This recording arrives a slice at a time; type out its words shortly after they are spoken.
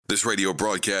This radio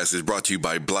broadcast is brought to you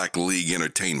by Black League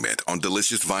Entertainment on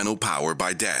Delicious Vinyl powered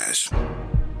by Dash. A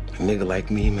nigga like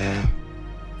me, man,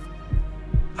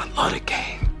 I love the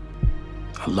game.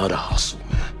 I love the hustle,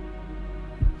 man.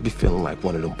 I be feeling like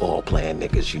one of them ball-playing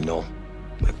niggas, you know,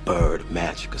 like Bird,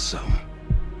 Magic or something.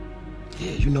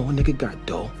 Yeah, you know, a nigga got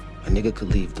dough. A nigga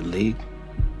could leave the league.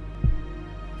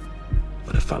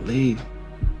 But if I leave,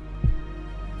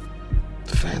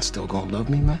 the fans still gonna love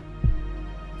me, man?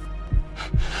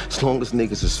 As long as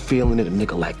niggas is feeling it, a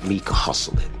nigga like me can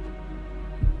hustle it.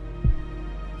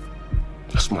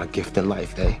 That's my gift in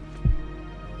life, eh?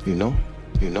 You know?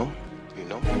 DJ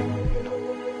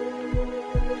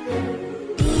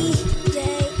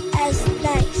S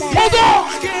nice. Hold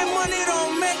on! Getting money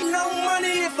don't make no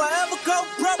money if I ever go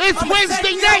broke. It's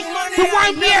Wednesday night, the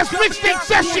YBS Mixtape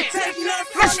session.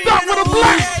 Let's start with a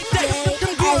black.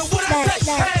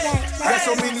 Got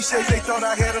so many shades they thought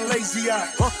I had a lazy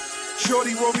eye.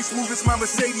 Shorty roll me smooth as my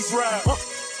Mercedes ride.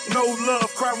 No love,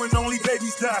 cry when only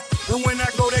babies die. And when I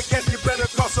go, that casket better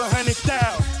cost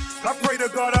 $100,000. I pray to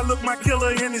God I look my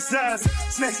killer in his eyes.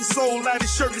 Snatch his soul out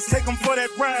his shirt, just take him for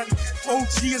that ride.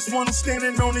 OG is one who's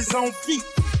standing on his own feet.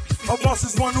 A boss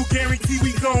is one who guarantee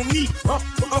we gon' meet. A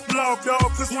blog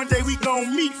dog, cause one day we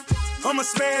gon' meet. I'ma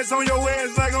spaz on your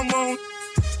ass like I'm on.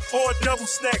 Or a double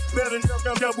stack, better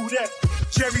double that.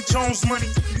 Jerry Jones money,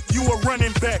 you a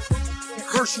running back.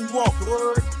 Hershey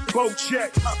Walker, Bo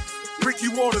check. Ricky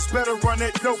Waters better run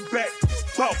that dope back.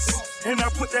 Boss, and I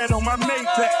put that on my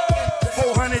Maybach.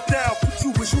 400,000,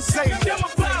 you wish you say that.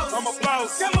 I'm a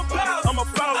boss, I'm a boss, I'm a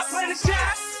boss. I play the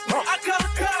shots, I call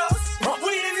the calls.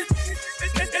 We in it,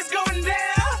 it's going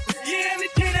down. Yeah, and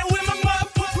get it with my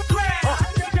motherfucking crowd.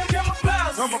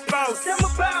 I'm a boss, I'm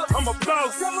a boss, I'm a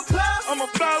boss, I'm a boss, I'm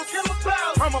a boss,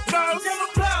 I'm a boss,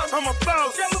 I'm a boss, I'm a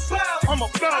boss, I'm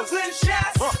a boss. I play the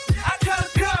shots, I call the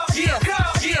calls.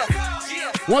 Yeah.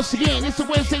 Once again, it's a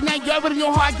Wednesday night. You already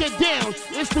know how I get down.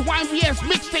 It's the YBS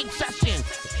Mixtape session.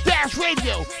 Dash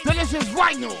Radio, Delicious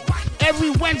Vinyl,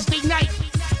 every Wednesday night.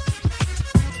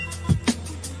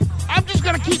 I'm just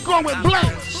gonna keep going with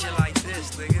blends.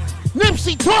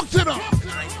 Nipsey, talk to them.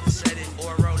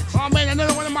 Oh man,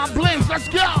 another one of my blends. Let's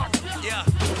go. Yeah.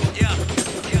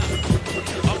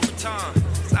 Overtime,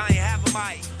 'cause I ain't have a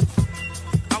mic.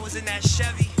 I was in that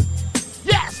Chevy.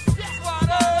 Yes.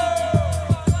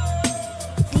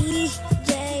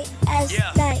 DJ S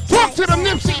nice. Talk to them,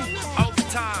 Nipsey.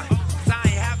 Overtime, 'cause I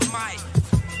ain't have a mic.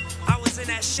 I was in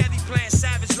that Chevy playing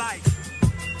Savage Life.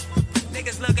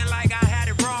 Niggas looking like I had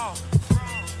it wrong.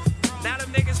 Now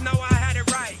them niggas know I had it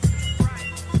right.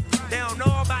 They don't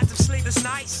know about them sleepless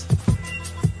nights.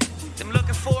 Them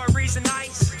looking for a reason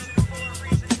nice.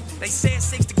 They said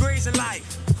 6 degrees in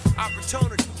life.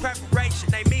 Opportunity, preparation,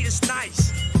 they meet us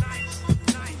nice.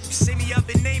 You see me up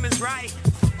in Neiman's, right?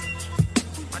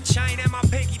 My chain and my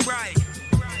pinky bright.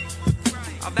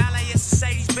 I valet is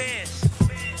Mercedes Benz.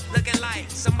 Looking like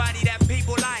somebody that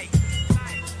people like.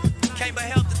 Can't but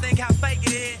help to think how fake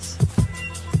it is.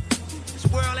 This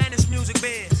world and this music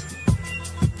biz.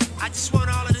 I just want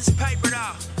all of this paper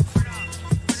though.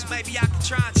 So maybe I can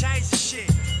try and change this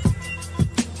shit.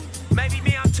 Maybe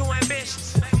me, I'm too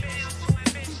ambitious.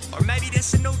 Or maybe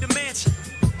this a new dimension.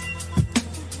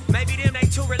 Maybe them, they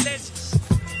too religious.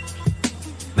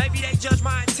 Maybe they judge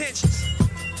my intentions.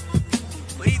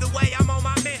 But either way, I'm on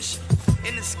my mission.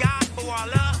 In the sky for our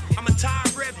love, I'm a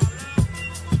tired ribbon.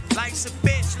 Life's a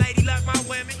bitch, lady, love my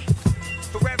women.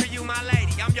 Forever you my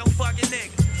lady, I'm your fucking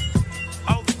nigga.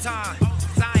 Overtime,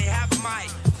 'cause I ain't have a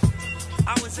mic.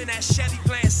 I was in that Chevy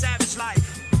playing Savage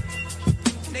Life.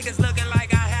 Niggas looking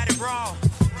like I had it wrong.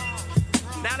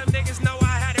 Now them niggas know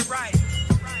I had it right.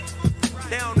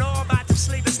 They don't know about them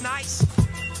sleepless nights.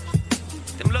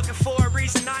 Them looking for a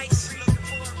reason nice.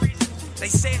 They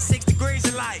said 6 degrees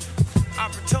in life.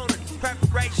 Opportunity,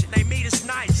 preparation, they meet us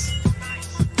nice.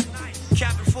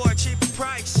 Capping for a cheaper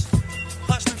price.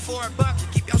 Hustling for a buck to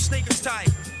keep your sneakers tight.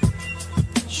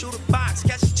 Shoot a box,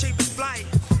 catch the cheapest flight.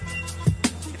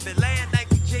 If it land,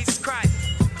 thank you, Jesus Christ.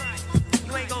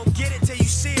 You ain't gonna get it till you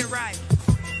see it right.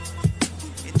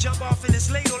 And jump off in this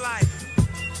legal life.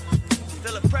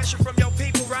 Feel the pressure from your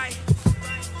people, right?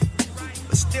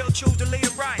 But still choose to lead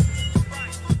them right.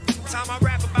 Time I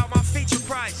rap about my feature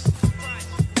price.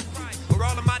 Or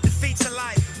all of my defeats in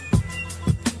life.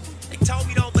 They told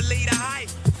me don't believe the hype.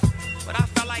 But I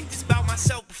felt like this about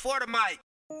myself before the mic.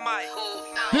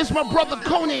 This my brother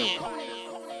Conan.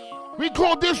 We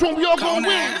call this one We All Gonna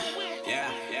Win.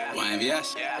 Yeah,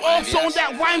 YBS. Also on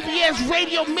that YBS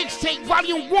Radio Mixtape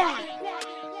Volume 1.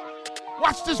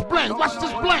 Watch this blend, watch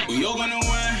this blend. We all gonna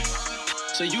win,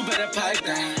 so you better pipe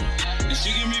down. And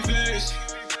she give me face,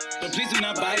 but please do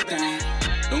not bite down.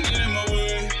 Don't get in my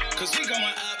way, cause we going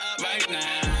up right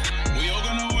now. We all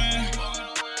gonna win,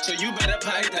 so you better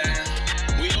pipe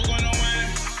down. We all gonna win,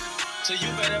 so you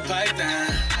better pipe down.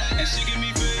 And she give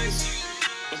me face,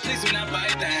 but please do not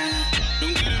bite down.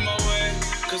 Don't get in my way,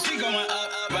 cause we going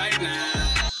up right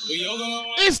now. We all gonna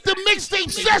win. It's the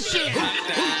mixtape session.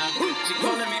 She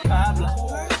calling me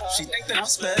Pablo. She think that I'm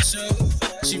special.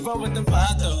 She roll with the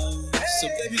bottle. So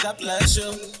baby, God bless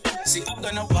you. See, I'm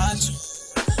gonna watch you.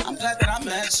 I'm glad that I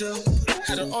met you.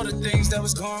 Had all the things that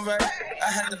was going right,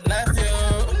 I had to left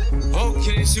you.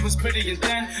 Okay, she was pretty and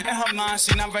thin. In her mind,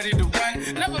 she not ready to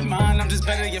run. Never mind, I'm just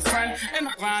better your friend. In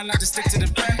my grind, I just stick to the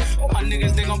pen. All my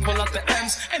niggas, they gon' pull up the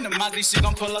M's. In the Mazda, she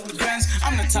gon' pull up the Benz.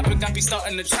 I'm the topic, I be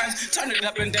starting the trends. Turn it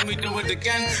up and then we do it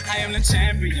again. I am the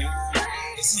champion.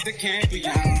 This is the champion.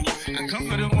 I come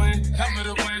for the win,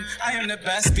 I am the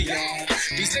best beyond.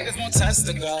 These niggas won't test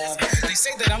the God. They say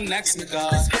that I'm next to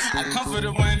God. I come for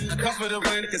the win,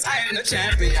 cause I am the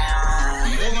champion.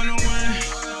 You're gonna win,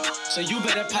 so you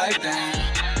better pipe down.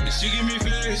 And she give me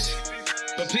face,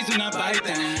 but please do not bite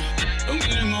down. Don't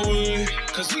get in my way,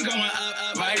 cause we going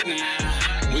up right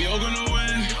now. We all gonna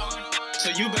win,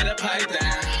 so you better pipe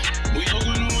down. We all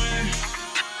gonna win,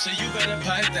 so you better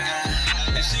pipe down.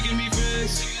 And she give me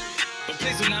face, but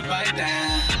please do not bite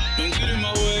down. Don't get in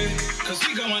my way, cause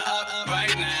we going up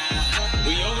right now.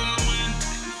 We all gonna win,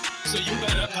 so you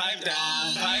better pipe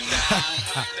down, pipe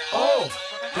down. Oh,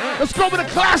 let's go with a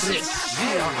classic.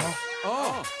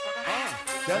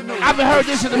 I haven't heard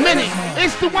this in a minute.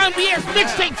 It's the 1VS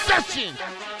mixtape session.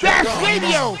 Dash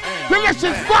Radio,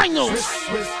 delicious vinyl.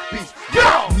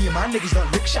 Go! Me and my niggas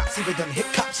done lick shots, even done hit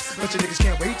cops. But your niggas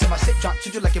can't wait till my shit drop.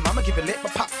 Treat you like your mama, give it lit,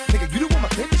 but pop. Nigga, you don't want my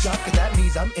clip to drop, cause that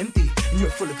means I'm empty. And you're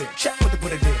full of it. Check what the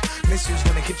Buddha did. Missiles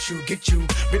gonna hit you, get you.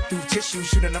 Rip through tissue,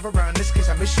 shoot another round. This case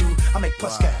I miss you. I make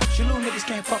plus cash. You little niggas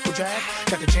can't fuck with drag.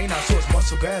 Got the chain out, so it's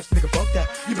muscle grabs. Nigga, fuck that.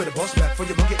 You better boss back for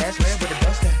your monkey ass man with the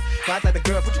dust at. God like the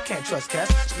girl, but you can't trust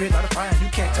cats. Spit out of fire, you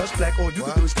can't touch black. All you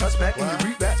can do is cuss back and you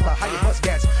read raps about how you bust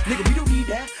gas. Nigga, we don't need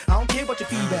that. I don't care about your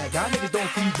feedback. Y'all niggas don't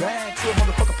feed drag. So a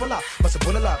motherfucker pull out. Bust a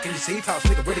bullet lock in your safe house.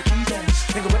 Nigga, where the keys at?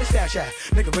 Nigga, where the stash at?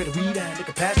 Nigga, where the weed at?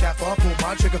 Nigga, pass that far, pull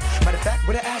my trigger. Matter of fact,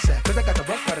 where the ass at? Cause I got the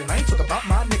rough cut and I ain't talking about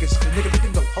my niggas. The nigga, we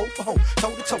can go hoe for hoe,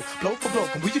 toe to toe, blow for blow.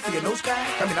 Can we just feel no sky?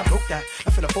 I mean, I broke that.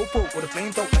 I feel a fofo with a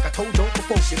flame throat like I told Joe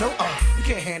before. You know, you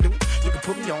can't handle. You can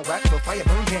put me on rack for fire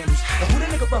burn candles. Now who the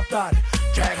nigga rough got it?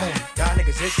 Drag home. Y'all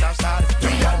niggas is outside. Do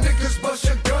y'all niggas bust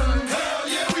your gun? Hell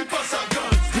yeah, we bust our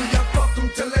guns. Do y'all fuck them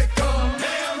till they come?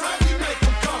 Damn right, we make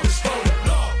them come. It's for the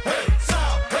law. Hey,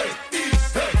 south, hey,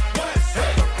 east, hey, west,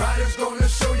 hey. The riders gonna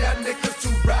show y'all niggas to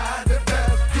ride the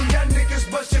best. Do y'all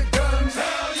niggas bust your guns?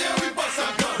 Hell yeah, we bust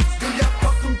our guns. Do y'all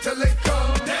fuck them till they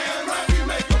come? Damn right, we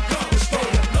make them come. It's for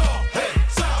the law. Hey,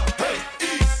 south, hey,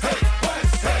 east, hey,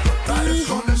 west, hey. The riders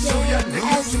gonna show y'all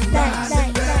niggas to ride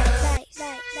the best.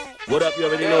 What up, you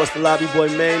already know it's the Lobby Boy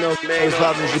Mano. What's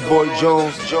poppin', it's your boy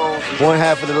Jones. One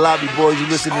half of the Lobby Boys, you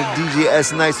listen to DJ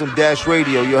S Nice on Dash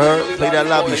Radio, you heard? Play that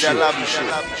lobby shit.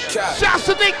 Shouts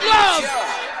to Nick Love.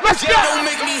 Let's go. Don't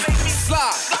make me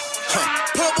slide.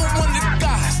 Pull up with one of the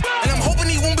guys, and I'm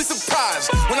hoping he won't be surprised.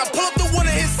 When I pull up the one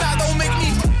on his side, don't make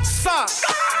me sigh.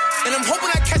 And I'm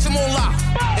hoping I catch him on live.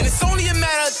 And it's only a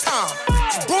matter of time.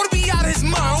 He's bro to be out of his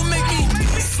mind, don't make me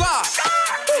slide.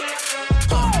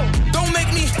 Don't make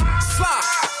me slide.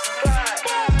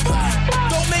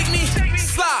 Don't make me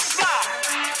slide.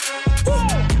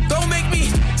 Don't make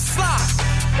me slide.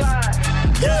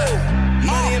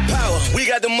 Money and power, we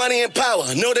got the money and power.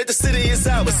 Know that the city is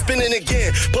ours. Spinning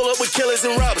again, pull up with killers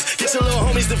and robbers. Get your little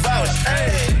homies devoured.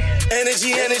 Hey.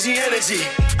 Energy, energy, energy.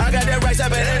 I got that right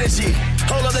type of energy.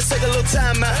 Hold up, let's take a little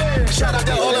time out. Shout out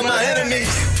to all of my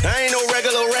enemies. I ain't no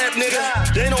regular rap nigga.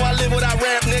 They know I live without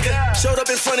rap nigga. Showed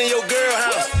up in front of your girl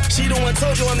house. She the one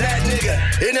told you I'm that nigga.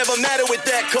 It never mattered with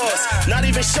that cost. Not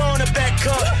even showing a back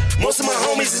cut. Most of my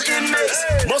homies is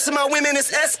inmates. Most of my women is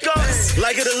escorts.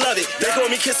 Like it or love it. They call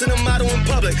me kissing a model in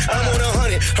public. I'm on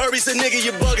 100. Hurry's a nigga,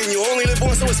 you bugging. You only live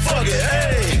once, so it's fuck it.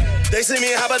 Hey. They say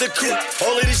me, how about the coupe?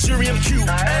 All of this jewelry, I'm cute.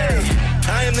 Hey.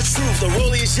 I am the truth. The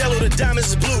rollie is yellow, the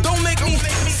diamonds is blue. Don't make me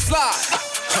slide.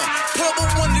 Pull up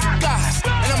with one of the guys,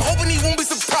 and I'm hoping he won't be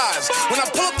surprised. When I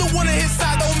pull up the one on his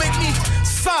side, don't make me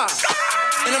sigh.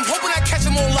 And I'm hoping I catch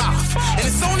him on live. And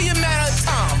it's only a matter of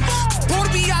time. Bro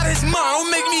to be out of his mind, don't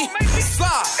make me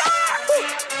slide.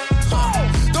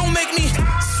 Don't make me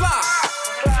slide.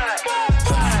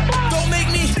 Don't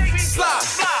make me slide.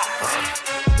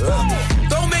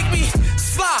 Don't make me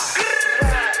slide.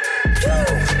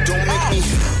 Don't make me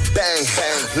bang,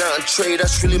 bang. Nah, trade,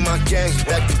 that's really my gang.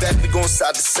 Back to back, we gon'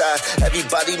 side to side.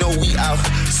 Everybody know we out.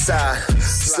 East side,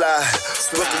 slide.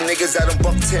 Brooklyn niggas out in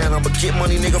Bucktown. I'ma get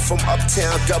money, nigga, from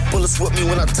uptown. Got bullets with me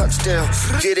when I touch down.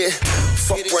 Get it?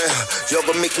 Fuck round. Y'all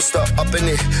gon' make me start upping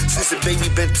it. Since a baby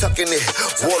been tucking it.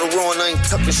 Water on, I ain't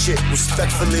tucking shit.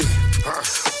 Respectfully.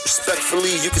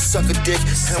 Respectfully, you can suck a dick,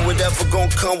 and whatever gon'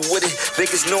 come with it.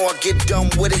 Niggas know I get done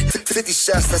with it. 50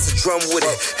 shots, that's a drum with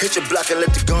it. Hit your block and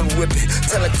let the gun rip it.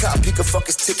 Tell a cop he can fuck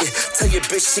his ticket. Tell your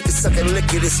bitch she can suck and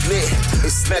lick it. It's lit.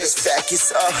 It's matter of fact,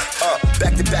 it's up.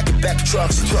 Back to back and back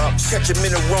trucks. Catch him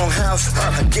in the wrong house.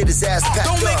 I get his ass packed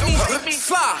up. Don't make me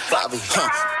fly. Bobby,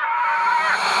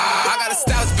 I got a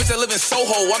stylish bitch that live in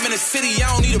Soho. I'm in the city, I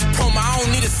don't need a promo. I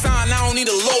don't need a sign, I don't need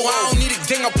a logo. I don't need a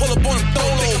gang, I pull up on them throw.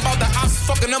 Think about the ops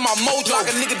fucking up my mojo. Lock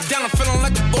a nigga down, I'm feeling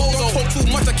like a bozo. Talk too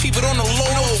much, I keep it on the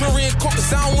low. No jewelry and coke,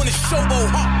 cause I don't want it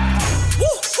showboat. Woo,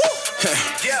 woo.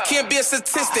 Can't be a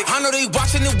statistic. I know they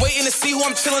watching and waiting to see who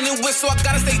I'm chilling it with, so I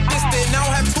gotta stay distant. I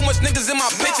don't have too much niggas in my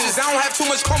bitches. I don't have too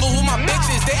much combos with my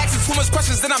bitches. They asking too much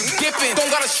questions, then I'm dipping.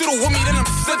 Don't gotta shoot with me, then I'm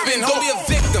slipping. Don't be a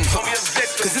victim,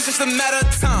 cause it's just a matter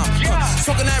of time.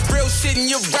 Talking that real shit in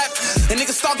your rap, and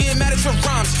niggas start getting mad at your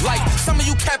rhymes. Like some of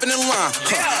you capping in line.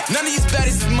 None of these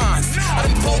baddies is mine. I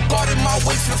done pulled guarded my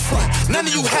way to the front. None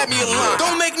of you had me in line.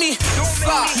 Don't make me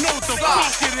slide.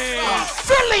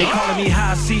 They calling me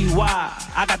High CY.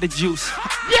 I got the juice.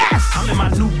 Yes! I'm in my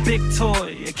new big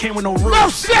toy. It came with no roof. No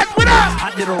shit, what up?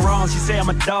 I did her wrong. She say I'm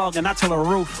a dog, and I tell her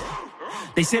roof.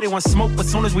 They say they want smoke, but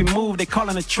soon as we move, they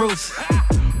calling a truce.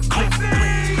 Click,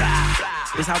 click, blah.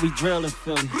 This how we drill in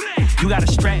Philly. You got a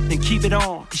strap, then keep it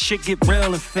on, cause shit get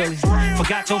real in Philly.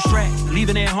 Forgot your strap,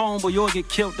 leaving it home, but you'll get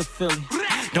killed to Philly.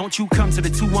 Don't you come to the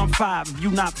 215 if you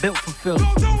not built for Philly.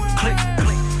 Click,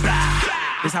 click, blah.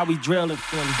 This how we drill in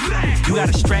Philly. You got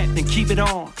a strap, then keep it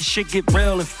on, cause shit get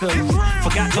real in Philly.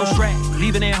 Forgot your strap,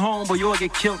 leaving it home, but you'll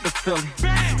get killed to Philly.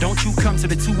 Don't you come to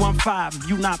the 215 if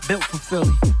you not built for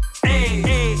Philly. Hey,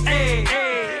 hey, hey,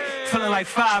 hey. Feeling like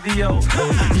 5-year-old.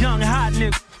 Young hot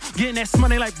nigga. Getting that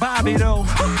money like Bobby though.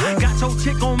 Got your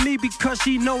chick on me because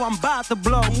she know I'm about to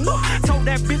blow. Told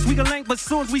that bitch we can link, but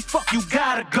soon as we fuck, you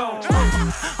gotta go.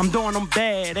 I'm doing them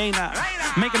bad, ain't I?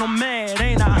 Making them mad,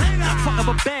 ain't I? Fuck up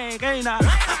a bag, ain't I?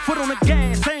 Foot on the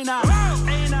gas, ain't I?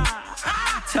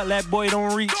 Tell that boy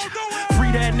don't reach.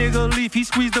 Free that nigga leaf, he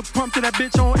squeezed the pump to that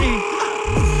bitch on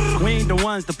E. We ain't the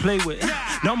ones to play with.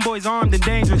 Them boys armed and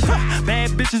dangerous. Bad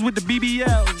bitches with the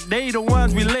BBLs, they the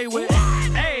ones we lay with.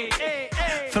 Hey, hey,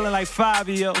 hey. Feeling like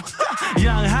 5-year-old.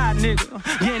 Young hot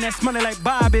nigga. Getting that money like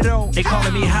Bobby though. They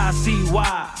calling me High CY.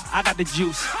 I got the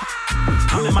juice.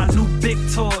 I'm in my new big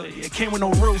toy. It came with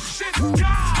no roof.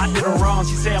 I did her wrong.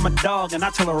 She say I'm a dog, and I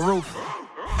tell her roof.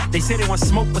 They say they want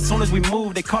smoke, but soon as we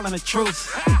move, they calling a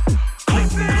truce. Click,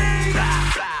 click,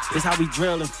 blah. This how we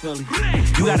drill in Philly.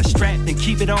 You got a strap, then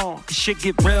keep it on, cause shit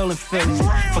get real in Philly.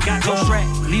 Forgot your strap,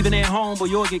 leaving it home, but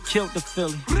you'll get killed to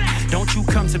Philly. Don't you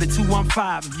come to the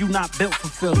 215 if you not built for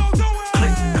Philly.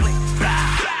 Click, click,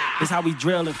 blah. This how we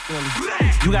drill in Philly.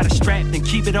 You got a strap, then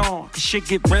keep it on, cause shit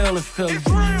get real in Philly.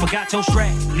 Forgot your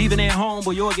strap, leaving it home,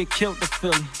 but you'll get killed to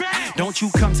Philly. Don't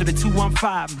you come to the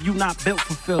 215 if you not built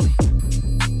for Philly.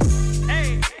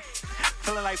 Hey,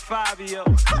 feeling like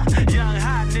 5-year-old. Young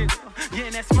hot nigga,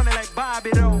 getting that money like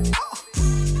Bobby though.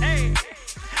 Hey,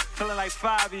 feeling like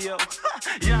 5-year-old.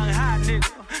 Young hot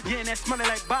nigga, getting that money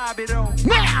like Bobby though.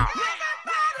 Now,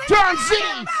 John Z,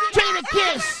 Jada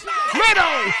Kiss,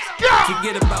 Riddle, go!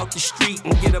 Forget about the street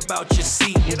and get about your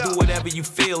seat and do whatever you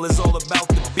feel. It's all about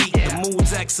the beat. The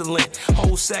mood's excellent,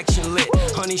 whole section lit.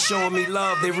 Honey showing me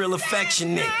love, they real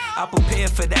affectionate. I prepare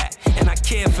for that and I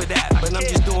care for that, but I'm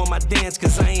just doing my dance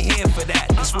cause I ain't here for that.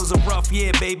 This was a rough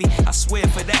year, baby, I swear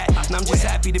for that. And I'm just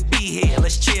happy to be here,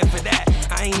 let's cheer for that.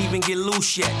 I ain't even get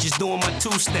loose yet, just doing my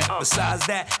two-step. Besides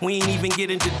that, we ain't even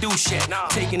get introduced yet.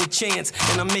 Taking a chance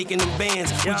and I'm making them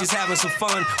bands. We just having some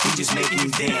fun, we just making you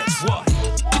dance. What?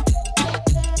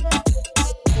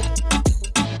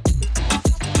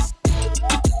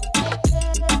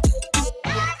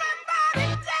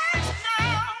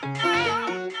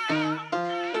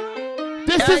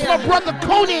 This is my brother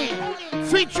Coney,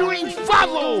 featuring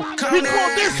Favo. We call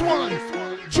this one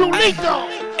Julito.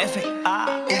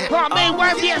 Oh man,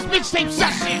 YBS Mixtape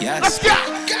session. Let's go.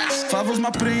 Favo's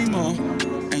my primo,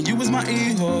 and you was my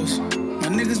hijos. My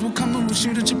niggas will come and we'll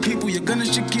shoot at your people. Your gun is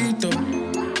Chiquito.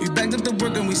 We bagged up the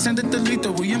work and we send it to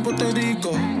Lito. We in Puerto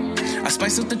Rico. I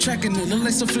spice up the track and it look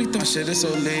like sofrito. My shit is so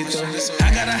lethal.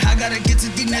 I gotta get to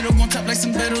dinero on top like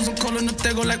some betos. I'm calling up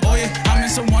Tego like, oh yeah. I'm in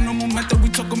some one no momento. We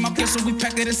talk about queso, we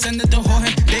pack it and send it to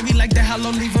Jorge. They be like the hello,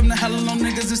 leave them the hell alone.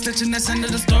 Niggas is stitching, that's end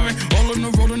of the story. All on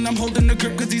the road and I'm holding the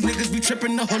grip, cause these niggas be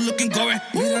tripping, the hood looking gory.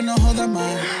 We don't know how that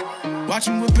man. Watch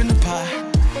him whipping the pie.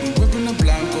 We whipping the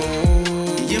blanco.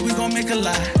 yeah, we gon' make a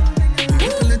lie. We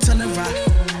pull it till it rock,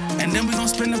 and then we gon'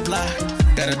 spin the block.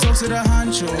 Gotta talk to the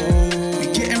honcho, we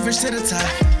getting rich to the top.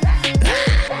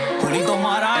 Julito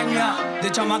Maraña,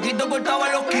 de chamaquito cortaba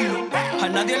los kilos. A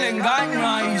nadie le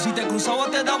engaña y si te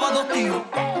cruzaba te daba 2 tiros.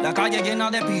 La calle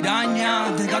llena de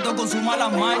pirañas, de gato con su mala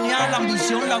maña. La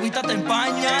ambición, la vista te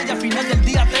empaña y al final del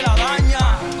día te la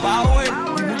daña. Power,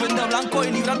 mueven de blanco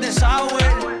y libras de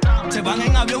sour. Se van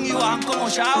en avión y bajan como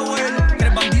shower.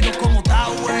 3 bandidos como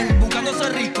Tower, buscándose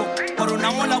rico.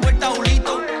 Coronamos la vuelta,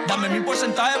 Julito. Dame mi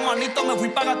porcentaje, manito. Me fui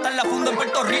para gastar la funda en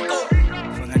Puerto Rico.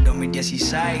 Fue en el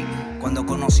 2016. Cuando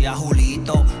conocí a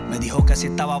Julito, me dijo que si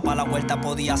estaba para la vuelta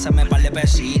podía hacerme par de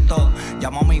besitos.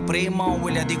 Llamo a mi primo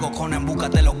y le digo, Conan,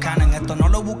 búscate los canes. Esto no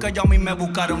lo busqué yo, a mí me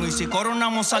buscaron. Y si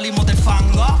coronamos salimos del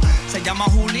fango. Se llama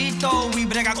Julito y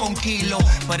brega con kilo,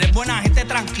 pero es buena gente,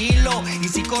 tranquilo. Y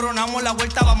si coronamos la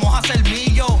vuelta vamos a hacer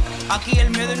millo. Aquí el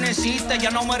miedo no existe,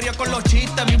 ya no me río con los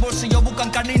chistes. Mis bolsillos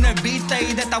buscan carne y no es viste.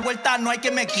 Y de esta vuelta no hay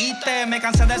que me quite. Me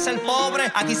cansé de ser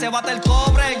pobre, aquí se bate el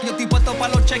cobre. Yo estoy puesto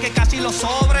para los cheques, casi los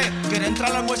sobres. Quiero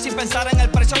entrar al bolso y pensar en el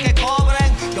precio que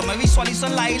cobren. Yo me visualizo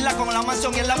en la isla con la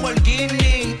mansión y el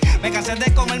Lamborghini. Me cansé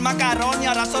de comer macaroni,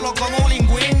 ahora solo como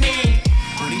linguini.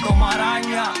 Julito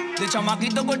Maraña, de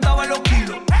chamaquito cortaba los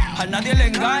kilos. A nadie le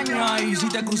engaña y si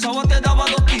te cruzaba te daba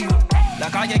 2 tiros. La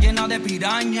calle llena de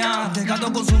pirañas, de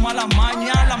gato con su mala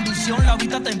maña. La ambición, la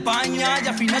vista te empaña y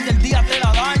al final del día te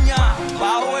la daña.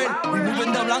 Power,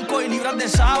 mueven de blanco y libras de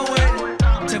sour.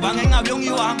 Se van en avión y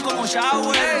bajan como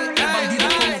shower. 3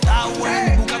 bandidos como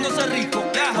Tower, buscándose rico.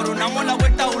 Coronamos la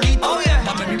vuelta, Julito.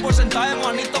 Dame mi porcentaje,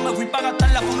 manito. Me fui para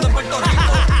gastar la funda en Puerto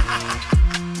Rico.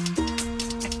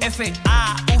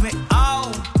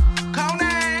 F-A-V-O.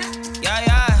 Ya.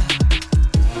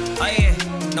 Oye,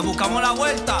 nos buscamos la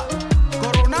vuelta.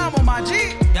 Coronamos,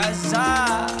 Maggi. Ya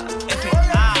está.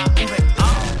 F-A-V-O.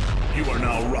 You are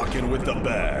now rocking with the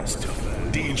best.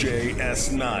 DJ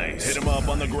S Nice. Hit him up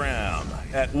on the gram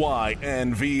at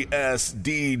YNVS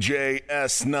DJ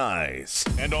S Nice.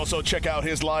 And also check out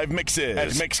his live mixes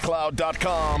at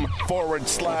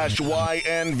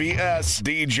mixcloud.com/YNVS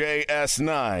DJ S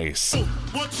Nice.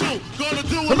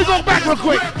 Let me go back real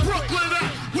quick.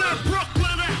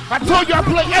 I told you I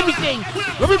play everything.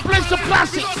 Let me play some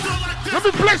classics.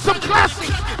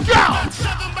 Go!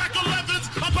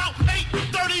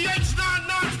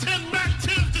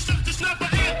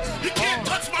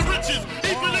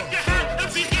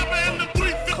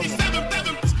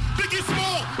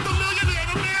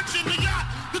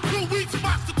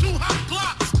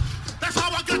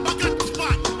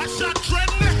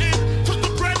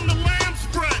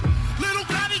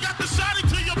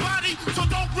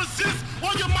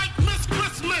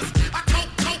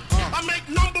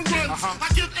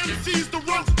 I give MCs the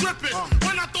rough gripping.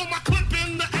 When I throw my clip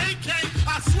in the AK,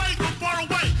 I slay from far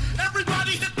away.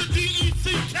 Everybody hit the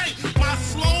D-E-C-K. My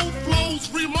slow flow's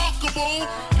remarkable.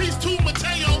 Peace to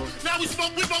Mateo. Now we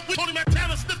smoke Tony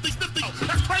Montana, snifty.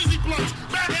 That's crazy blunts.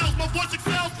 Bad hells, my voice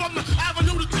excels from the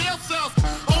avenue to jail cells.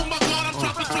 Oh my God, I'm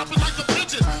dropping like a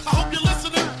pigeon. I hope you're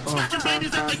listening. Smacking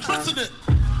babies that they christen it.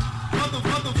 Mother,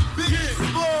 big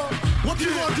what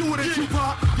you gonna do with it,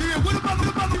 Tupac? Yeah, what about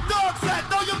the dogs at?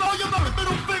 No, you know,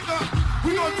 middle finger.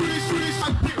 We gonna do these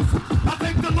like this. I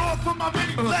thank the Lord for my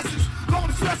many blessings. Going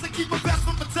to stress and keep a vest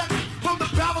from protection. From the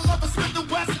barrel of a Smith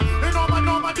 & Wesson. And all my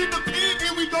norm, I did the pin,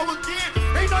 here we go again.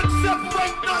 Ain't nothing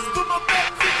separating us from my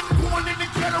best. Born in the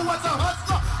ghetto as a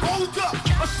hustler. Hold up,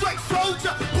 a straight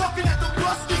soldier. Walking at the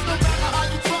busters, no matter how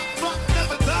you fuck,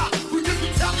 never die. We just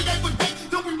retaliate with hate,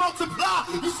 then we multiply.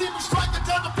 You see me striking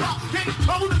down the block, hitting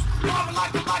corners. Marvin like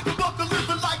a bucker,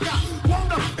 living like I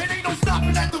wanna. It ain't no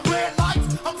stopping at the red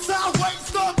lights. I'm sideways,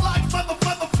 thug like feather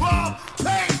from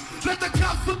pain. Let the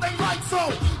cops put their lights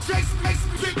on. Chase me,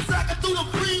 zigzagging through the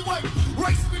freeway.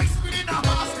 Race me in a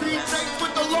high speed chase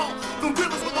with the law. The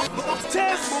rivers with the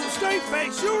test, straight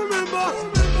face. You remember?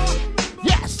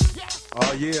 Yes.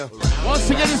 Oh yeah. Once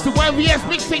again, it's the YVS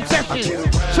mixtape session.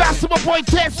 Shout out to my boy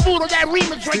Ted Smooth on that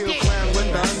remix right there.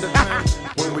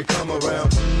 When we come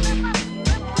around.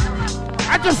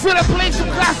 I just feel to play some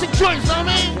classic joints, know what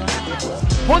I mean?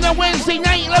 On that Wednesday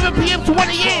night, 11 p.m. to 1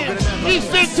 a.m.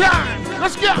 Eastern time.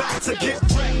 Let's go.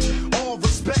 All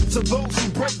respect to those who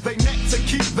break their neck to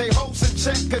keep their hopes in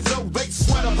check, cause though they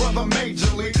sweat a brother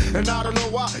majorly. And I don't know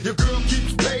why your girl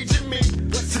keeps paging me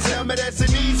to tell me that she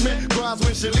needs me. Cries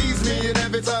when she leaves me, and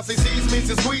every time she sees me,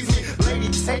 she squeeze me. Lady,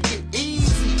 take it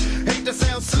easy. Hate to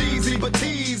sound sleazy, but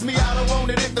tease me. I don't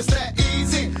want it if it's that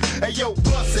easy. Hey yo,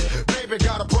 bust it. Baby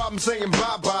got a problem saying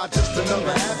bye-bye. Just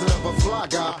another hazard of a fly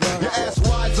guy. Your ass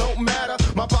wide don't matter.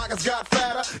 My pockets got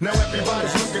fatter. Now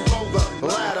everybody's looking for the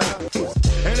ladder.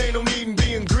 And ain't no need in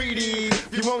being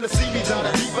wanna see me, try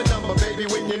to leave a number, baby,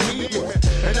 when you need me.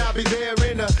 And I'll be there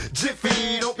in a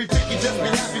jiffy. Don't be picky, just be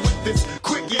happy with this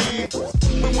quickie.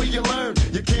 But when you learn,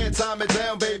 you can't time it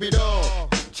down, baby doll.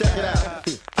 Check it out,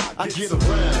 I get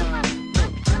around.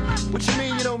 What you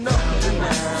mean you don't know?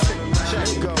 Check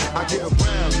it go, I get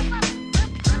around.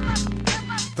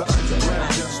 The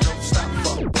underground just don't stop,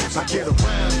 fuck. I get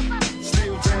around.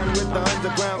 Still down with the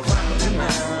underground clown.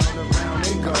 Around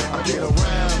they go, I get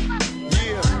around.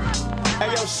 Yeah. Hey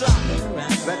yo, shop.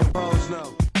 Let the pros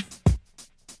know.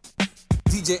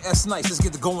 DJ S Nice, let's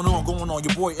get the going on.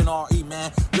 Your boy NRE,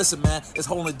 man. Listen, man, it's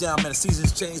holding it down, man. The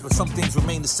seasons change, but some things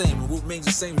remain the same. And what remains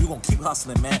the same, you're gonna keep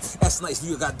hustling, man. S Nice,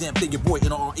 you a goddamn thing. Your boy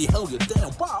NRE, hell yeah,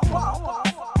 damn. Wow.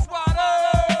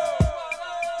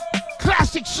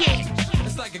 Classic shit.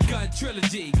 It's like a gun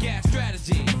trilogy, gas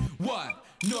strategy. What?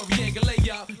 Noriega lay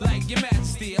up like your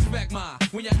majesty. Expect my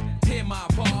when you hear my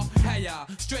ball. Hey y'all,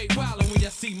 straight wildin' when you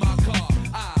see my car.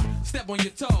 I step on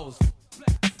your toes.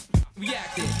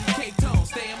 Reacting, Cape Tone,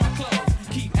 stay in my clothes.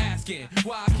 Keep asking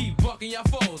why I keep bucking your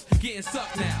foes. Getting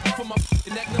sucked now from my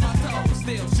neck to my toes.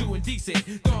 Still shooting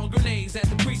decent, throwing grenades at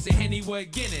the precinct. Anywhere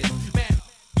Guinness, man,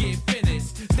 get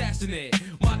finished. Stashing it,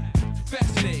 my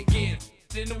fashion getting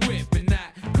in the whip and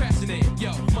not crashing it.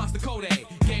 Yo, Monster Kodak,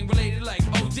 gang related like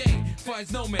OJ.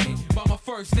 Funds no man, by my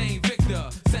first name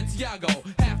Victor Santiago.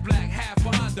 Half black, half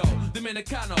Hondo.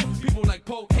 Dominicano, people like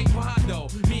Pope hate Hondo.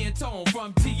 Me and Tone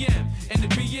from TM and the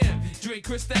BM. Drink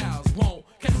crystals, won't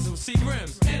catch some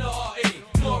Seagrams. NRE,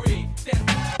 Nori,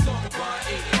 that's on the grind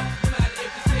 80. No matter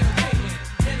if it's still Caitlin.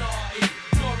 NRE,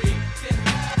 Nori,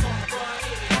 that's on the grind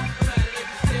 80. No matter if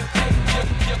it's still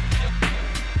Caitlin.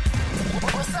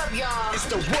 What's up, y'all? It's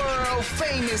the world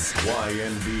famous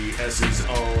YNVS's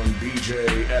own DJ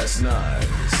S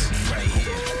Nice. Right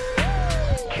here.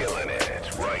 Killing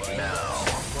it right now.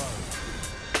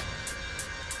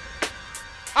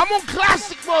 I'm on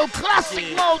classic mode,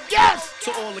 yes!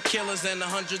 To all the killers and the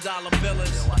 $100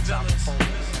 billers.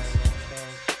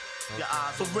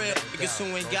 For real, niggas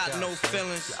who ain't got no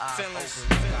feelings.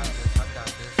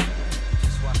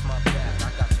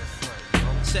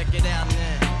 Check it out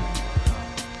now.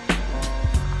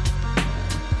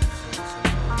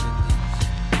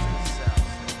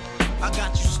 I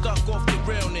got you stuck off the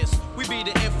realness. We be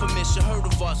the infamous, you heard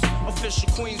of us. Official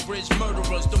Queensbridge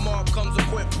murderers. The mob comes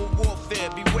equipped for warfare.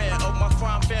 Beware of my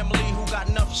crime family who got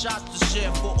enough shots to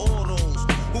share for all those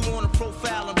who wanna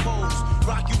profile and pose.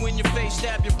 Rock you in your face,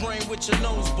 stab your brain with your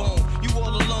nose bone. You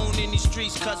all alone in these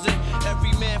streets, cousin.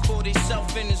 Every man for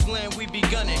theyself in his land, we be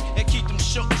gunning. And keep them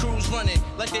shook crews running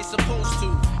like they supposed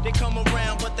to. They come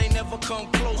around, but they never come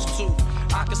close to.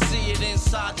 I can see it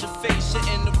inside your face, you're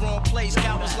in the wrong place.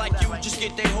 Cowards like you just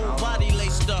get their whole body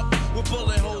laced up with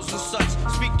bullet holes and such.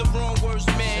 Speak the wrong words,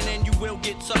 man, and you will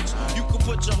get touched. You could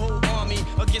put your whole army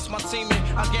against my team,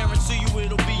 and I guarantee you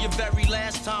it'll be your very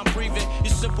last time breathing.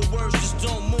 Your simple words just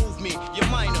don't move me. You're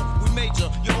minor, we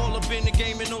major. You're all up in the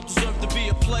game and don't deserve to be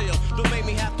a player. Don't make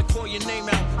me have to call your name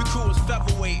out. Your crew is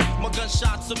featherweight. My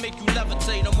gunshots will make you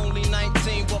levitate. I'm only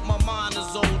 19, but my mind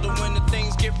is older. When the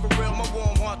things get for real, my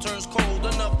warm heart turns cold.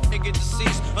 Enough nigga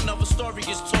deceased, another story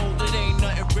is told. It ain't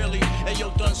nothing really. And yo,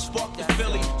 done sparked the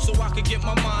Philly, so I could get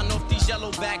my mind off these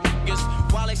yellow back niggas.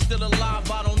 While they still alive,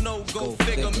 I don't know. Go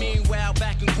figure. Meanwhile,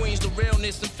 back in Queens, the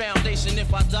realness and foundation.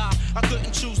 If I die, I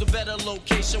couldn't choose a better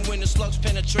location. When the slugs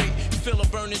penetrate, you feel a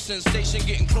burning sensation,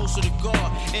 getting closer to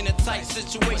God in a tight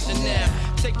situation now.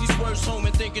 Take these words home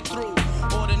and think it through,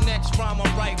 or the next rhyme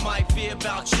I write might be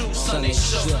about you. Son, they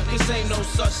shook. Cause ain't no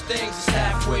such things as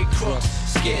halfway crooks.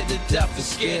 Scared to death and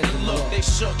scared to look. They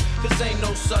shook. Cause ain't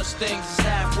no such things as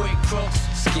halfway crooks.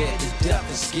 Scared to death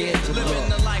and scared to look. Living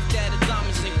the life that is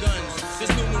diamonds and guns.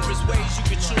 There's numerous ways you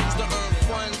can choose to earn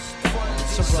funds.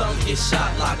 Some get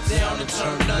shot, locked down, and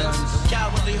turn nuns.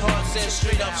 Cowardly hearts and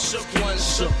straight up shook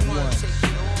ones.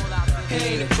 He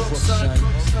ain't a crook, son.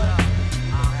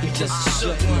 He just a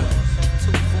shook one.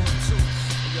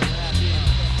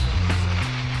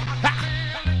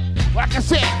 Like I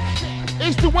said,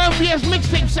 it's the 1VS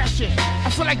mixtape session. I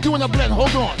feel like doing a blend.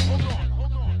 Hold on.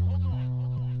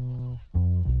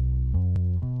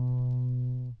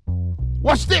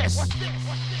 What's this?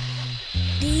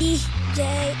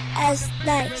 DJ S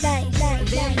Nice.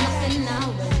 There's nothing I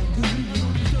won't do.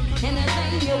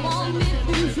 Anything you want me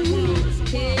to do.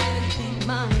 Can't keep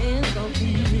my hands off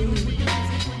you.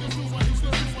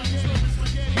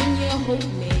 When you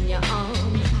hold me in your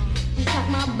arms, you shock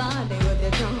my body with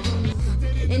your tongue.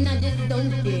 And I just don't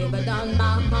give it on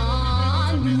my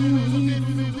heart.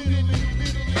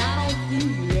 I don't see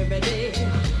you every day,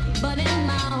 but in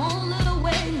my own little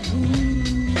way,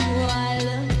 I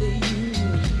love you.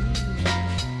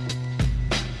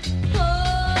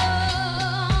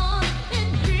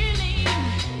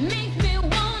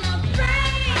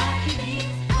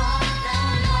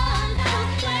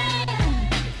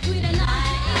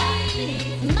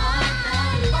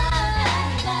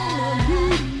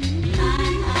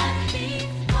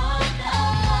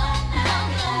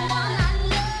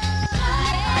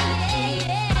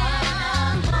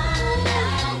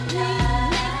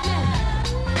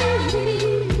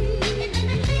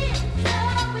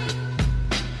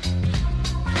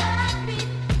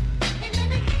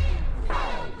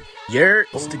 Yer,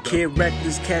 it's the Kid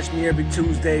Reckless. Catch me every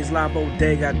Tuesdays, La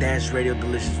Bodega, Dash Radio,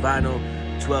 Delicious Vinyl,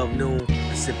 12 noon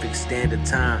Pacific Standard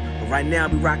Time. But right now,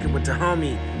 we rocking with the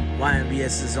homie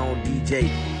YNVS's own DJ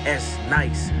S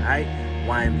Nice, alright?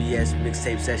 YNVS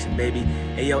mixtape session, baby.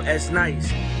 Hey yo, S Nice,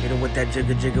 hit him with that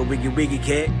jigga jigga wiggy wiggy,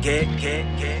 cat.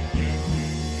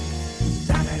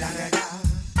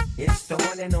 It's the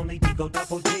one and only Digo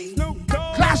Double G.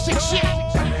 Classic shit.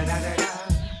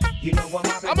 You know what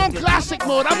I'm on classic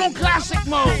mode.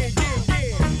 Yeah.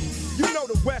 You know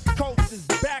the West Coast is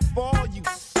back for all you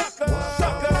suckers.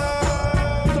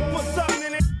 So put something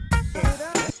in it.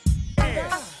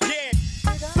 Yeah.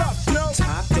 Suck, Snow.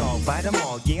 Top dog, bite them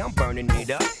all. Yeah, I'm burning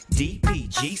it up.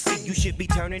 DPGC, you should be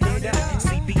turning it up.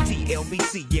 CPT,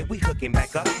 LBC, yeah, we hooking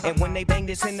back up. And when they bang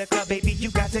this in the club, baby, you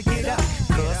got to get up.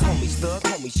 Cuz homies, thug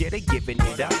homies, yeah, they giving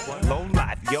it up. Low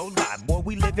life, yo life, boy,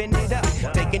 we living it up.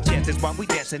 Taking chances while we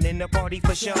dancing in the party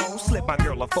for show. Slip my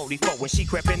girl a 44 when she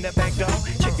crept in the back door.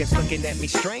 Chickens looking at me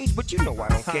strange, but you know I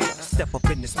don't care. Step up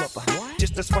in this mother,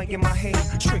 just a swing in my hair.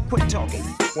 Trick, quit talking.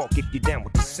 Walk if you down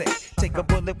with the set. Take a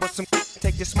bullet with some,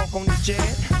 take the smoke on the jet.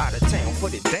 Out of town,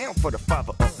 put it down for the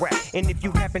father of rap. And if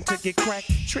you happen to get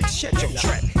cracked, trick, shut your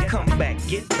trap. Come back,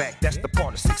 get back, that's the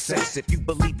part of success. If you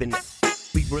believe in it,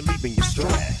 we relieving your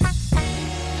stress.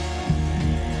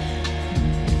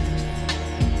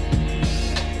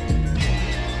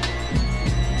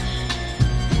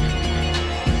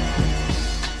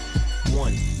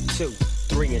 One, two,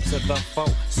 three into the four.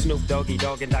 Snoop Doggy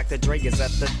Dogg and Dr. Dre is at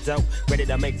the door, ready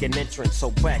to make an entrance, so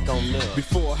back on up.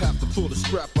 Before I have to pull the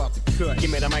strap out the cut,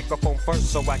 give me the microphone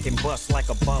first so I can bust like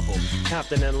a bubble.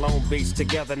 Compton and Long Beach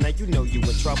together, now you know you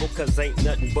in trouble, cause ain't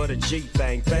nothing but a G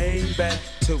thing, baby.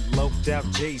 Two loped out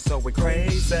G's, so we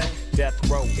crazy. Death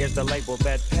Row is the label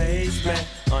that pays me.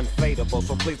 Unfadable,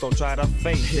 so please don't try to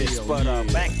fake this. But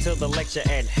back to the lecture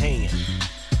at hand.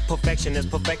 Perfection is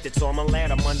perfected, so I'ma let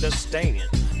them understand.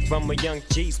 From a young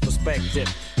G's perspective.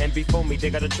 And before me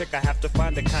dig out a trick, I have to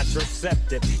find a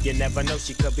contraceptive. You never know,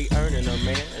 she could be earning her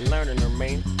man and learning her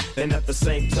man. And at the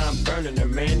same time burning her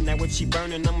man. Now when she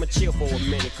burning, I'ma chill for a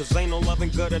minute. Cause ain't no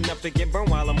loving good enough to get burned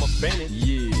while I'm offended.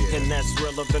 Yeah. And that's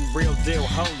realer than real deal,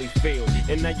 Holyfield.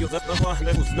 And now you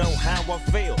know how I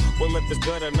feel. Well, if it's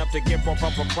good enough to get off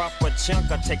a proper chunk,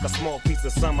 I take a small piece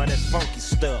of some of that funky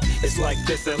stuff. It's like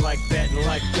this and like that and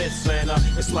like this and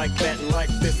it's like that and like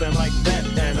this and like that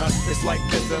and it's like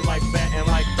this and like that and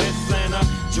like this and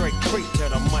Drake creep to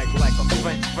the mic like a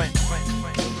fan.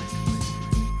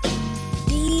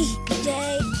 DJ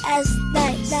S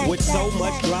Nice. With so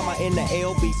much drama in the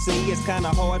LBC, it's kinda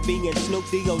hard being Snoop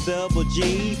D-O Double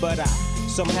G, but I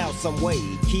somehow, some way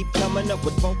keep coming up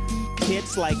with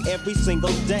hits like every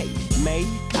single day. May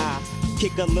I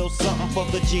kick a little something for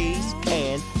the G's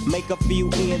and make a few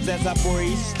ends as I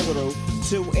breeze through.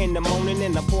 2 in the morning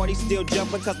and the party still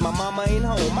jumping cause my mama ain't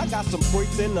home. I got some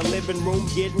freaks in the living room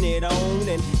getting it on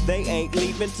and they ain't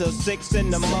leaving till 6 in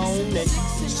the morning.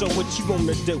 So what you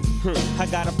wanna do? I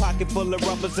got a pocket full of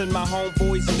rubbers and my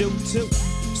homeboys do too.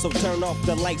 So turn off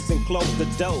the lights and close the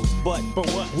doors. But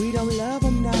what? We don't love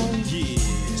them now. Yeah.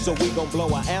 So we gon'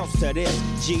 blow an ounce to this.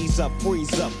 G's up,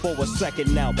 freeze up for a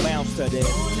second now, bounce to this.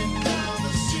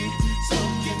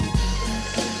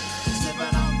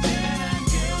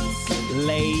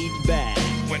 Laid back.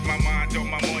 With my mind on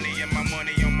my money and my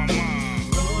money on my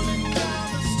mind. Rolling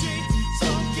down the street,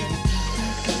 smoking,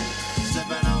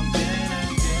 sipping on gin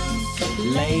and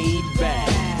juice. Laid back.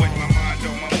 With my mind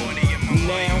on my money and my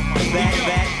money on my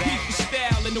mind. Keep the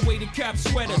style and the way the cops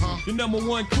sweat us. The number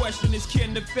one question is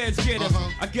can the feds get us?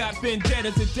 I got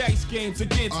vendettas and dice games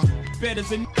against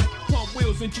betters and pump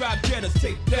wheels and drive jettas.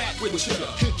 Take that with you.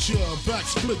 Hit ya, back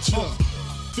split ya.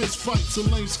 Fist fights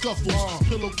and lame scuffles.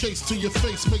 Pillowcase to your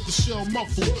face, make the shell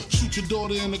muffle. Shoot your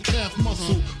daughter in the calf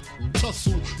muscle.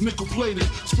 Tussle, nickel plated.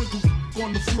 Sprinkle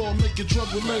on the floor, make it drug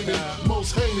related.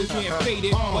 Most hated. Can't fade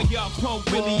it. While y'all punk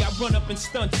Willie, I run up and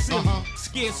stunt silly.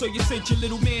 Scared, so you sent your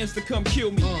little mans to come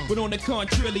kill me. But on the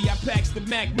contrary, I packed the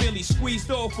Mac Millie,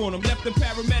 squeezed off on them, left the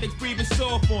paramedics breathing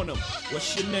soft on them.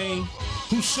 What's your name?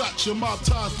 Who shot you? My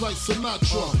ties like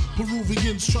Sinatra.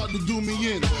 Peruvians tried to do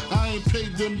me in. I ain't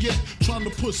paid them yet. Trying to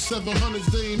push 700s,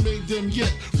 they ain't made them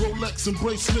yet. Rolex and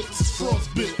bracelets is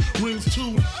frostbit. Rings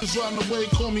too is riding away,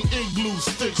 call me igloo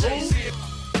sticks.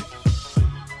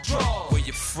 Where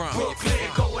you from?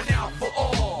 Brooklyn going out for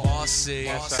all. Marcy.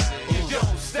 You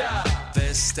don't stop.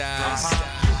 This style.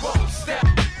 You won't stop.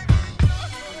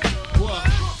 What?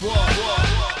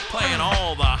 Playing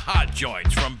all the hot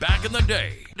joints from back in the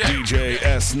day. DJ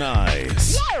S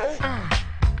Nice.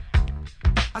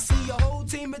 I see a whole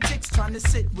team of chicks trying to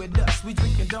sit with us. We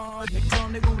drinking Dawn, niggas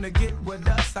on, they wanna get with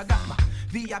us. I got my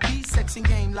VIP section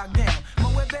game locked down.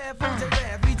 My web bad phones, they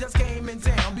rap, we just came in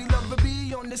town. Be love to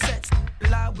be on the sets,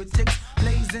 live with chicks.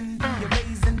 Blazing, be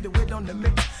amazing, do it on the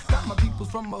mix. Got my peoples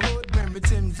from my hood, wearing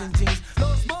Timbs and jeans.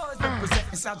 Lost boys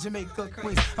representing South Jamaica,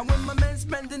 Queens. And when my men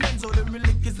spending ends, ordering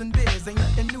liquors and beers. Ain't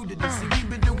nothing new to this, see, we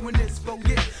been doing this for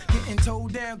years. Getting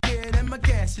told down, kid, and my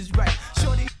cash is right.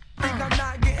 Shorty think I'm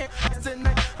not getting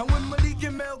tonight. And when Malik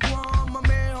and Mel Guam, my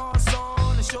man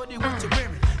Harson, and shorty what you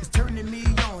wearing, it's turning me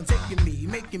on, taking me,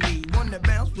 making me wanna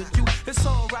bounce with you. It's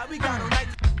alright, we got a like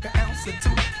an ounce or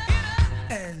two.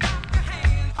 And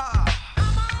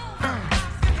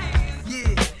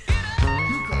yeah,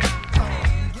 you go.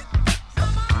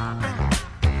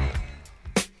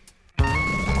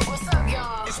 What's up,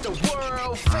 y'all? It's the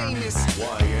world famous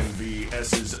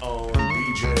YNVS's own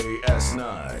DJ S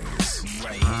Nice.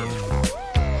 Right here.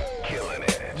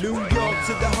 New York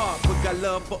to the heart, but got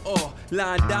love for all.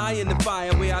 Line die in the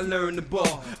fire where I learned the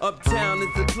ball. Uptown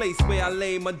is the place where I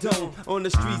lay my dome. On the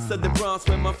streets of the Bronx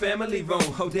where my family roam.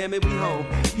 Oh damn it, we home.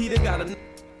 Peter got a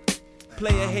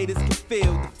player haters can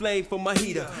feel the flame for my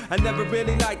heater. I never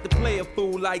really liked to play a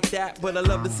fool like that, but I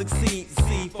love to succeed.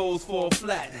 See foes fall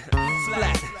flat,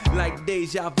 splat like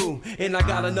deja vu. And I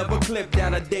got another clip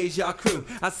that a deja crew.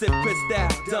 I said pissed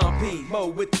out, Don P, Mo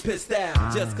with the pissed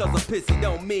out. Just cause I'm pissy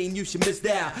don't mean you should miss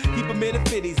down. Keep them in the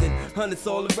 50s and hundreds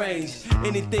all arranged.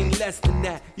 Anything less than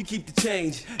that, you keep the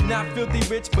change. Not filthy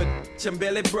rich, but I'm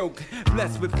barely broke.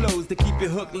 Blessed with flows that keep you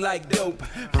hooked like dope.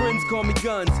 Friends call me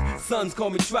guns, sons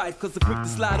call me trife. Cause I'm quick to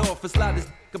slide off and slide this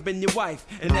up in your wife.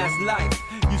 And that's life,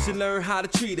 you should learn how to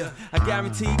treat her. I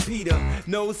guarantee Peter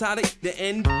knows how to the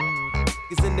end.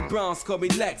 Is in the Bronx, call me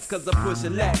Lex, cause I push a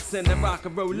Lex, and I rock a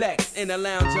Rolex, and I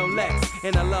lounge on Lex,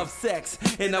 and I love sex,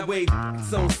 and I wave on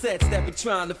sets that be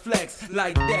trying to flex,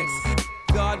 like Dex.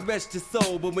 God rest your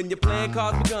soul, but when you're playing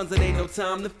cards with guns, it ain't no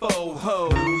time to fold. Ho,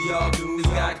 New York has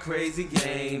got crazy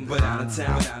game, but out of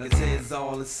town, it's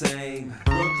all the same.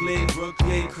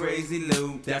 Brooklyn, crazy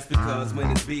loot. That's because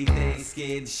when it's beef, they ain't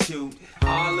scared to shoot.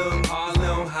 Harlem,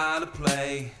 how to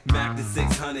play. Mac to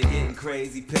 600, getting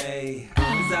crazy pay.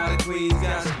 Cause out of Queens,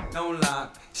 got no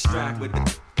lock. Strapped with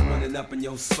the running up in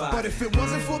your spot. But if it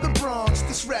wasn't for the Bronx,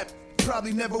 this rap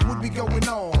probably never would be going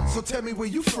on. So tell me where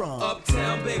you from.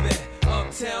 Uptown,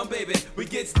 baby, we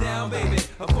gets down, baby,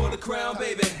 for the crown,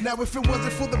 baby. Now if it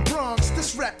wasn't for the Bronx,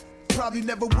 this rap probably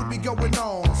never would be going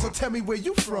on. So tell me where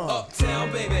you from.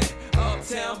 Uptown, baby,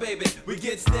 we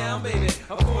gets down, baby,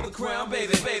 for the crown,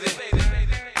 baby.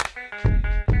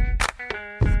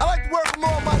 I like to work from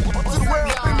all my to the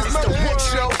world famous Mother Hit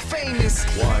Show famous.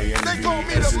 They call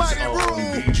me the Mighty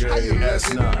Room. DJ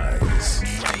S Nice.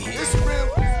 It's real.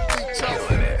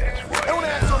 I wanna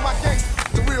ask all my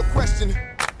gangsters the real question.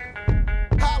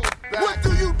 What do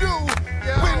you do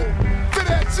when fit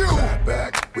at you? Clap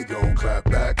back, we gon' clap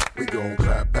back, we gon'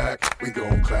 clap back, we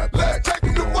gon' clap back. Let's take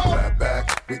them to war. Clap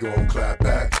back, we gon' clap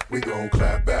back, we gon'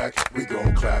 clap back, we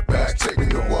gon' clap back. Take them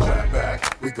to war. Clap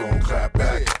back, we gon' clap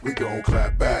back, we gon'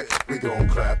 clap back, we gon'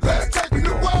 clap back. Let's take them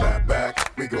to war. Clap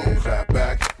back, we gon' clap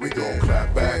back, we gon'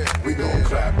 clap back, we gon'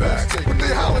 clap back. When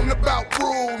they hollering about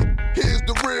rule, here's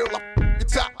the real.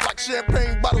 Top like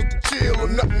champagne bottles to chill or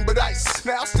nothing but ice.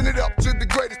 Now I'll send it up to the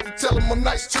greatest to tell them I'm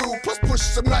nice too. Plus push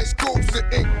some nice coops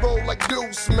and ink roll like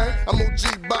deuce, man. I'm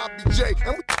OG Bobby J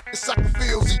and we soccer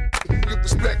fields. You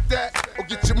respect that or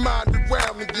get your mind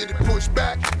around and get it pushed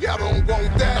back. Y'all don't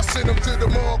want that. I send them to the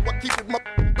morgue while keeping my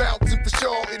bouncing for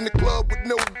sure. In the club with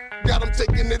no got them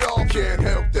taking it off. Can't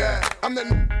help that. I'm that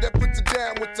that puts it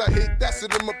down once I hit that.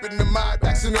 Send them up in the mind,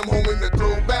 send them home in the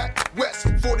throwback. West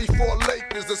 44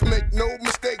 Lakers, let's make no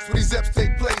mistakes when these eps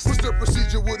take place. What's the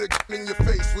procedure with a in your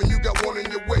face when you got one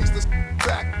in your waist? Let's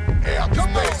back, air out the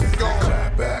space, let's go.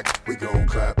 Clap back, we gon'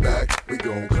 clap back, we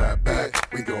gon' clap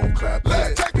back, we gon' clap back.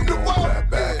 Let's take them to war. Clap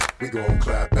back, we gon'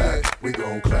 clap back, we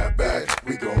gon' clap back,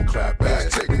 we gon' clap back.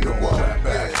 Let's take them to war. Clap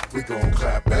back, we gon'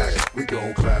 clap back, we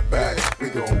gon' clap back, we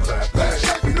gon' clap back. Let's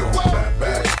take them to war. Clap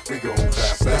back, we gon'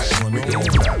 clap back, we gon' clap back, we gon'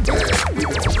 clap back.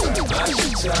 I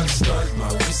get y'all started, my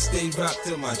wrist stay rocked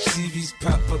till my TVs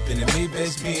pop up in the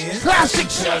Maybach's being Classic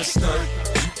shit.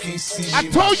 I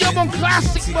told you I'm on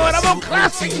classic mode. I'm on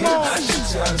classic mode.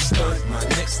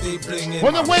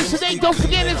 On the Wednesday, don't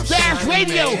forget it's Dash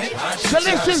Radio.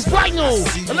 Delicious Vinyl.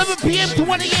 11 p.m. to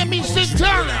 1 a.m. Eastern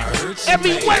Time.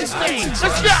 Every Wednesday.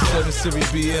 Let's go. 7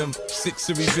 Series BM, 6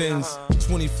 Series Benz,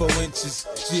 24 inches,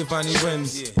 Giovanni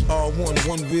rims. All one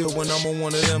wheel when I'm on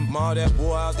one of them. All that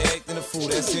boy out there acting a fool,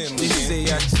 that's him. They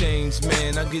say I changed,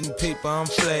 man. I'm getting paper, I'm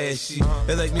flashy.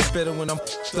 They like me better when I'm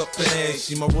up and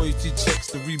ashy. My royalty checks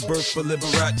the rebirth for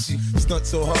Liberace. Stunt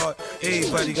so hard,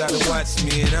 everybody gotta watch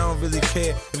me. And I don't really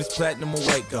care if it's platinum or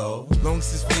white gold. Long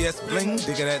as it's VS bling,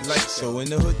 they got that light show. In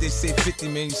the hood they say 50,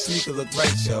 man, you sneaker look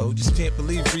right, yo. Just can't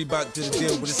believe Reebok did a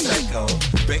deal with a psycho.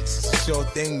 Banks is a sure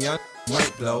thing, young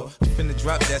might blow. I'm finna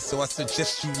drop that, so I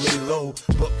suggest you lay low.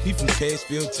 But he from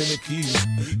Cashville, Tennessee.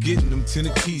 Getting them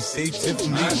Tennessee, save 10 for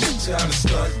me. I teach y'all to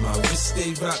start. My wrist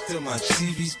stay rocked till my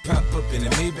TVs pop up in the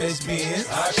Maybach Benz.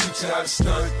 I teach y'all to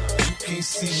start. You can't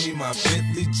see me, my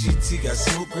Bentley GT got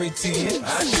smoke gray tin.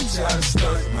 I teach y'all to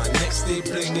start. My neck stay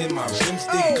blingin', my rims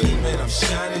stay gleamin'. I'm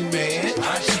shining, man.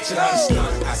 I teach y'all to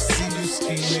start. I see you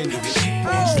scheming, nigga, keep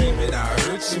on dreaming. I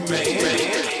hurt you,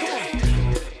 man.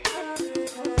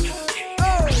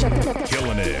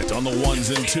 Killing it on the ones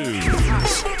and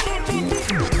twos.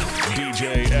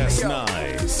 DJ S9.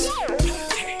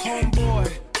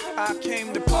 Homeboy, I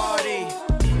came to party.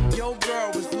 Your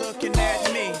girl was looking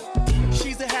at me.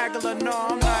 She's a haggler, no,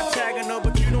 I'm not tagging her,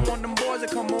 but you don't want them boys to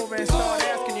come over and start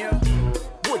asking you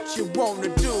what you wanna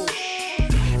do,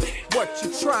 what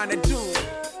you trying to do,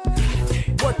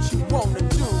 what you wanna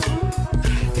do,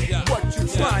 what you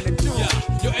trying to do.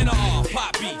 Yo, NR,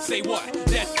 pop beat, say what?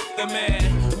 That's the man.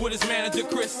 With his manager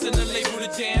Chris and the label The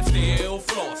Jam, still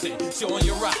flossing, showing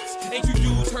your rocks. Ain't you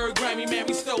dudes heard Grammy, man,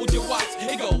 we stole your watch.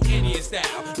 It go Indian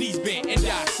style, knees bent and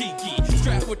dashiki.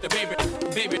 Strapped with the baby,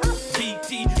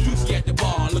 BT. Juicy at the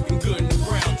bar, looking good in the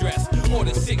brown dress.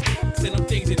 Order 6 and them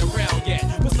things ain't around yet.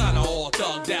 Persona all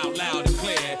thugged out, loud and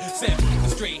clear. Said a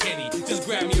straight Henny, just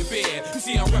grab me a beer. You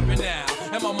see I'm reppin' now,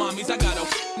 and my mommies, I got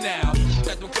a now.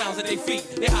 Got them clowns at their feet,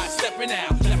 they hot stepping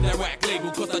out. Left that rack label,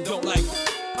 cause I don't like.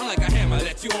 I'm like a hammer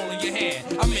that you hold in your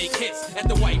hand. I make hits at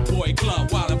the white boy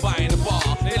club while I'm buying the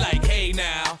bar. They like, hey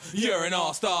now, you're an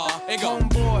all-star. They go,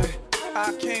 homeboy,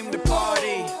 I came to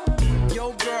party.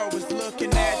 Your girl was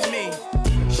looking at me.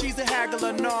 She's a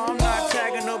haggler, no, I'm not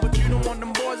tagging her, but you don't want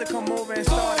them boys to come over and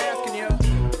start asking you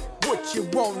what you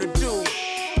wanna do,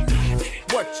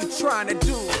 what you trying to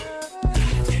do,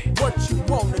 what you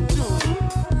wanna do,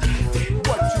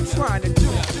 what you trying to do.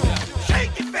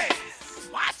 Shake it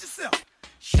fast, watch yourself.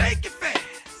 Shake it fast,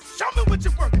 show me what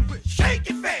you're working with. Shake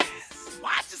it fast,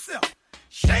 watch yourself.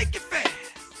 Shake it fast.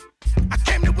 I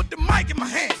came there with the mic in my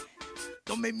hand.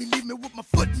 Don't make me leave me with my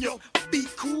foot in your. Be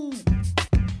cool.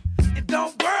 And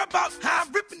don't worry about how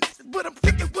I'm ripping. This is what I'm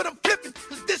kicking, what I'm flipping.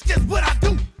 Cause this just what I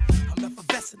do. I'm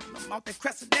effervescent and I'm out there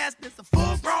crescent ass. There's a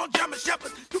full-grown German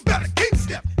shepherd. You better keep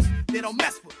stepping. They don't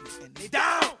mess with me and they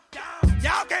down.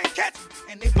 Y'all can't catch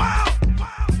me and they wild.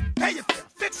 Pay your fare,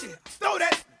 fix it, throw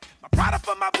that. My Prada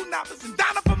for my Bunapas and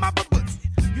Donna for my Baboots.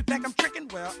 You think I'm tricking?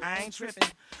 Well, I ain't tripping.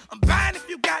 I'm buying if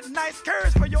you got nice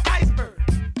curves for your iceberg.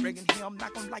 Bringing here, I'm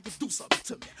not gonna like you do something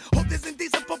to me. Hope this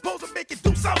indecent proposal make you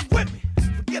do something with me.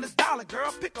 Forget $1,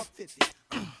 girl, pick up 50.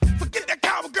 Forget that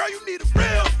cowboy, girl, you need a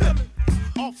real feeling.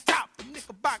 Off top, the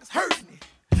knickerbockers hurting me.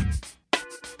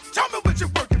 Show me what you're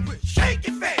working with. Shake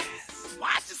it fast.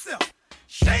 Watch yourself.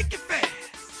 Shake it fast.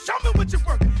 Show me what you're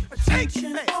working with. Shake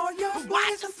it fast. All your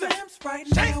boys and fams right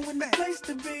now in the place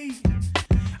to be.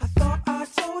 I thought I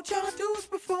told y'all dudes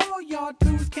before. Y'all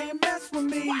dudes can't mess with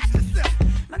me. Watch yourself.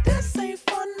 Now this ain't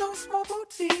fun, no small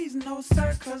booties, no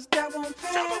sir, cause that won't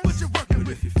pass. Show me what you're working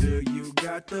with. If you feel you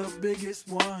got the biggest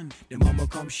one, then mama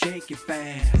come shake it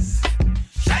fast.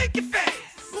 Shake it fast.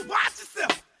 But watch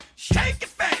yourself. Shake it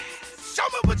fast. Show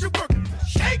me what you're working with.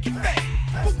 Shake it fast.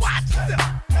 But watch yourself.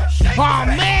 Shake it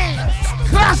fast. Man,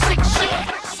 classic shit.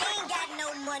 She ain't got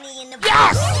no money in the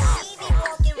Yes. She be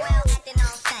walking around acting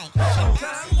all stank. And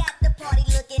now she at the party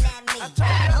looking at me.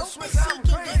 Hoping she can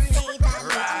get saved by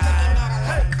me. Looking at her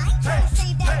like, I ain't trying to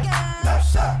save that girl.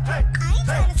 I ain't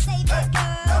trying to save that girl.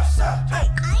 Hey,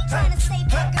 I ain't trying to save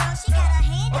that girl. She got her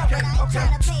hand up, but I ain't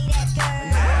trying to pay that girl.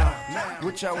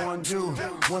 What y'all wanna do?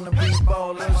 Wanna be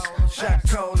ballers, shot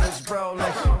callers,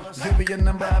 brawlers. Give me your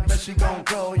number, I bet she gon'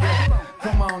 call you.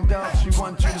 Come on, dog, she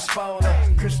want you to spoil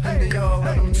her. Christian Dior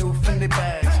with them new Fendi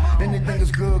bags. Anything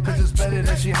is good, cause it's better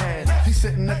than she had. She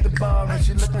sitting at the bar and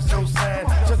she looking so sad.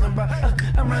 Talking about,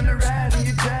 I'm running ride in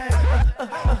your jag.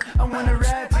 I wanna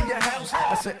ride to your house.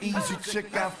 I said, easy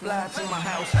chick, I fly to my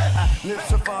house. I live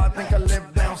so far, I think I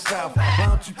live down south. Why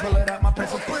don't you pull it out my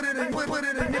pants and put it in, put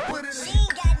it in, put it in. She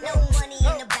ain't got no money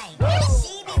in the bank.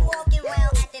 She be walking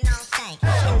around acting all stank. And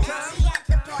now she at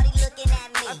the party looking at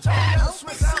me.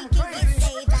 Hoping she can get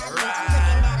saved by me. Looking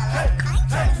at her like, I ain't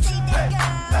trying to save that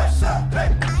girl.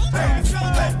 I ain't trying to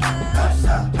save that girl.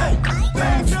 I ain't trying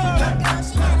to save that girl.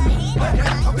 She got her hand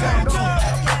up, but I ain't trying to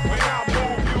pay that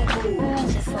girl.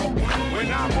 Just like that. When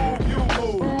I move, you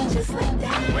move. Just like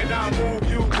that. When I move,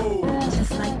 you move.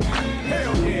 Just like that.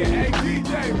 Hell yeah. Hey,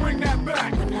 DJ, bring that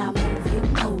back. When I move, you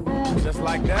move. Just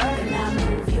like that.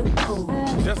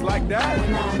 Just like that.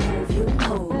 When I move, you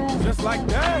move. Just like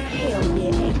that. Hell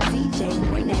yeah, hey, DJ,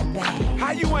 bring that back.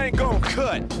 How you ain't gon'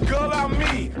 cut? Girl, I'm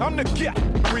me. I'm the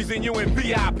reason you in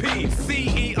VIP.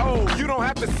 CEO, you don't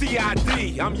have to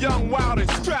CID. I'm young, wild, and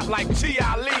strapped like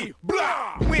G.I. Lee.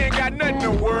 Blah! We ain't got nothing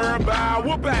to worry about.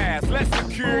 Whoop ass. Let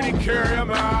security carry him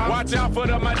out. Watch out for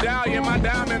the medallion. My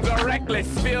diamonds are reckless.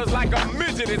 Feels like a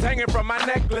midget is hanging from my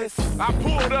necklace. I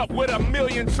pulled up with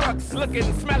 1,000,000 trucks.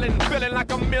 Looking, smelling, feeling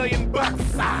like $1,000,000.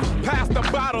 Pass the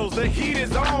bottles. The heat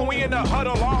is on. We in the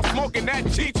huddle all smoking that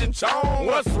Cheech and Chong.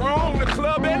 What's wrong? The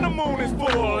club and the moon is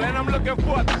full. And I'm looking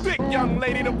for a thick young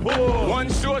lady to pull. One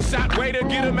sure shot way to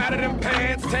get him out of them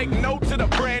pants. Take note to the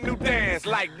brand new dance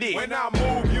like this. When I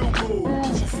move, you move.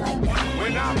 Just like that.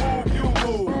 When I move, you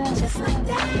move. Just like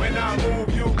that. When I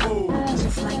move, you move.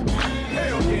 Just like that.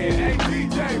 Hell yeah. Hey,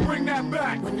 DJ, bring that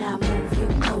back. When I move, you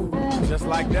move. Just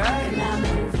like that. When I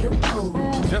move, you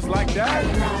move. Just like that.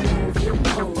 When I move, you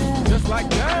move. Just like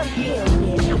that. Hell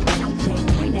yeah, hey,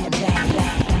 DJ, bring that back.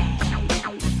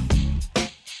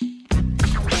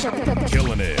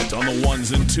 Killing it on the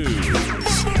ones and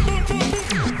twos.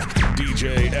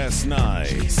 DJ S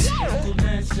Nice.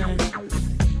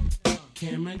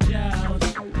 Camera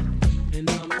Giles, and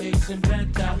I'm mixing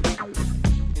better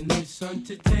in this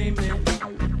entertainment,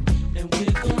 and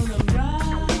we're gonna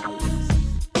rise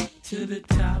to the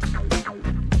top.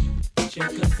 Check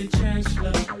out the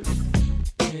chancellor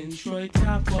and Troy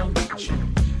Topper.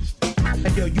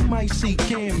 Hey yo, you might see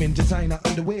Cam in designer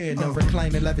underwear, no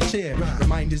reclining leather chair.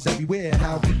 Reminders everywhere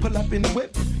how we pull up in the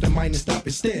whip, the miners stop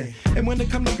and stare. And when it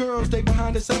come to girls, they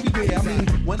behind us everywhere. I mean,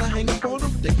 when I hang up on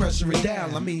them, they pressure it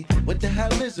down. I mean, what the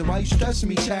hell is it? Why you stressing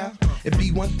me, child? It'd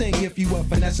be one thing if you were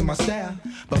finessing my style,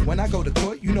 but when I go to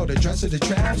court, you know the dress of the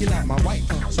trial. You're not my wife,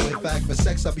 so if I act for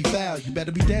sex, I'll be foul. You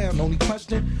better be down. Only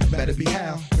question, better be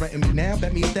how. Threaten me now,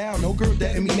 bet me down. No girl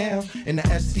dating me now. And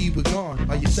the ST we're gone.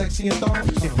 Are you sexy and thong?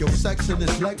 If your sex in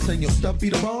this Lex and your stuff be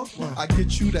the bomb, I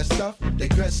get you that stuff that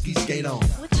Gretzky skate on.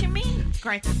 What you mean,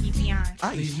 Gretzky beyond?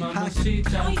 Ice. How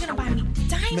are you gonna buy me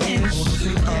diamonds?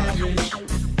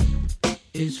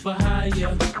 Is for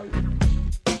hire,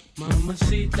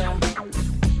 Mamacita,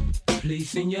 please,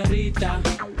 señorita.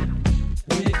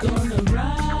 We're gonna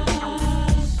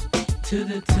rise to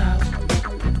the top.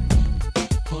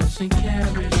 Horse and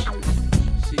carriage,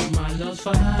 see my love's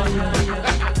for hire.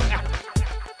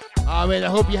 All right, I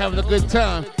hope you're having a good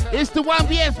time. It's the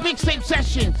YBS Mixtape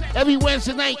Session every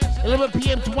Wednesday night, 11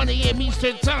 p.m. to 1 a.m.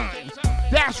 Eastern Time.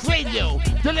 Dash Radio,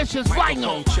 delicious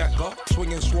vinyl. Checker,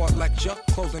 swinging sword lecture,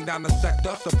 closing down the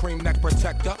sector, supreme neck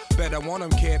protector. Better want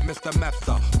him, kid, Mr.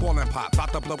 Mepsa. Ballin' pop,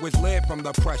 about to blow his lid from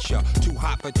the pressure. Too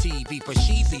hot for TV, for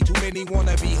cheesy. Too many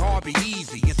wanna be hard, be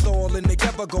easy. It's all in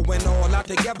together, going all out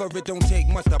together. It don't take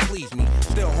much to please me.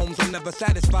 Still, homes are never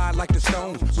satisfied like the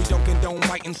Stones. We don't condone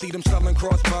writing, see them selling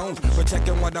crossbones.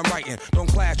 Protecting what I'm writing, don't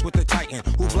clash with the Titan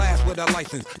who blast with a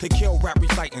license to kill rap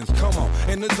recitants. Come on,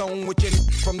 in the zone with your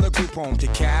from the group home. To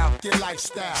cow, your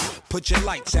lifestyle. Put your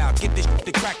lights out, get this shit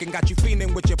to crackin', got you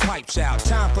feeling with your pipes out.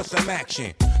 Time for some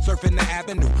action. Surfing the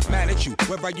avenue, mad at you.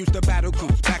 Where I used to battle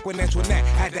cruise, back when Antoinette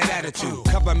had that attitude.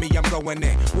 Cover me, I'm going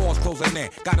in. Walls closing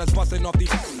in, got us busting off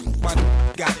these. My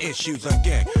got issues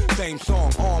again. Same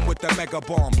song, armed with the mega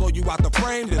bomb. Blow you out the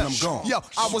frame, then I'm gone. Yo,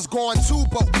 I was going too,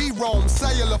 but we roam.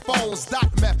 Cellular phones,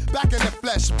 dot map, back in the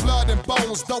flesh, blood and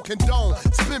bones, don't condone.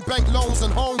 Spin bank loans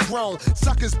and homegrown.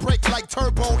 Suckers break like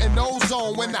turbo and ozone.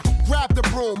 When I grab the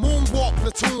broom, moonwalk,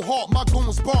 platoon hawk, my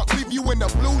goons bark, leave you in the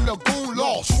blue lagoon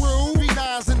lost. True,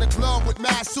 B9's in the glove with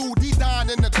Masood, D9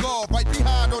 in the glove, right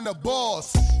behind on the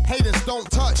boss. Haters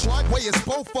don't touch, way is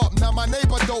both up. Now my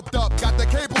neighbor doped up, got the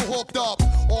cable hooked up.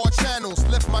 All channels,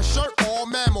 lift my shirt, all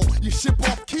mammal. You ship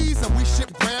off keys and we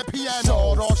ship grand piano.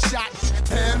 Sword off shot,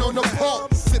 hand on the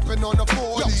pump, sipping on the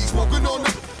 40, smoking on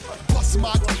the bust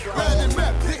my red and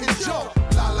map, didn't jump.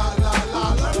 La la la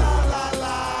la la la la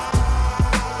la.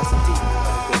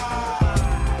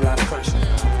 A lot of pressure.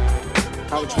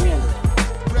 How would you handle it?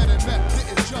 Red and map,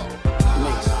 didn't jump.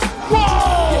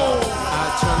 Whoa! I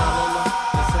turn out on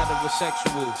this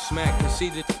heterosexual, smack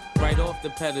conceited right off the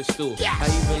pedestal. Yes.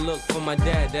 I even look for my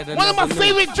dad that I One of my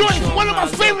favorite joints. One of my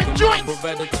favorite joints.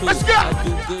 Let's go. I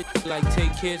do good like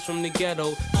take kids from the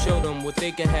ghetto, show them what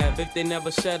they can have if they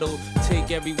never settle.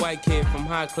 Take every white kid from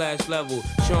high class level,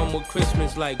 show them what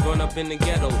Christmas like growing up in the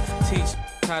ghetto. Teach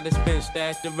how to spend,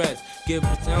 stash the rest. Give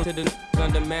down to the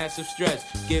under massive stress.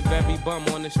 Give every bum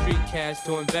on the street cash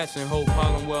to invest and hope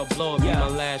Harlem will blow up. Be my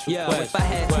last request. If I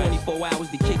had 24 hours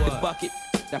to kick the bucket,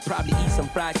 I probably eat some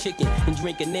fried chicken and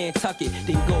drink a Nantucket.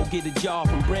 Then go get a job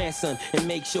from Branson and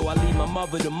make sure I leave my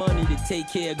mother the money to take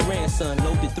care of grandson.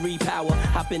 Load the 3 power,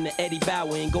 hop in the Eddie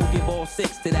Bauer and go give all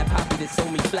 6 to that poppy that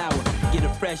sold me flour. Get a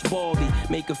fresh baldy,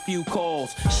 make a few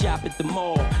calls, shop at the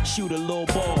mall, shoot a little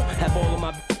ball, have all of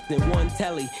my in one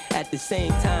telly at the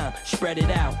same time, spread it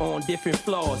out on different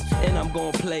floors, and I'm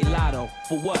gonna play lotto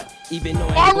for what? Even though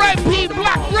R.I.P.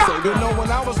 Black Rock. You know, when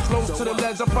I was close to the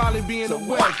ledge, I'd probably be in the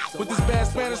wedge with this bad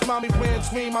Spanish mommy playing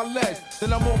between my legs.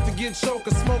 Then I'm off to get choked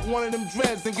and smoke one of them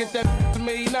dreads and get that to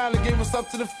 89 and gave us up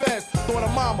to the feds. Thought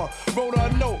of mama, wrote her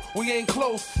a note, we ain't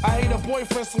close. I hate her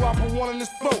boyfriend, so I put one in his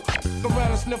throat.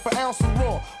 Around and sniff an ounce of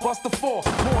raw, bust the 4,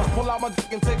 pause, pull out my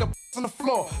dick and take a on the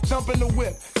floor, jump in the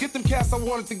whip, get them cats I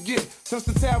wanted to get. Since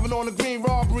the tavern on the green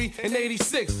robbery in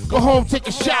 86. Go home, take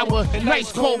a shower,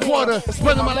 nice cold water.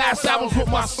 Spending my last hours with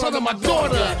my son and my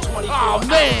daughter. Oh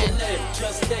man.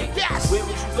 Just think, yes. Where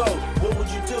would you go? What would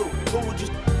you do? Who would you?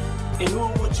 And who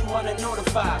would you want to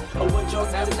notify? Or would you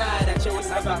deny that you're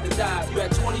about to die? You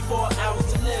had 24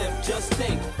 hours to live. Just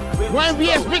think.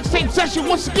 YNVS mixtape session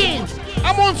once again.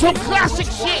 I'm on some classic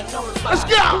shit. Let's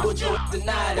go.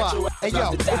 Hey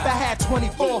yo, if I had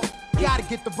 24, gotta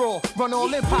get the raw. Run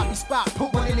all in, Poppy spot,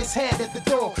 put one in his head at the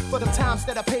door. For the times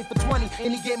that I paid for 20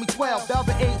 and he gave me 12. The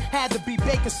other 8 had to be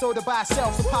baking soda by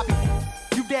itself. So Poppy,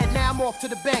 you dead now, I'm off to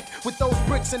the bank with those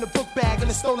bricks in the book bag and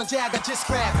the stolen Jag I just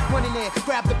grabbed. Run in there,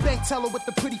 grab the bank teller with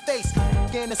the pretty face.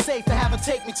 Get in the safe to have her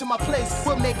take me to my place.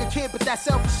 We'll make a kid, but that's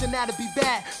selfish and that'd be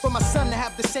bad. For my son to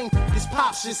have the same his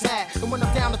pops just had. And when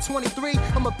I'm down to 23,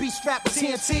 I'ma be strapped with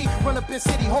TNT. Run up in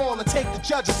City Hall and take the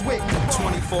judges with me.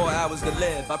 24 hours to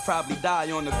live, I'd probably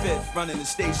die on the 5th. Running the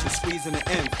station, squeezing the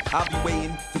end. I'll be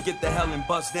waiting to get the hell and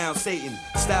bust down Satan.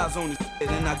 Styles on the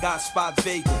shit and I got spots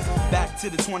vacant. Back to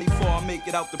the 24, I'll make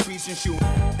it out the precinct shooting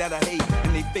that I hate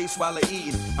and they face while they're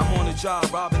eating. I'm on a job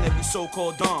robbing every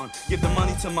so-called dawn. Give the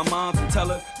money to my moms and tell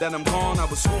her that I'm gone. I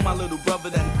would school my little brother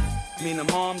that mean I'm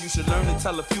harm. You should learn to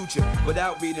tell the future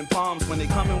without reading palms. When they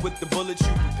coming with the bullets,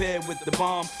 you prepare with the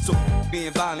bomb. So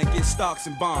being violent, get stocks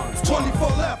and bonds.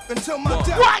 24 left until my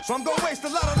death. What? So I'm gonna waste a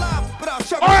lot of lives, but I'll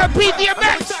check R.I.P. I know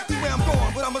DMX. exactly where I'm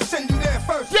going, but I'ma send you there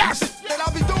first. Yes. The shit that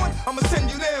I'll be doing, I'ma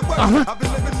send you there first. I've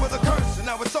been living with a curse, and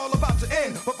now it's all about to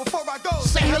end. But before I go,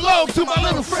 say hello to my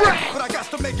little friend. But I got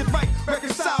to make it right,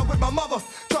 reconcile with my mother.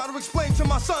 Try to explain to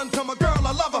my son, tell my girl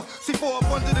I love her. C4 up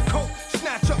under the coat,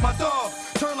 snatch up my dog.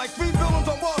 Turn like 3 villains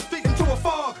on Wall Street into a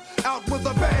fog. Out with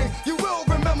a bang, you will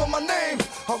remember my name.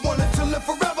 I wanted to live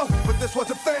forever, but this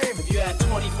wasn't fame. If you had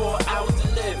 24 hours to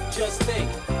live, just think.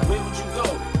 Where would you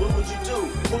go? What would you do?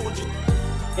 Who would you?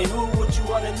 And who would you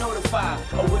want to notify?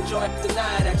 Or would you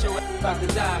deny that you're about to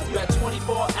die? If you had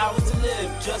 24 hours to live,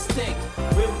 just think.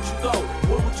 Where would you go?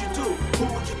 What would you do? Who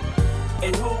would you?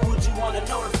 And who would you want to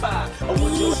notify? Or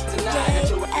would you deny that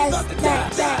you're about to die?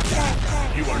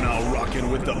 You are now rocking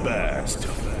with the best.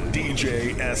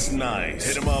 DJ S Nice.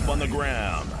 Hit him up on the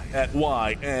gram at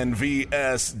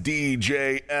YNVS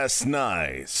DJ S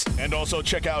Nice. And also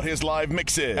check out his live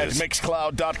mixes at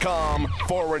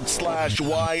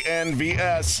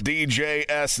mixcloud.com/YNVS DJ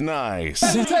S Nice.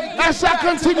 As I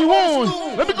continue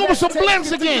on, let me go with some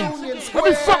blends again. Let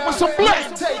me fuck with some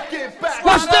blends.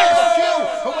 What's this?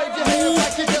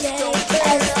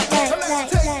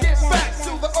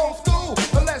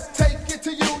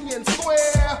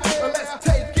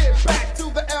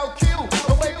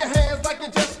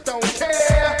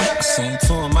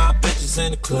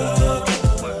 In the club,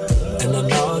 and I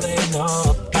know they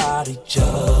know about each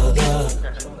other.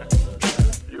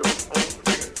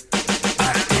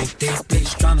 I think these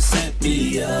bitches tryna set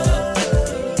me up.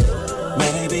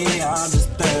 Maybe I'm just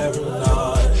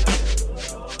paranoid.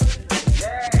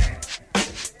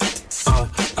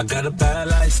 I got a bad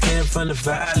light skin from the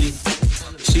valley.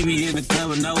 She be in the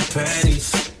club with no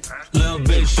panties. Little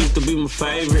bitch used to be my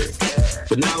favorite,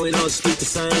 but now we don't speak the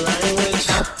same language.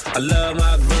 I love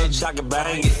my bitch, I can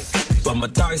bang it, but my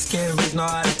dark skin bitch know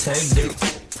how to take dick.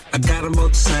 I got them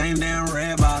both the same damn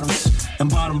red bottoms, and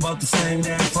bought them both the same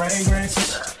damn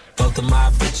fragrance. Both of my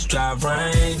bitches drive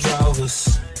Range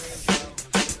Rovers.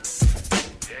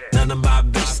 None of my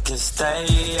bitches can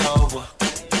stay over.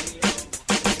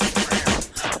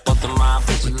 Both of my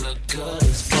bitches look good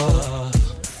as fuck.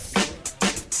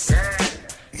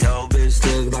 Yo, bitch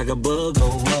look like a bug or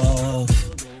wolf.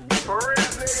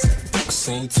 I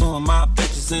seen 2 of my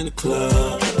bitches in the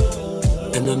club,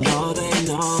 and I know they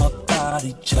know about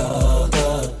each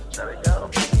other.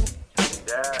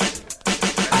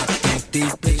 I think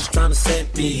these bitches tryna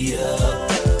set me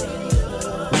up.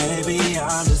 Maybe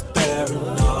I'm just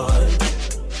paranoid.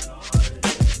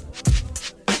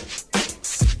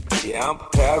 Yeah, I'm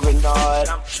paranoid.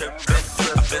 I'm tripping.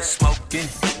 I've been smoking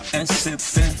and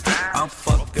sipping. I'm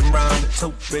fucking around with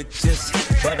 2 bitches,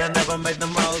 but I never made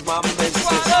them all my missus.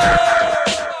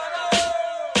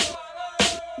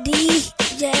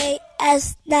 DJ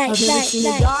S night. I've never seen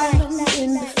a diamond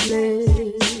in the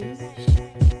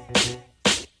flesh.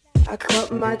 I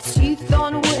cut my teeth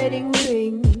on wedding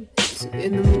rings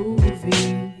in the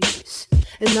movies,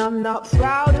 and I'm not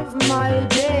proud of my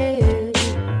days.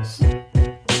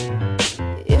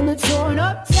 In a torn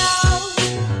up town,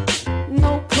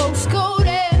 no postcode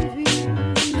envy,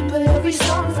 but every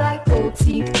song's like gold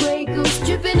teeth, grey goose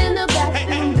dripping in the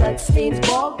bathroom, bloodstains,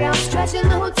 ball gowns, trash in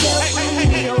the hotel room.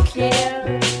 We don't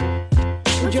care.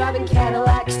 We're driving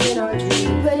Cadillacs in our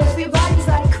dream, but everybody's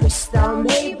like crystal,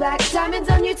 Maybach, diamonds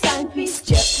on your timepiece,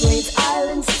 jet planes,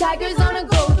 islands, tigers on a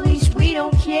gold leash. We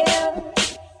don't care.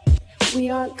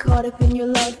 We aren't caught up in your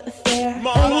love affair. And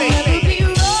we'll never be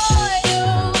royal.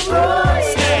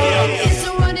 It's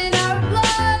running our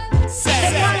blood. The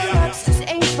kind of love's just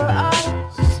ain't for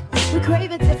us. We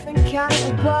crave a different kind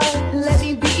of buzz. Let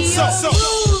me be your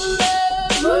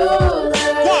ruler.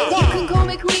 You can call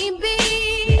me Queen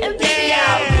Bee. And baby,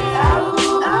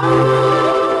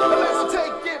 Let's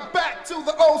take it back to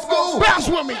the old school. Bounce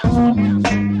with me.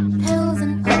 Hills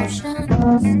and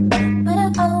oceans, but I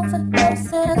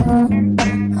overdose it.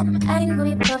 I'm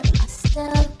angry, but I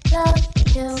still love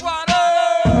you.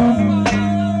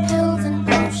 Hills and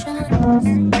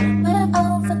oceans, but I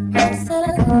overdose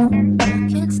it.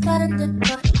 Can't stand it,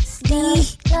 but I still love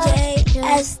you. DJ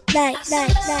S night.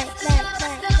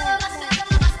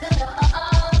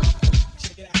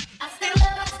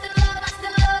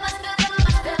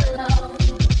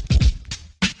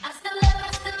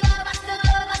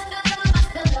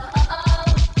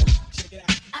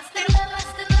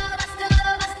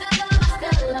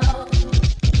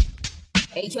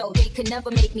 Hey yo, they could never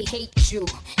make me hate you.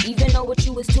 Even though what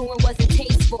you was doing wasn't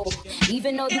tasteful.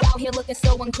 Even though you out here looking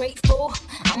so ungrateful.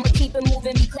 I'ma keep it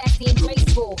moving, be classy and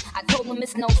graceful. I told them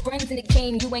it's no friends in the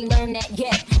game, you ain't learned that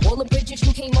yet. All the bridges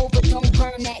you came over, don't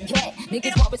burn that yet.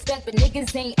 Niggas want respect, but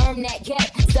niggas ain't earned that yet.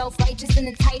 Self-righteous and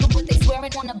entitled, but they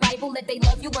swearing on the Bible that they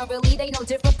love you, and really they no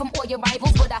different from all your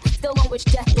rivals. But I still don't wish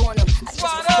death on them. I just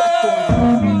respect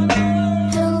on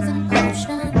them. Hills and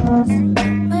oceans,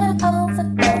 but I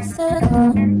overdose it.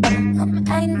 I'm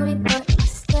angry, but I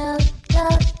still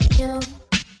love you.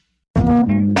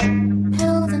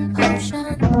 Hills and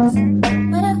oceans,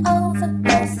 but I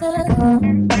overdose it.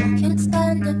 Can't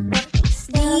stand it, but I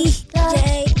still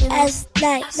love you. DJ S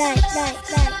night.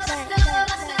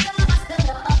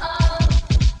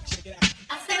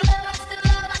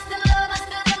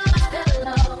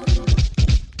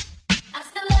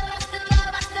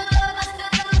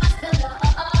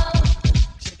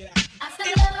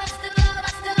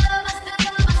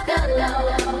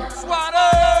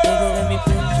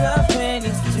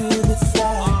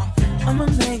 I'ma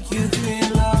make you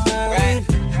feel alright.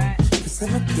 'Cause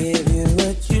I'ma give you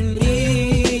what you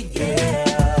need,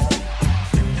 yeah.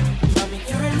 Mommy,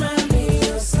 you remind me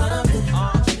of something,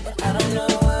 but I don't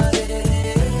know what it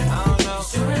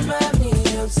is. You remind me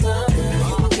of something,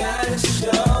 you gotta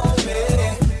show me.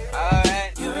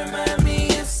 Alright, you remind me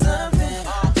of something,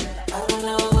 I don't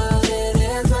know what it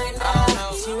is right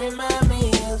now. You remind me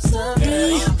of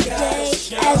something, you gotta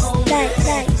show me.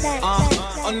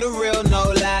 On the real,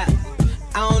 no lie.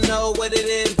 I don't know what it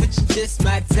is, but you just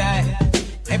my type.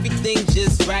 Everything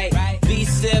just right. B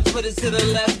said, put it to the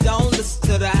left, don't listen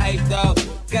to the hype, though.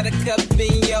 Got a cup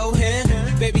in your hand,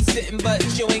 baby sitting, but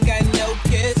you ain't got no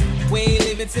kiss. We ain't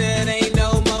leaving till it ain't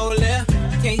no more left.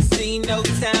 Can't see no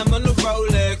time on the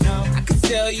Rolex. I can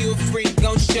tell you a freak,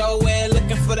 gon' show it.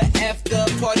 Looking for the after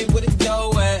party with a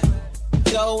dough at.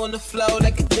 Dough on the floor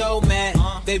like a dough man.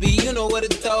 Baby, you know where to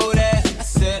throw that. I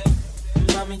said,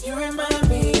 Mommy, you remind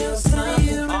me of something.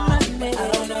 You remind me. I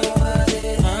don't know what it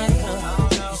is.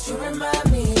 You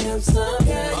remind me of something.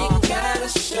 You gotta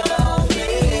show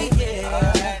me.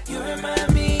 Yeah. You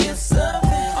remind me of something.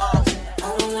 I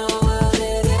don't know what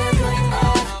it is right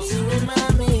now. You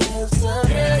remind me of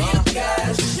something. You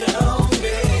gotta show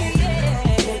me.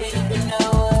 Baby, you know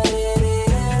what it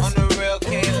is. On the real,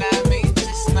 can't lie, me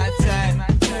just my type.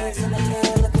 On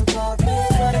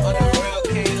the real,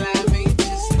 can't lie, me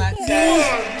just my type.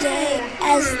 DJ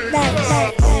S night.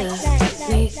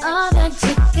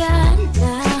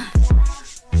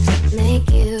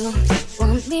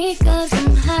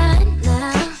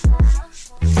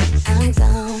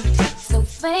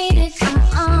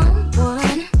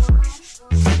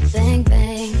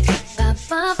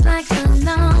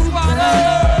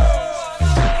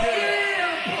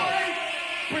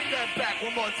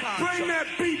 Bring that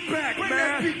beat back, man. Bring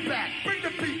that beat back. Bring the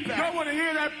beat back. Y'all want to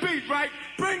hear that beat, right?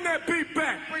 Bring that beat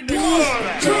back.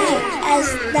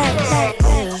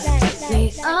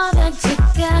 Make all that you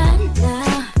got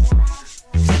now.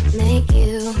 Make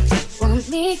you want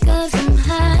me 'cause I'm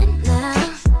hot now.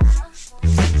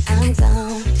 I'm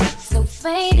gone, so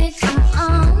faded, come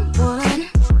on, one.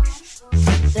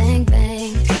 Bang,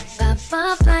 bang, pop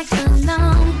up like a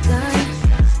long gun.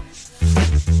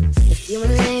 If you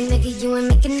ain't lame, nigga, you ain't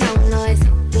making no noise.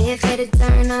 Be afraid to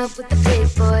turn up with the big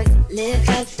boys. Live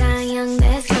fast, die young,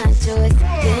 that's my choice.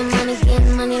 Get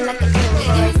money like a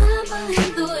cowboy.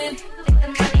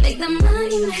 Make the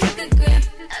money, make the grip.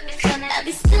 I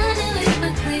be stunning with my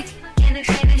click.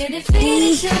 Get it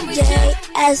faded, show me DJ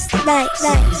S night.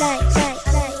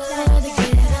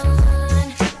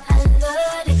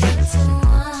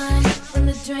 When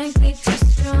the drink be too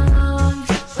strong,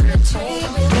 when the trade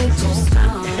be too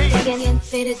strong. Get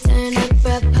faded, turn up,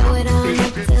 rub, pull it on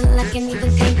up till I can't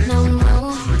even think no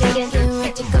more. Get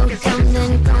ready to go down,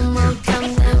 then go more down,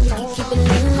 down. We can keep it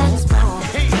lit, let's roll.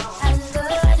 I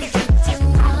love to get to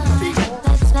one.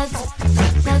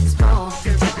 Let's roll.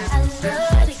 I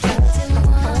love to get to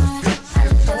one. I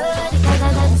love to get,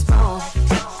 let's roll.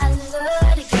 I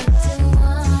love to get to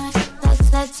one.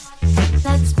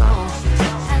 Let's roll.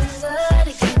 I love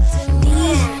to get to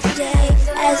one. DJ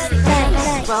S night.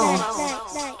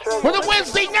 For the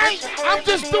Wednesday night, I'm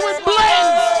just doing blends.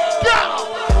 Go!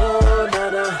 Oh,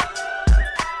 Nana,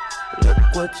 look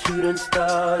what you done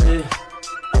started.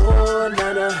 Oh,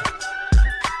 Nana,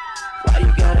 why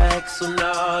you gotta act so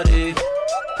naughty?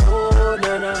 Oh,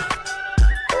 Nana,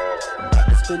 I'm about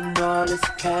to spend all this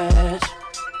cash.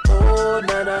 Oh,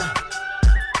 Nana,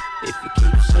 if you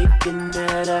keep shaking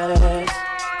that ass.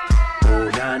 Oh,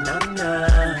 na.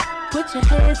 Put your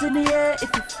hands in the air if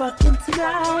you're fucking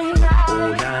tonight.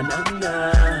 Oh, na.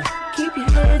 Keep your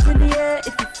hands in the air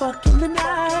if you're fucking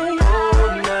tonight.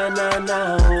 Oh, na.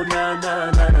 Oh, na.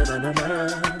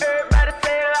 Everybody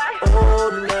say it like. Oh,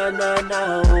 na.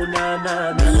 Oh, na.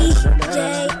 DJ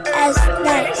S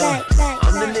night.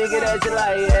 I'm the nigga that you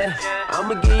like, yeah.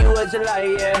 I'ma give you what you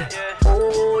like, yeah.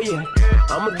 Oh, yeah.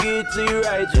 I'ma give it to you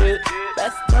right, yeah.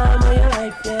 Best time of your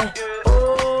life, yeah.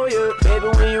 Oh, yeah. Baby,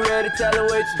 when you ready, tell her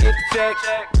wait to get the check.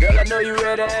 Girl, I know you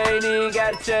ready, I ain't even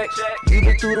got to check. You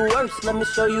been through the worst, let me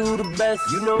show you the best.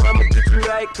 You know I'ma get you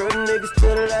right, curtain niggas to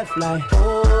the left, like.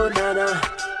 Oh, Nana,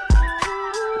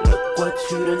 look what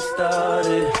you done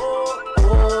started.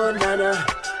 Oh, Nana,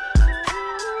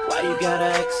 why you gotta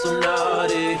act so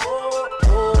naughty?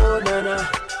 Oh, Nana,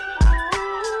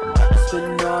 I'm about to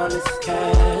spend all this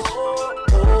cash.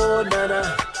 Oh, Nana,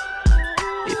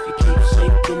 if you keep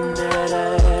shaking that ass.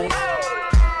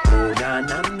 Oh,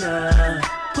 na.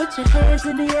 Put your hands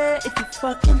in the air if you're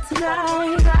fucking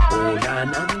tonight. Oh,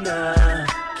 na.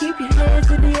 Keep your hands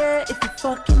in the air if you're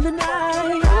fucking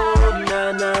tonight. Oh,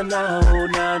 na. Oh,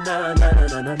 na.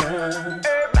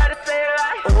 Everybody say it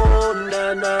like. Oh, na.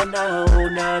 Oh,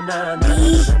 na.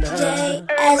 DJ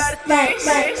S night.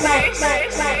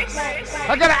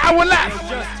 I got an hour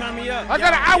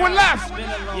left.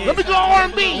 Let me go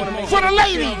R&B for the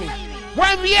ladies.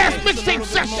 YVS mixtape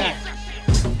session.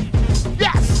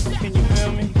 Yes. Can you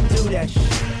feel me? Do that shit.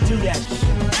 Do that shit.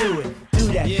 Do it. Do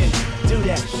that shit. Do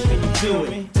that shit. Can you feel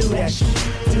me? Do that shit.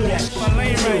 Do that shit. My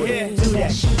lane right here. Do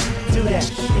that shit. Do that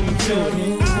shit. Can you feel me?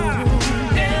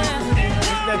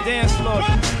 It's that dance floor.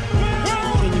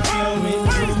 Can you feel me?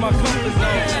 This is my comfort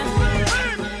zone.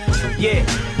 Yeah.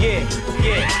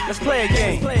 Let's play a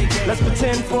game. Let's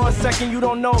pretend for a second you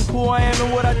don't know who I am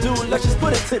and what I do. Let's just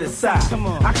put it to the side. Come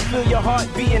on. I can feel your heart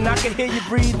beating, I can hear you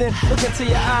breathing. Look into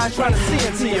your eyes, trying to see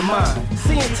into your mind,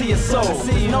 see into your soul.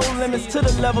 There's no limits to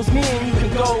the levels me and you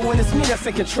can go when it's me that's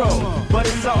in control. But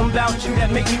it's something about you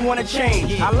that make me wanna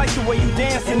change. I like the way you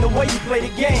dance and the way you play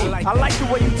the game. I like the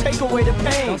way you take away the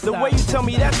pain. The way you tell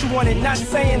me that you want it, not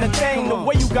saying a thing. The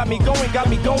way you got me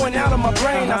going out of my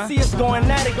brain. I see us going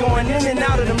at it, going in and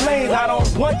out of them lanes. I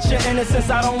don't want your innocence,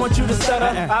 I don't want you to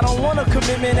stutter. I don't want a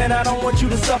commitment and I don't want you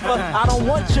to suffer. I don't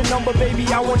want your number, baby,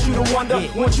 I want you to wonder.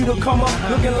 Want you to come up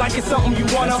looking like it's something you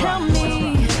wanna. Tell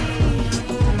me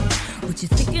what you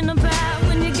thinking about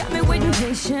when you got me waiting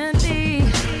patiently.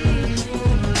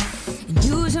 And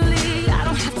usually I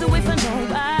don't have to wait for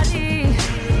nobody,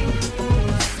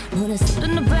 but there's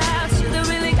something about you that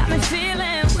really got me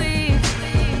feeling weak,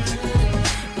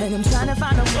 and I'm trying to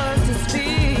find the words to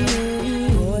speak.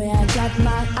 Boy, I got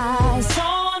my eyes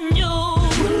on you,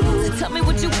 so tell me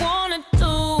what you wanna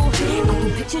do. I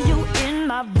can picture you in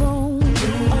my room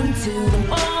until the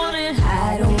morning.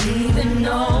 I don't even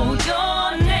know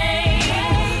your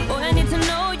name. Boy, I need to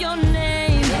know your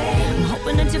name. I'm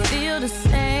hoping that you feel the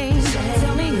same.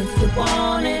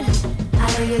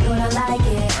 know you're gonna like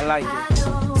it. I like it.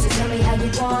 So tell me how you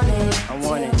want it. I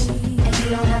want it. And you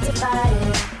don't have to fight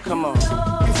it. Come on.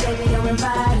 Cause baby, you're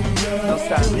invited. Yeah. Don't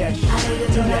stop. I know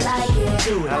you're gonna like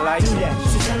it. I like it.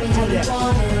 So tell me how you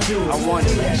want it. I want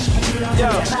it. Yo,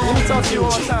 let me talk to you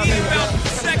one time, baby.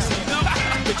 Sexy, you know?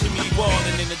 Picture me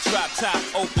ballin' in the drop top,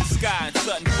 open sky, and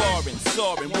something foreign,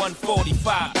 soaring,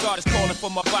 145. God is calling for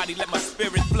my body, let my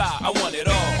spirit fly. I want it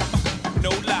all, no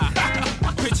lie.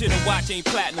 Picture the watch ain't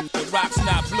platinum, the rock's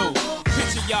not blue.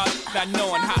 Picture y'all not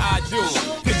knowing how I do.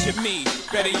 Picture me,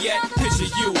 better yet, picture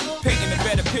you. Painting a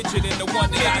better picture than the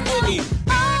one that I need.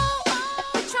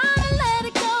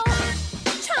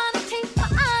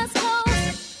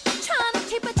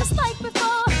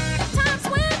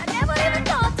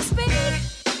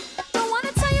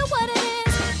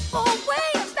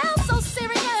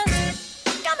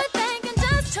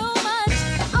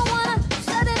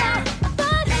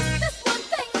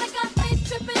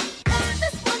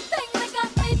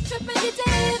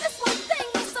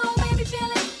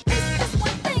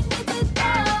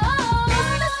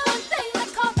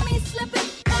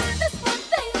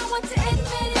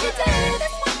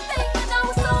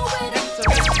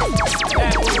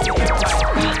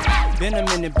 Been a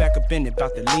minute back up in it,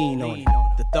 bout to lean on it.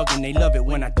 The thuggin', they love it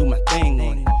when I do my thing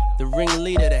on it. The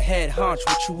ringleader, the head haunch,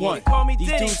 what you want?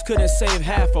 These dudes couldn't save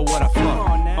half of what I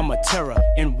flaunt. I'm a terror,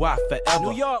 NY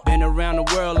forever. Been around the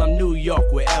world, I'm New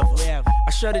York, wherever.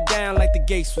 I shut it down like the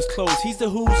gates was closed. He's the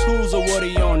who's, or what are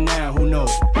you on now? Who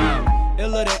knows?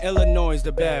 Iller than Illinois,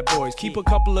 the bad boys. Keep a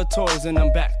couple of toys and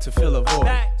I'm back to fill a void.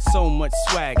 So much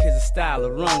swag, here's a style to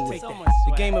run with.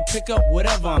 The game will pick up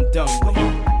whatever I'm done with.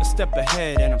 A step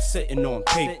ahead and I'm sitting on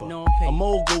paper. A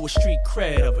mogul with street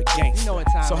cred of a gangster.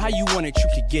 So how you want it, you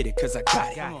could get it, cause I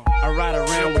got it. I ride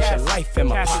around with your life in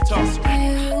my pocket.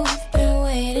 You've been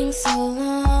waiting so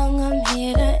long, I'm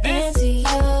here to answer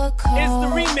your call. It's the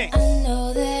remix. I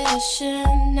know that I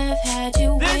shouldn't have had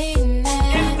you waiting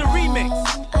that It's the remix.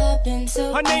 I've been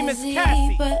so Her name is busy,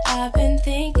 Cassie. but I've been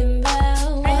thinking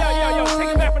about what Yo, take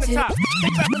it back from the I top.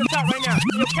 Take it back from the top right now.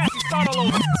 Yo, Cassie, start all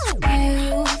over.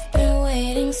 You've been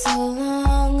waiting so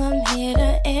long, I'm here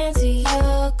to answer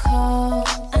your call.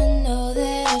 I know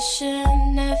that I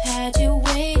shouldn't have had you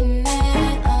waiting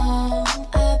at all.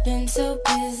 I've been so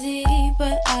busy,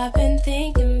 but I've been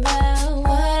thinking about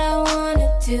what I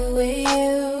wanna do with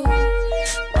you.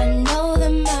 I know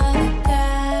them other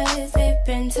guys, they've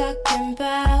been talking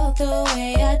about the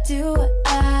way I do what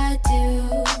I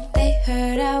do. They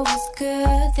heard I was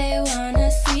good, they wanna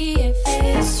see if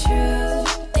it's true.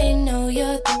 They know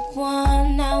you're the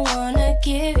one I wanna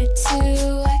give it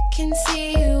to. I can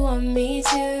see you want me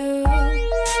too.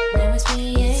 Now it's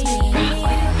me and you.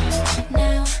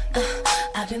 Now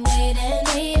I've been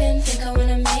waiting, think I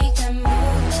wanna make that move.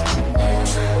 Now,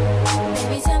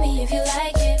 baby, tell me if you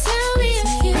like it. Tell me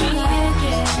if you like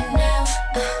it. Now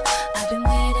I've been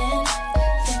waiting,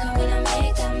 think I wanna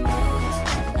make that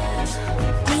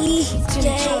move. DJ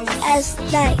S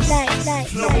night.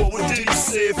 Now what would Diddy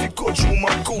say if he caught you in my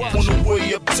coupe on the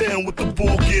way uptown with the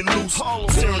ball getting loose?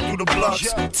 Tearing through the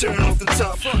blocks, tearing off the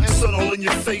top. Sun all in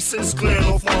your face and it's glaring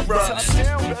off my rocks.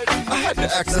 I had to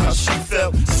ask her how she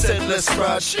felt. Said let's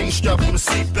ride, she ain't strapped with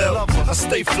a seatbelt. I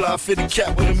stay fly, fit a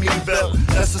cat with a mean belt.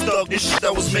 That's the thug this shit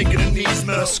that was making the knees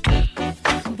melt.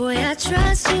 Boy, I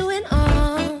trust you and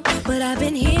all, but I've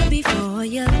been here before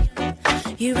you.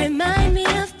 You remind me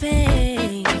of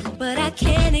pain, but I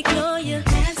can't ignore you.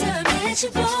 After I met you,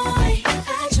 boy,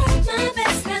 I tried my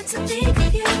best not to think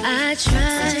of you. I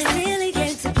tried such a silly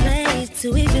game to play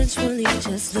to eventually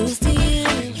just lose to you.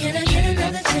 Can I get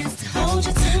another chance to hold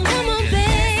you tonight? Come on,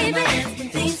 baby. When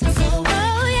things were so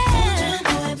well, yeah.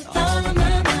 Boy, with all of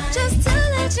my mind, just to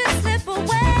let you slip away.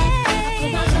 I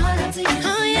put my heart out to you.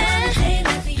 Oh yeah.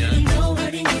 You know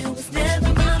hurting you was never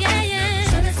my plan. Yeah.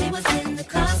 Trying to see what's in the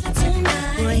cards for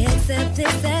tonight. Boy, accept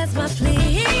this as my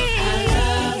plea.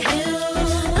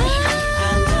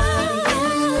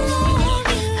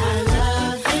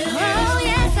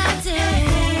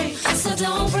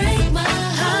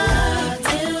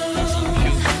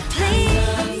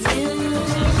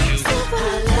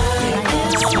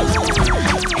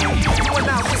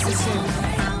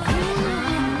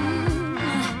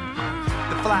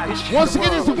 Once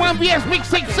again, it's the 1BS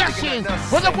mixtape session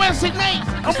for the Wednesday night.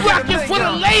 I'm rocking for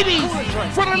the ladies.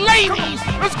 For the ladies.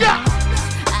 Let's go.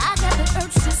 I got the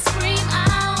urge to scream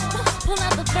out. Pull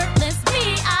out the dirt, let's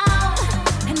be out.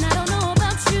 And I don't know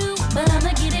about you, but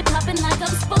I'ma get it poppin' like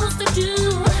I'm supposed to do.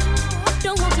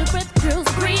 Don't hold your breath,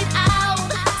 girls, breathe out.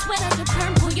 Sweat out your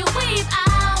perm, pull your wave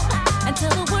out. And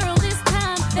tell the world this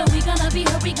time that we gonna be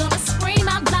her, we gonna scream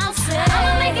out loud. Say,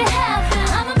 I'ma make it happen,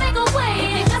 I'ma make a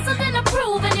way. Got something to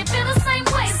prove.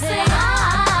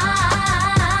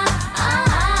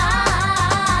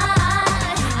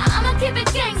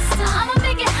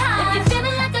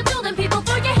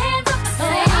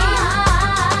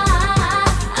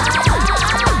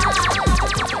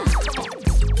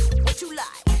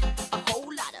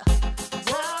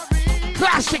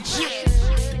 6 years.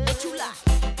 What you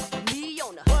like? Me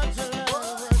on the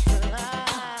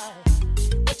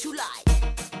what you like?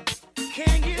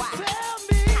 Can you tell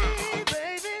me,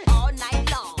 baby? All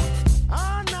night long.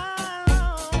 All night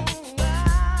long.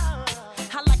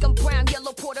 I like 'em brown,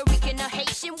 yellow, Puerto Rican, or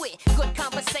Haitian with good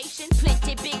conversation,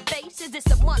 plenty big faces. It's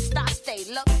a must I stay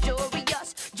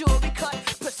luxurious, jewelry cut,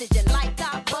 precision like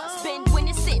I bust. Been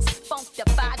winning since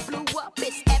funkified blew up.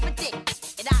 It's evident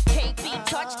that I can't be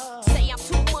touched. Say I'm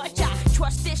too much, I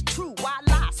trust this true. Why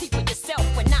lie? See for yourself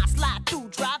when I slide through.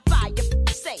 Drive by, you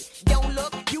say don't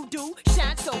look, you do.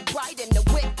 Shine so bright in the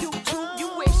whip, you too. You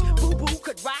wish Boo Boo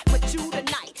could ride with you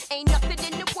tonight. Ain't nothing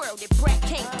in the world that Brett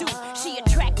can't do. She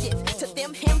attractive to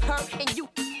them, him, her, and you.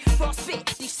 Frostbit,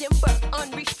 December,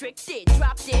 unrestricted.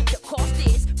 Drop dead, the cost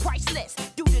is priceless.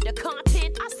 Due to the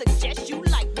content, I suggest you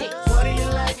like this. What do you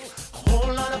like? A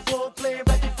whole lot of foreplay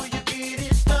right before you get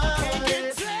it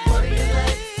started. What do you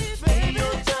like? Baby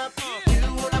on top, you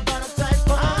want a bottom type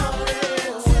of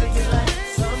What do you like?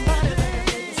 Somebody that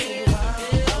makes you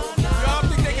Y'all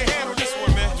think they can handle this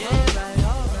one, man?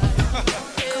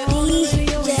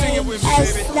 Sing it with me,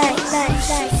 baby.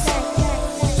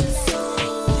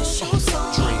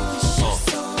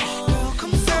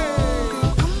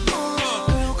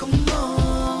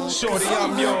 Shorty,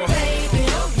 I'm your baby,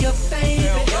 your baby,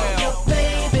 your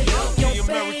baby, your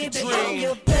American dream.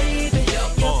 Your baby, your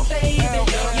baby,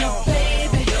 your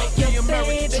baby, your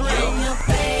American dream. Your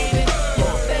baby,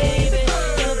 your baby,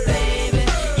 your baby,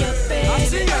 your baby. I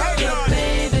see you hating on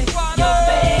it.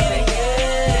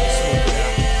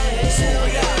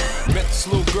 Met this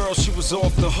little girl, she was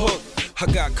off the hook. I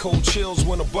got cold chills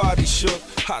when her body shook.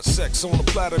 Hot sex on the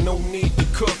platter, no need to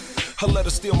cook. I let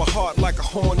her steal my heart like a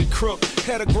horny crook.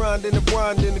 Had her grinding and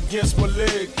grinding against my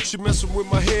leg. She messing with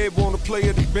my head, wanna play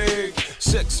it big.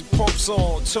 Sexy pumps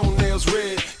on, toenails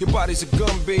red. Your body's a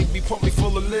gun, baby, pump me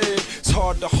full of lead. It's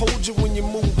hard to hold you when you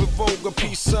move in vogue. A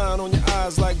peace sign on your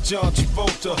eyes like John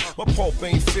Travolta. My pulp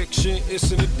ain't fiction,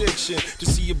 it's an addiction. To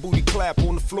see your booty clap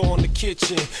on the floor in the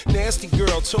kitchen. Nasty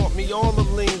girl taught me all the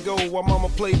lingo. While mama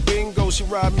play bingo, she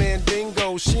ride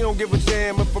mandingo. She don't give a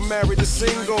damn if I'm married or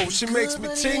single. She makes me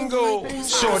tingle.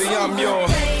 Shorty, I'm your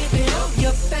baby,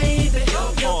 your baby,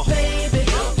 your baby,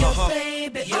 your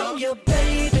baby, your baby, your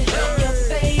baby, your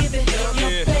baby, your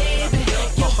baby,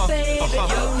 your baby, your baby,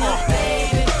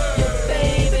 your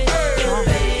baby, your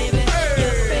baby,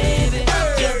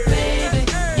 your baby,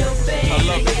 your baby. I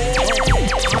love it.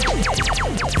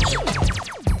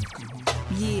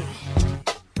 Yeah.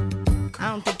 I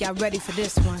don't think y'all ready for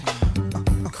this one.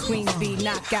 Queen Bee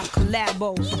knockout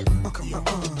collabo.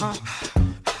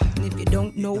 And if you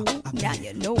don't know, now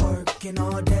you know. Working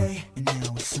all day, and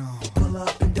now it's on. Pull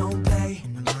up and don't pay,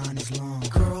 and the line is long.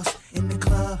 Girls in the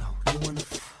club, you wanna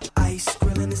ice,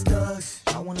 grilling his thugs.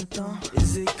 I wanna thumb.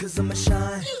 Is it 'cause I'm a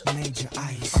shine? Major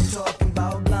ice. I'm talking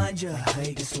about blind ya,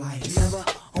 Vegas lights. Never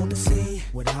on the scene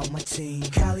without my team.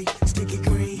 Cali, sticky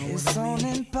green. It's on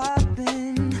and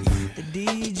poppin', the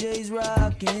DJ's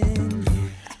rockin',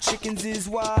 chickens is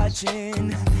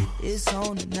watching. It's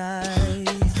on tonight.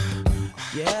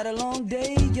 You had a long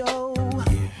day, yo,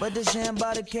 but the sham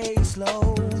by the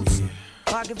caseloads.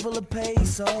 Pocket full of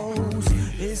pesos.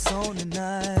 It's on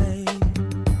tonight.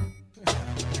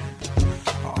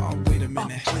 Oh, wait a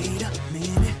minute. Wait a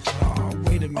minute. Oh,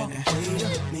 wait a minute. Wait a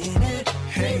minute.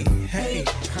 Hey, hey.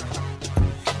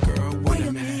 Girl, wait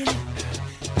a minute.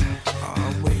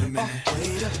 Oh, wait a minute.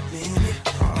 Wait a minute.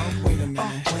 Oh, wait a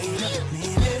minute. Wait a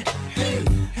minute. Hey,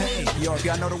 hey. Yo, if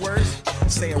y'all know the words,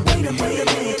 say it. Wait a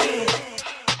minute.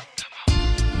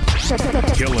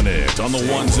 Killing it on the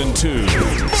ones and twos.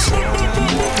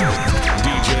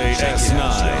 DJ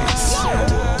S-Nice.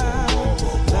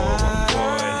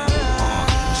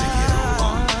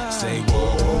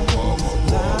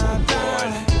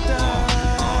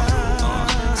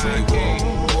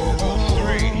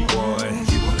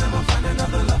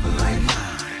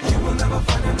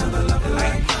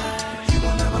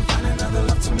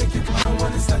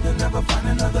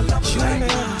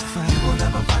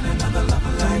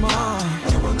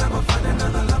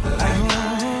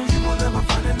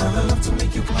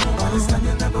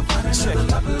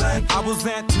 I was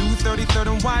at 233rd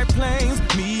and White Plains.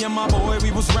 Me and my boy,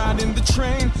 we was riding the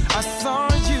train. I saw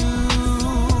you.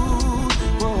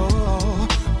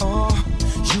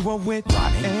 You were with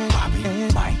Bobby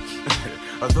and Mike.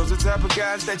 Are those the type of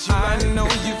guys that you like? I know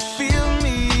you feel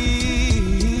me.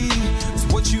 It's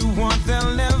what you want,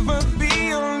 they'll never be.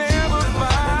 You'll never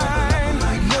find.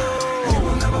 No. You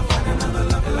will never find another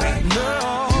love like no.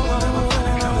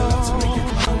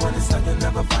 You'll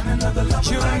never find another love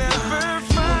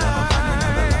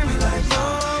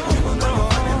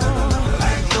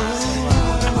like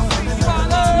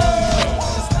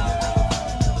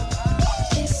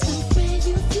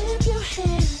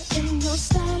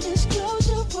stylish, close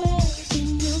your way.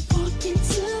 When you walk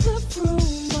into the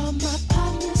room, all my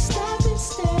partners stop and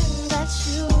stare at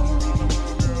you.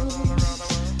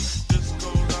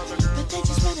 But they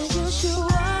just wanna use you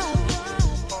up.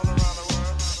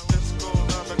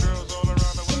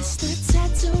 It's the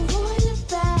tattoo on your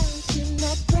back and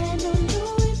that brand new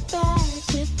Louis bag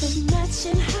with the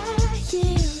matching high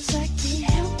heels. I can't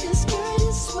help this girl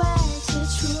is swag,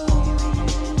 it's true.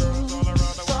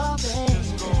 Oh,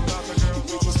 baby, and I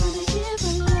just wanna give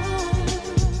her love.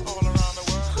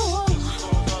 Oh,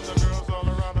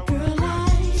 girl, I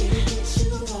can't get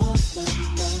you off my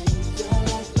mind. You're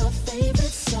like my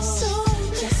favorite song. So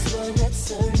just wanna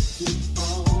turn you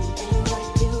on and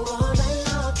rock you all night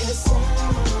long. 'Cause I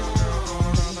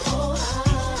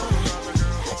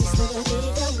just wanna be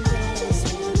the best,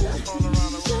 the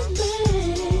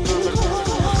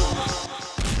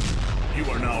You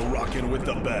are now rocking with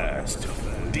the best.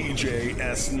 DJ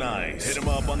S Nice. Hit him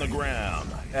up on the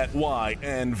gram at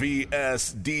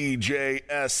YNVS DJ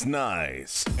S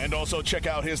Nice. And also check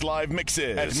out his live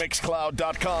mixes at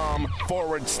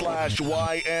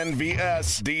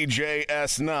mixcloud.com/YNVS DJ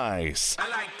S Nice. I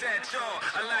like that, y'all.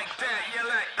 I like that.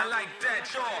 Yeah, I like that,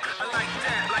 y'all. I like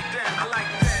that, I like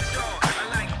that, y'all. I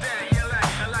like that,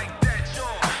 yeah, I like that,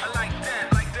 y'all. I like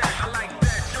that,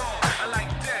 y'all. I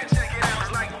like that. Check it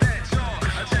out, like that, y'all.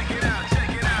 Check it out, check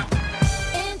it out.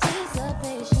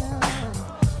 Anticipation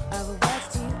of what's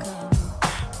to come.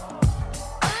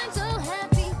 I'm so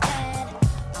happy that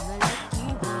I'ma let you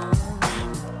go.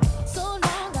 So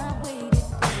long I waited,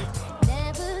 but it's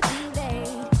never too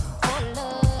late for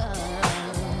love.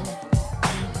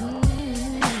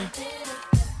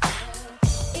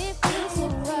 It feels so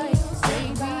right,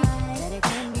 baby, that it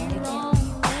can be wrong.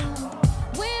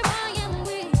 Where I am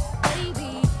weak,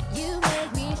 baby, you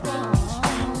make me strong.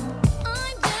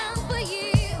 I'm down for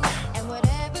you and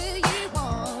whatever you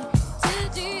want to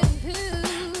do.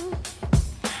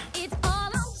 It's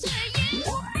all up to you.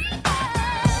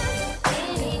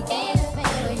 Anything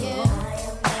for you.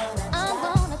 I'm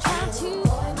gonna try to.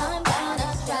 I'm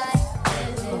gonna strike.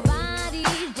 Body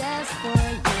just for you.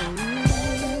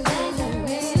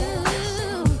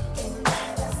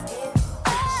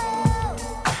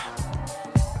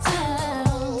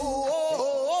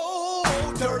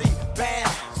 Dirty, bad,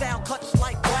 sound cuts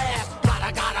like glass.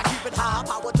 Gotta keep it high,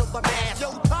 power to the mass.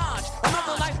 Yo, Taj,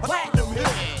 another like platinum hit.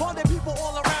 For the people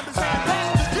all around the same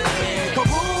place.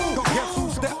 Kaboom! Guess who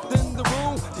stepped in the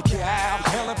room? The cow,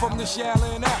 hailing from the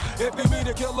Shaolin out. If you meet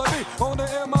a killer B on the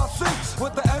MIC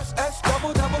with the SS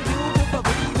double to the B.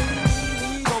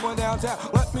 Going downtown,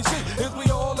 let me see if we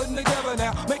all in together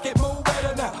now. Make it move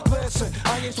better now. Listen,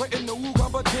 I ain't sweating no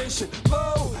competition.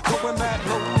 Low, going mad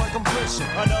low like I'm fishing.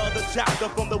 Another chapter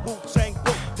from the Wu-Tang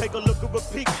book. Take a look at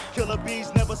repeat. Killer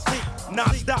bees never sleep.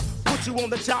 Non-stop. Put you on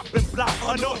the chopping block.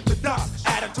 Unorthodox.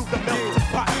 Attitude the melting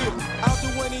pot. I'll do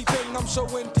anything, I'm so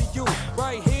into you.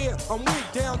 Right here, I'm way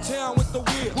downtown with the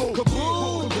wheel.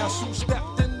 Kaboom! Guess who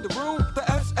stepped in the room? The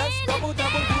SS double to the B.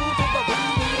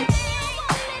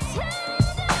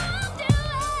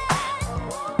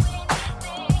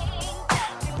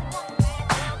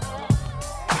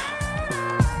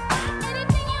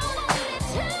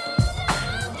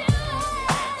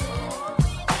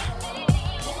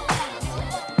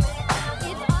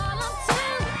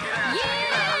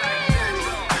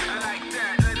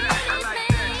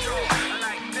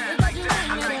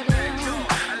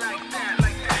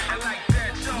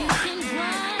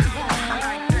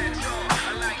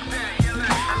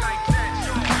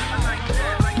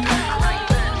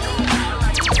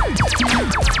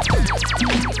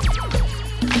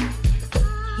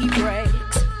 He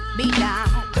breaks me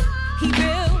down. He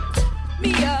builds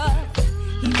me up.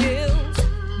 He fills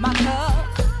my cup.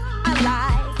 I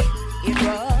like it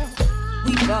rough.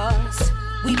 We bust,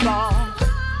 we ball,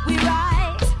 we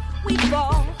rise, we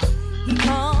fall. He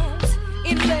comes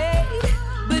in late,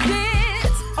 but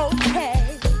it's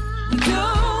okay. We do,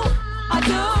 I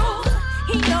do.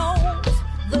 He knows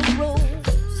the rules.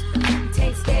 He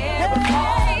takes care of all.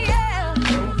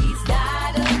 No, he's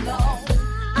not alone.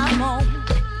 I'm on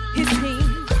his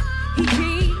team. He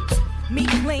keeps me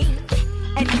clean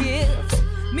and gives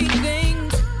me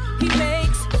things. He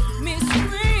makes me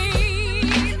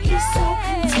scream. He's so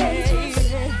contagious.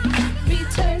 He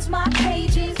turns my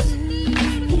pages.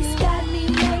 He's got me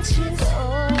anxious.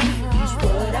 He's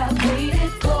what I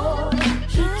waited for.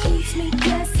 He keeps me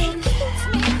guessing.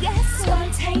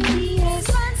 Spontaneous.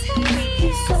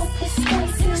 He's so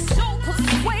persuasive.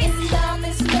 And I'm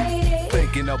his lady.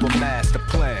 Thinking of a master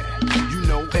plan. You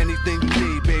know anything you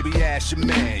need, baby, ask your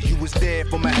man. You was there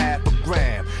for my half a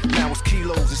gram. Now it's key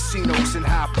kilos of Cinos and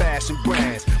high fashion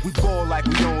brands. We ball like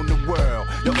we own the world.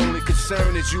 The only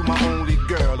concern is you, my only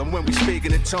girl. And when we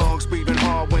speaking in tongues, breathing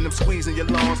hard when I'm squeezing your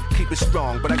lungs. Keep it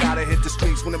strong, but I gotta hit the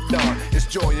streets when I'm done. It's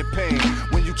joy and pain.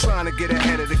 When you trying to get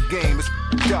ahead of the game, it's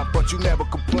up, but you never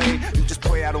complain. You just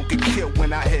pray I don't get killed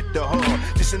when I hit the hood.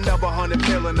 Just another 100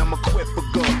 million, I'm equipped for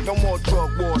good. No more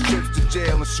drug wars, trips to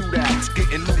jail and shootouts.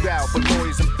 Getting loot out, but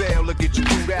lawyers and bail will get you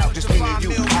boot out. Just me and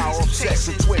you, power of sex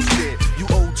and twisted. You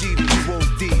OG to you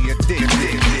OD, a dig.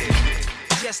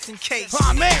 Just in case.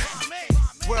 Oh, man.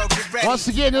 World, get ready. Once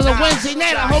again, it's a Wednesday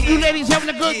night. I hope you ladies having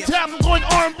a good time. We're going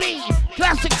R&B.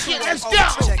 Classic shit. Let's go.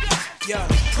 Yo,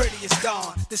 pretty as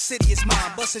dawn, the city is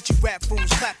mine. Bust at you rap fools,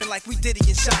 clapping like we Diddy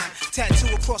and Shine.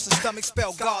 Tattoo across the stomach,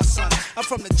 spell Godson. I'm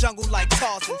from the jungle like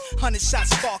Tarzan. 100 shots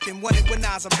sparking, wanted when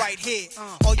eyes are right here.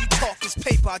 All you talk is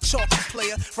paper, I chalk you,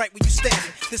 player, right where you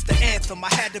standing. This the anthem, I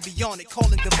had to be on it.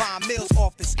 Calling Divine Mills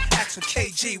office, ask for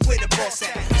KG, where the boss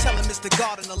at? Tell him Mr.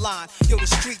 God on the line. Yo, the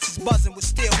streets is buzzing with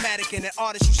Stillmatic and an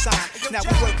artist you signed. Now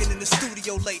we're working in the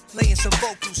studio late, laying some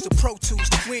vocals to Pro Tools.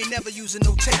 We ain't never using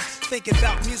no tapes. Thinking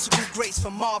about musical grace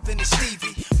from Marvin to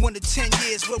Stevie. 1 to 10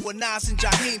 years where will Nas and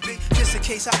Jaheim be? Just in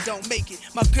case I don't make it,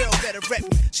 my girl better rep me.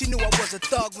 She knew I was a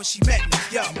thug when she met me.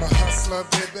 Yo, I'm a hustler,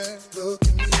 baby. Look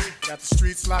at me. Got the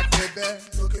streets locked, baby.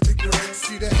 Look at the girl.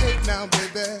 See the hate now,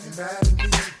 baby. You mad at me?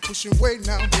 Pushing weight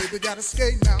now, baby. Gotta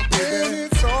skate now, baby. And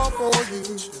it's all for you.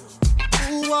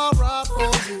 Ooh, I'll ride for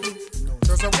you.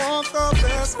 Cause I want the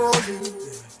best for you.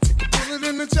 Take a bullet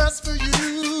in the chest for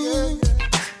you.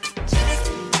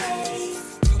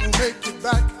 Make it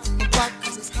back from the block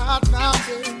cause it's hot now,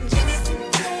 baby.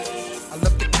 I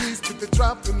left the keys to the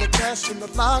drop and the cash in the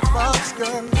lockbox,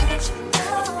 girl.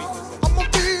 I'ma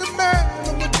be a man,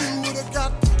 I'ma do what I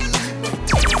got to do.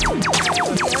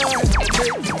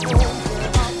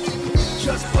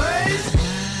 Just please.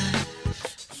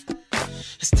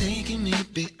 It's taking me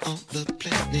beyond the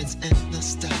planets and the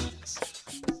stars.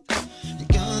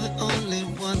 You're the only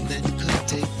one that could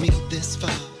take me this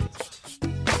far.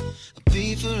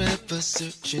 Be forever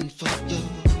searching for your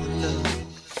love.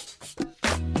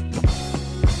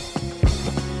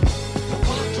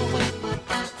 Walked away, but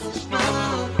I was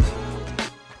wrong.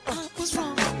 I was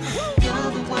wrong.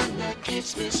 You're the one that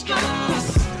keeps me strong.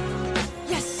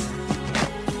 Yes.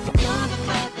 You're the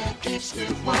fire that keeps me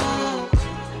warm.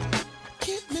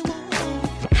 Keep me warm.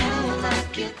 How will I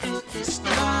get through this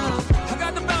storm? I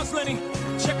got the bounce, Lenny.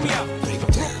 Check me out.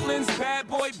 Brooklyn's bad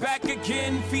boy back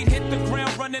again. Feet hit the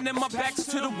ground, running and my back's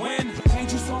to the wind.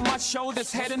 Angels on my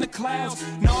shoulders, head in the clouds.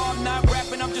 No, I'm not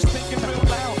rapping, I'm just thinking real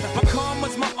loud. My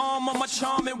karma's my armor, my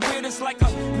charm and weird. It's like a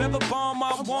leather bomb,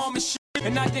 I'm warm and shit.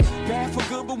 And I did bad for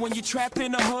good, but when you're trapped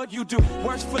in the hood, you do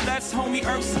worse for less, homie.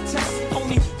 Earth's a test.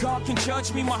 Only God can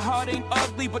judge me. My heart ain't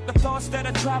ugly, but the thoughts that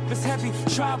I drop is heavy.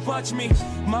 Try budge me.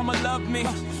 Mama loved me,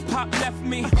 Pop left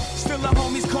me. Still the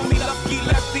homies call me lucky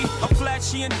lefty. I'm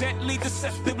flashy and deadly,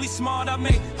 deceptively smart. I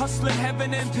made hustling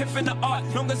heaven and pimping the art.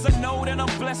 Long as I know that I'm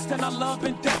blessed and I love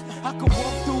and death, I can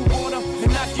walk through water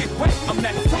and not get wet. I'm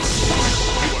that fresh.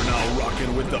 You are now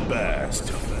rocking with the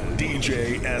best.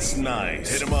 DJ S Nice.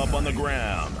 Hit him up on the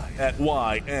gram at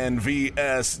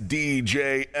YNVS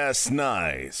DJ S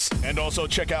Nice. And also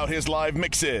check out his live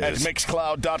mixes at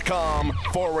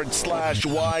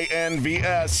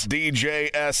mixcloud.com/YNVS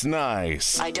DJ S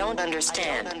Nice. I don't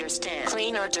understand.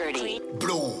 Clean or dirty?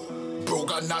 Blue. Bro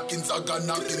got knockings, I got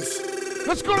knockings.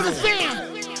 Let's go to the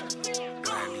fan.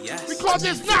 We call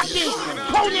this knocking.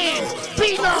 Conan.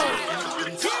 Bino.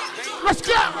 Let's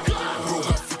go. Bro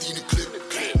got 50 in the clip.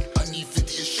 I need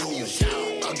 50 a show.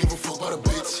 I give a fuck about a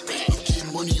bitch.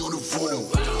 Getting money on the road.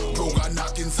 Bro got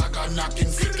knockings, I got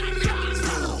knockings.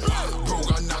 Bro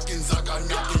got knockings, I got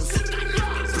knockings.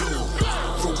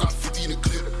 Bro got 50 in the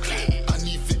clip. I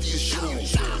need 50 a show.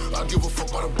 I give a fuck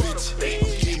about a bitch.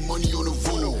 Getting money on the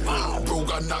road. Bro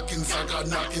got knockings, I got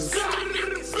knockings.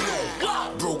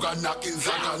 Bro got knockings,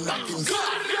 I got knockings.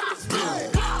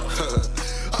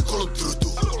 I call him Truto.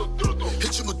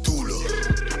 Hit your medulla.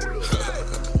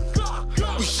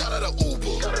 We shot at an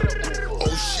Uber.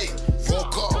 Oh shit, raw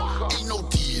car, ain't no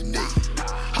DNA.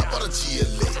 How about a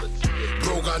GLA?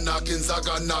 Bro got knockings, I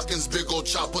got knockings, big old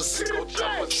choppers.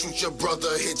 Shoot your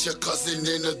brother, hit your cousin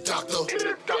and a doctor.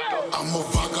 I'm a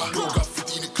vaga, bro got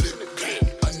 50 in the clip.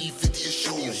 I need 50 a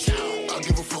show. I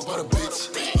give a fuck about a bitch.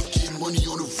 Getting money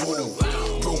on the road.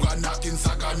 Bro got knockings,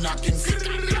 I got knockings.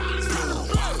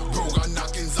 Bro got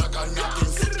knockings, I got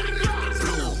knockings.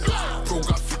 Bro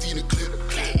got 50 in the clip.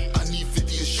 I need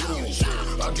 50 a show.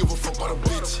 I give a fuck about a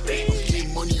bitch.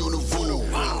 Getting money on the road.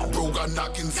 Bro got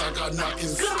knockings, I got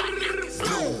knockings.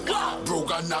 Bro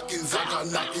got knockings, I got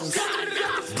knockings. I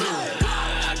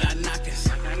got knockings.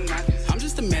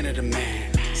 man of the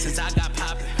man. Since I got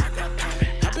poppin',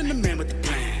 I've been the man with the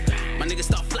plan. My niggas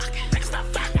start flocking. I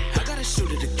gotta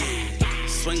shoot it again.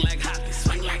 Swing like hockey.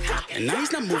 And now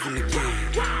he's not moving again.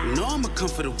 You know I'ma come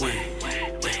for the win.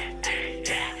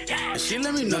 And she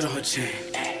let me nut on her chin.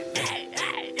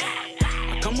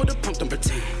 I come with a pump, don't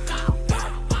pretend.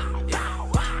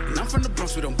 And I'm from the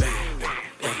Bronx, we don't bang.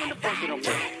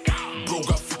 Bro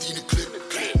got 50 in the clip.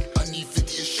 I need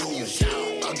 50 a show.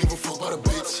 I give a fuck about a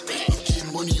bitch.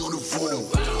 Getting money on the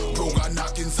road. Bro got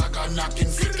knockings, I got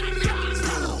knockings.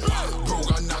 Bro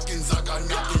got knockings, I got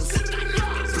knockings.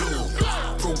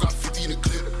 Bro got 50 in the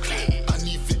clip. I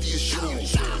need 50 a show.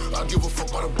 I give a fuck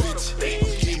about a bitch.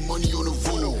 Getting money on the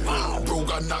road. Bro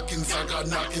got knockings, I got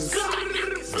knockings.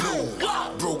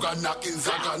 Bro got knockings,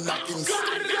 I got knockings.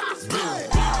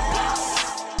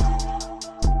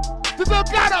 The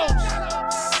Delgados.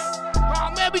 Oh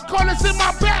man, we call this in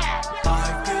my bag.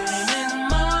 I've been in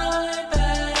my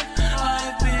bag.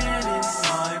 I've been in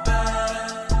my bag.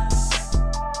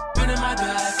 Been in my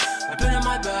bag. I've been in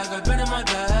my bag. I've been in my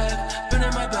bag. Been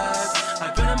in my bag.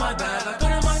 I've been in my bag. I've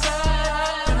been in my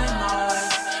bag. Been in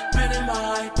my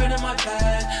bag. I've been in my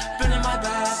bag. Been in my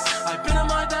bag. I've been in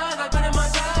my bag. I've been in my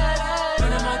bag.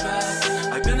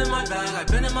 I've been in my bag. I've been in my bag. I've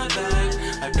been in my bag.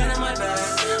 I've been in my bag. I've been in my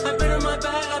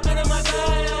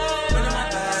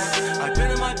bag.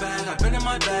 I've been in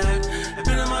my bag. I've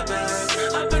been in my bag.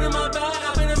 I've been in my bag.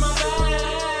 I've been in my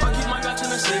bag. I keep my racks in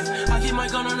the safe. I keep my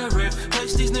gun on the rip.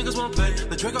 Place these niggas won't play.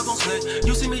 The trick I gon' slit.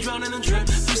 You see me drowning and drip.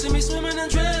 You see me swimming and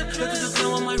drip. Look at the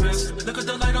glow on my wrist. Look at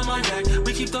the light on my neck.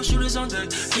 We keep those shooters on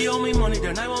deck. He owe me money,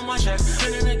 then I want my check.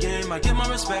 Been in the game, I get my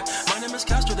respect. My name is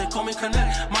Castro, they call me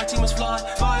Connect. My team is fly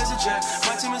as a jet.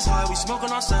 My team is high, we smoke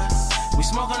on our set. We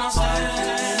smoke on our set. I've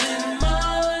been in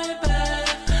my bag.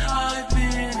 I've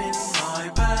been in my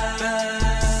bag.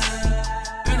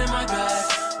 Been in my bag.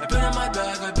 I've been in my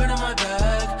bag. I've been in my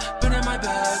bag. Been in my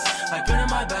bag. I've been in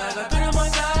my bag. I've been in my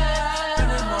bag. Been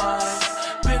in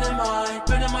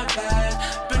my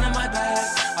bag. Been in my bag.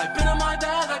 I've been in my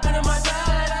bag. I've been in my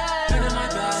bag. Been in my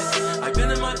bag. I've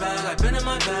been in my bag. I've been in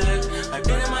my bag. I've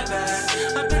been in my bag.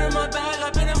 I've been in my bag.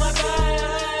 I've been in my bag.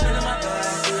 Been in my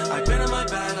bag. I've been in my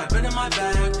bag. I've been in my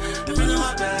bag. I've been in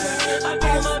my bag. I've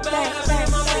been in my bag. I've been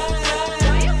in my bag.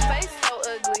 Why your face so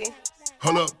ugly?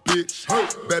 Hold up, bitch.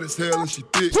 Bad as hell and she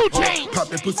thick. Chainz. Pop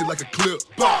that pussy like a clip.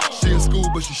 She in school,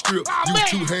 but she stripped. Use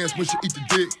 2 hands when she eat the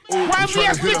dick. We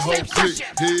tryna hit a whole click.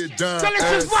 Head down,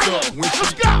 ass up. When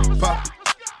she pop it,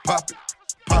 pop it,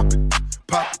 pop it,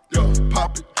 pop it, yo.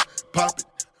 Pop it, pop it,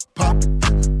 pop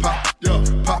it, pop it, yo.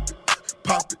 Pop it,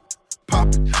 pop it,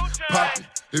 pop it, pop it.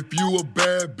 If you a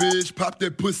bad bitch, pop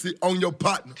that pussy on your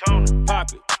partner.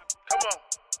 Pop it.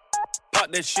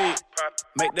 Pop that shit.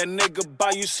 Make that nigga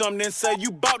buy you something, then say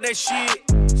you bought that shit.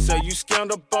 Say you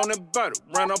scammed up on that butter,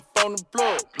 ran up on the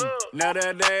plug. Now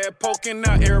that ass poking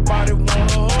out, everybody wanna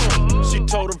hug. She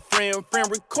told her friend,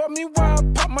 record me while I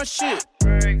pop my shit.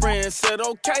 Friend said,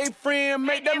 okay, friend,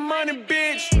 make that money,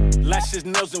 bitch. Lashes,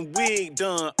 nails, and wig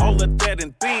done. All of that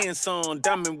and then some.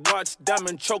 Diamond watch,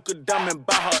 diamond choker, diamond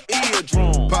by her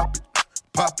eardrum. Pop it,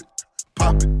 pop it,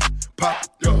 pop it, pop it,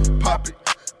 yo. Pop it,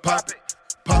 pop it,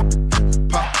 pop it,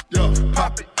 pop it, yo.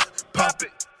 Pop it, pop it,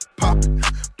 pop it,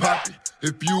 pop it.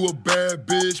 If you a bad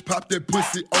bitch, pop that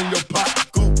pussy on your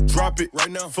pocket. Go drop it right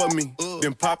now for me,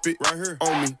 then pop it right here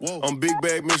on me. Whoa. I'm big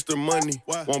bag Mr. Money,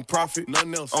 won't profit,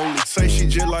 nothing else. Only say she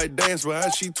just like dance, but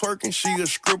as she twerking, she a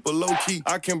stripper low key.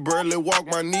 I can barely walk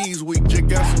my knees weak, just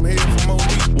got some head from Monique.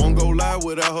 Won't go live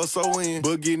without her so in,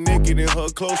 but get naked and her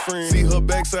close friend. See her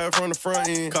backside from the front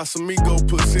end. Casamigo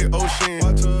pussy ocean.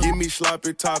 Give me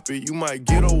sloppy toppy, you might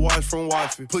get a watch from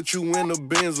wifey. Put you in a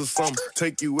Benz or something,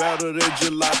 take you out of that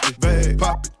jalopy bag.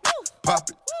 Pop it, pop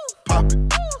it, pop it,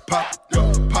 pop it,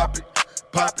 yo. Pop it,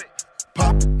 pop it,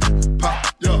 pop it, pop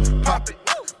it, yo. Pop it,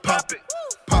 pop it,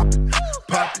 pop it,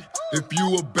 pop it. If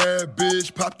you a bad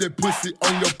bitch, pop that pussy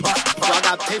on your pocket. So I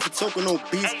got paid for talking on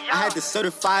beats. I had to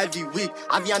certify every week.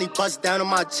 Aviani bust down on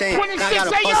my chain. Now I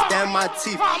gotta bust down my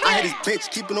teeth. I had this bitch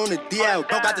keeping on the DL.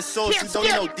 Bro got the sauce, you don't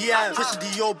need no DL. Push the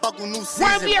Dior buckle, new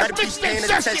season. Better be paying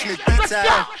attention to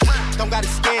detail. Don't gotta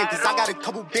scan, cause I got a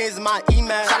couple bands in my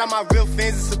email. Shout out my real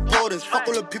fans and supporters. Fuck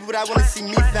all the people that wanna see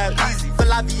me fail easy. Feel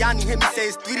Aviani hit me, say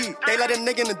it's 3D. They let a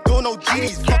nigga in the door, no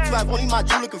GDs. Fuck you, have only my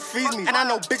jewel can freeze me. And I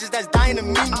know bitches that's dying to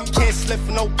meet me. Can't slip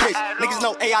for no bitch. Niggas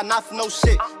know AI not for no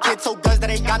shit. Can't tow guns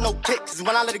that ain't got no kicks. Cause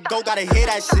when I let it go, gotta hear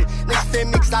that shit. Niggas fear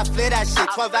me cause I flare that shit.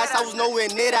 12 ass, I was nowhere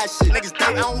near that shit. Niggas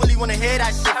think I don't really wanna hear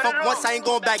that shit. Fuck once, I ain't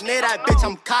going back near that bitch.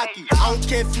 I'm cocky. I don't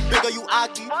care if you big or you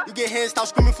aki. You get hands, start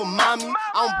screaming for mommy.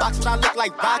 I don't box what I look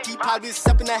like Rocky. Probably a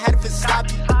step in the head if it's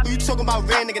sloppy. Who you talking about,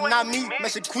 real nigga, not me.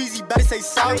 Message Queasy, better say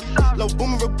sorry. Low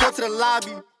boomer, report to the lobby.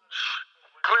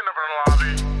 Clean up in the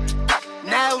lobby.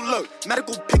 Now look,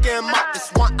 medical picking him up. This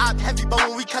one op heavy, but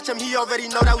when we catch him, he already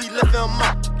know that we lifting him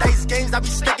up. These games, I be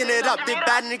sticking it up. Big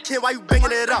bad in the kid, why you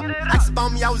bringing it up? Ask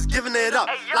about me, I was giving it up.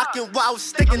 Locking what, I was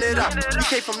sticking it up. We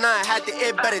came from 9, had the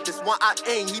air better. This one op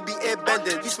ain't, he be air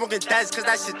bending. He smoking dads, cause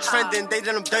that shit trending. They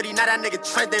done him dirty, now that nigga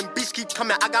trending. Beach keep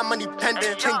coming, I got money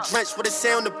pending. King drenched with a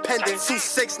sound dependent.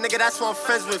 2-6, nigga, that's who I'm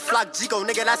friends with. Flock Jigo,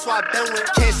 nigga, that's who I been with.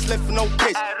 Can't slip for no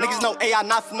bitch. Niggas know AI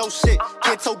not for no shit.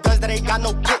 Can't tow guns that ain't got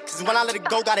no kicks. Cause when I let it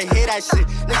go, gotta hear that shit.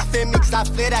 Niggas fear me cause I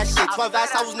flare that shit. 12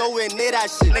 ass, I was nowhere near that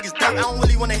shit. Niggas think I don't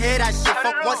really wanna hear that shit.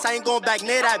 Fuck once, I ain't going back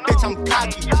near that bitch. I'm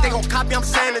cocky. If they gon' copy, I'm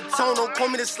saying the tone. Don't call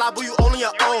me the slob, but you only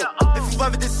your own. If you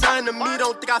ever did something to me,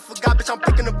 don't think I forgot, bitch. I'm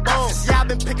picking the bones. Yeah, I've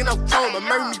been picking up chrome.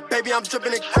 Murder me, baby, I'm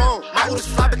dripping in chrome. My oldest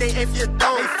fly, but they ain't for your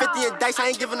dome. They 50 in dice, I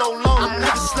ain't giving no loan. I'm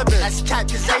never slipping. That's cap,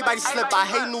 cause everybody slip. I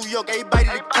hate New York, everybody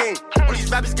the king. All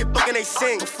these rappers get booked and they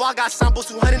sing. Before I got sample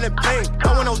 200 and bang.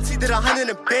 I went OT, did 100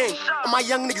 and bang. All my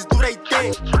young niggas do they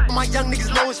thing. All my young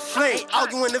niggas know it's flame.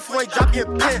 Arguing if you ain't drop your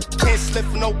pen. Can't slip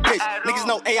for no bitch. Niggas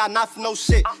know AI not for no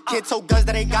shit. Can't tow guns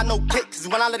that ain't got no kicks. Cause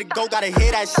when I let it go, gotta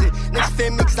hear that shit. Niggas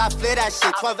fear me cause I flare that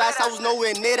shit. 12 ass, I was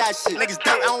nowhere near that shit. Niggas think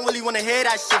I don't really wanna hear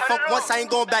that shit. Fuck once, I ain't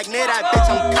going back near that bitch.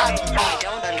 I'm cocky. I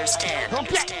don't understand.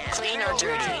 Okay. Clean or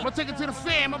dirty? I'm gonna take it to the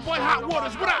fan. My boy Hot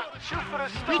Waters, what up?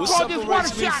 We What call this water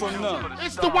separates me shot. from none?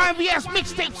 It's the YVS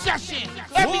mixtape session.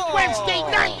 Every Wednesday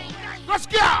night. Let's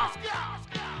go.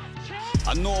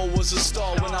 I know I was a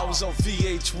star when I was on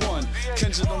VH1.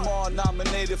 Kendrick Lamar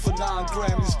nominated for 9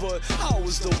 Grammys, but I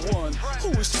was the one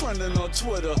who was trending on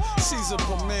Twitter. Season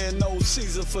premiere, no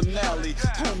season finale.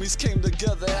 Homies came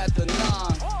together at the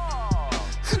 9.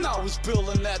 And I was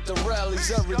billing at the rallies,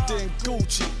 everything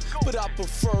Gucci, but I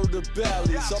prefer the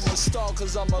Bally's. I'm a star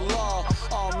cause I'm a law,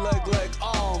 arm, leg,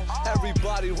 arm.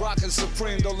 Everybody rockin'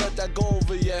 Supreme, don't let that go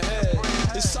over your head.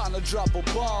 It's time to drop a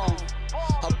bomb.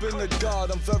 I've been the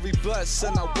God, I'm very blessed,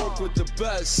 and I work with the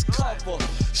best. Cover,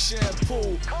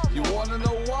 shampoo, you wanna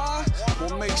know why?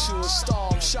 What makes you a star?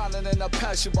 I'm shining and I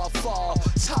pass you by far.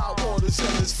 It's Hot Waters and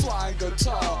his flying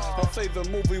guitar. My favorite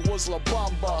movie was La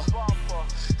Bamba.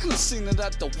 And I seen it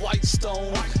at the White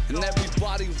Stone, and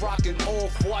everybody rocking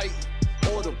off-white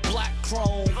or the black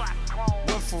chrome.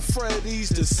 Went from Freddy's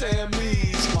to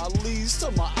Sammy's, my leads to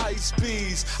my ice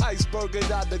bees. Iceberg it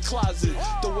out the closet,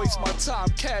 don't waste my time,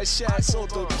 cash ass or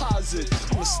deposit.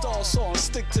 I'm a star, so I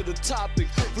stick to the topic.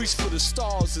 Reach for the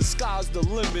stars, the sky's the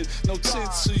limit. No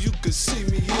tint so you can see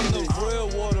me in I'm the real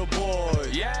water boy.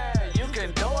 Yeah, you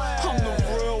can do it. I'm the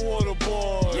real water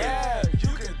boy. Yeah, you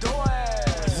can do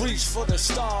it. Reach for the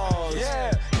stars.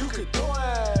 Yeah, you can do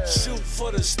it. Shoot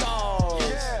for the stars.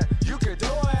 Yeah, you can do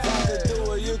it. If I could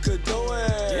do it, you could do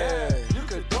it. Yeah, you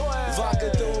could do it. If I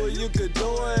could do it, you could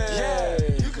do it. Yeah,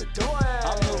 you could do it.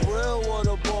 I'm the real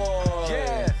water boy.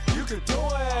 Yeah, you could do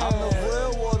it. I'm the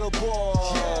real water boy.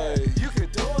 Yeah, you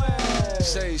could do it.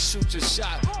 Say shoot your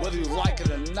shot, whether you like it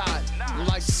or not.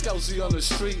 Like Skelzy on the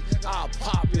street, I'll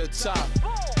pop your top.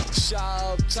 Shot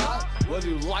up top, whether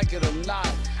you like it or not.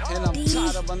 And I'm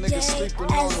tired of my niggas sleeping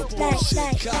on the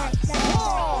bullshit cot.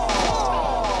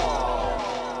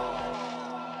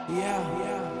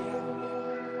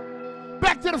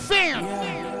 Back to the fam.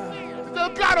 The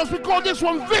Delgados, we call this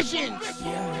one Visions.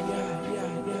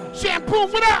 Shampoo,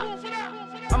 what up?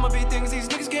 I'ma be things these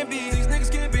niggas can't be. These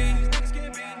niggas can't be.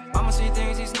 I'ma see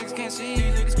things these niggas can't see.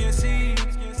 These niggas can't see.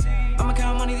 I'ma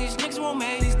count money these niggas won't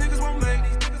make. These niggas won't make.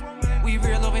 We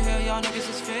real over here, y'all niggas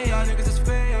is fake. Y'all niggas is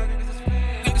fake.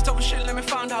 Niggas talking shit, let me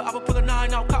find out. I will pull a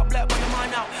 9 out, cop black, put your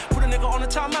mind out. Put a nigga on the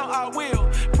timeout, I will.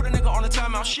 Put a nigga on the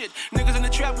timeout, shit. Niggas in the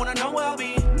trap wanna know where I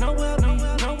be. Know where I be,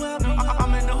 know where I be.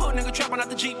 I'm in the hood, nigga trapping out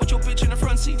the Jeep with your bitch in the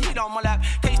front seat. Hit on my lap.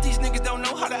 Case these niggas don't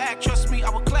know how to act, trust me, I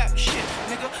will clap. Shit,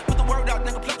 nigga, put the word out,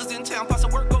 nigga, pluckers in town. Pass the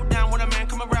work, go down when a man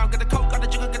come around. Get the coke out the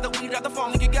jigger, get the weed out the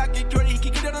phone. Nigga got get dirty, he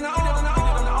can get it on the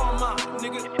arm.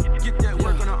 Nigga, get that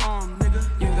work on the arm, nigga.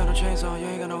 You ain't got no chains on, you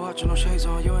ain't got no watch or no shades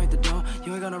on. You ain't the dumb,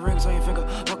 you ain't got no rings on your finger.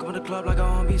 Walk up in the club like a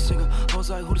R&B singer. Hoes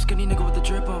like, who the skinny nigga with the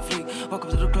drip on fleek? Walk up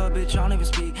to the club, bitch, I don't even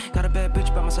speak. Got a bad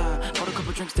bitch by my side. Bought a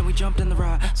couple drinks, then we jumped in the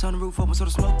ride. Sunroof open so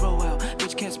the smoke blow out.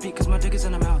 Bitch can't speak cause my dick is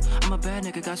in her mouth. I'm a bad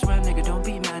nigga, got sweat nigga, don't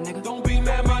be mad nigga. Don't be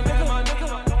mad, my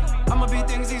nigga. I'ma be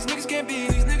things these niggas can't be.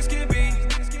 These niggas can't be.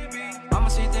 I'ma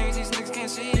see things these niggas can't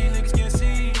see.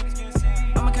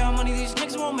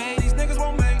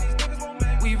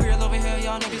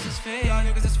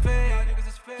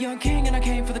 Young king and I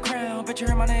came for the crown. Bet you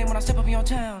heard my name when I step up in your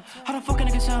town. How the fuck a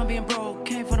nigga sound being broke?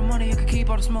 Came for the money, you could keep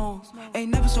all the smoke.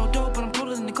 Ain't never so dope, but I'm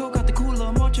colder than the coke out the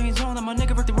cooler. More chains on than my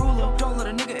nigga Rick the ruler. Don't let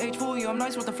a nigga age fool you. I'm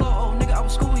nice with the flow, oh nigga, I will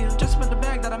school you. Just spent the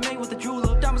bag that I made with the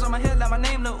jeweler. Diamonds on my head like my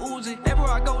name Lil Uzi.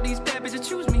 Everywhere I go, these bad bitches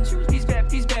choose me. These bad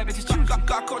bitches choose me.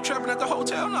 Got caught trapping at the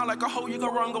hotel. Not like a hoe, you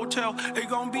gon' run, go tell. They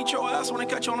gon' beat your ass when they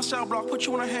catch you on a cell block. Put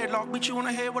you in a headlock, beat you in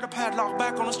the head with a padlock.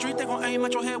 Back on the street, they gon' aim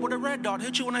at your head with a red dot.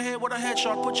 Hit you in the head with a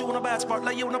headshot. Put you in a bad spot,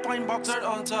 lay you in a pine box. Dirt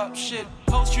on top, shit.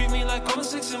 Hoes treat me like I'm a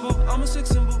sick symbol. I'm a sick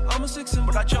symbol. I'm a sick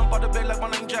symbol. But I jump out the bed like my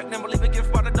name Jack Nimble. Leave a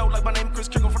gift by the door like my name Chris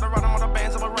Kringle. For the ride, I'm on the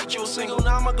bands, I'ma write you a single.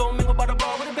 Now I'ma go mingle by the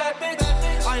bar with a bad bitch.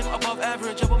 I am above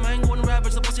average, up a mango and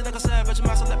ravage. The pussy like a savage.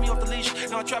 Master let me off the leash.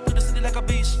 Now I trap through the city like a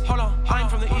beast. Hold on, I'm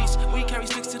from the east. We carry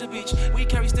sticks to the beach. We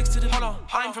carry sticks to the hold on.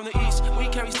 I'm from the east. We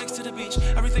carry sticks to the beach.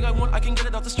 Everything I want, I can get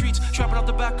it off the streets. Trapping out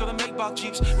the back of the Maybach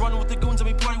Jeeps. Running with the goons and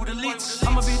we party with elites.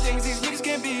 I'ma be things these niggas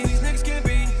can't be. These niggas can't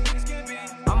be.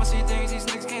 I'ma see things these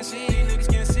niggas can't see. Niggas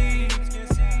can't see.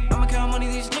 I'ma count money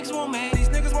these niggas won't make. These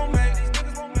niggas won't make.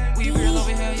 We real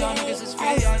over here, y'all niggas is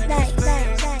fake. Y'all niggas is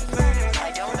fake.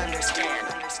 I don't understand.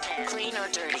 Clean or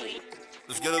dirty?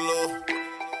 Let's get a little.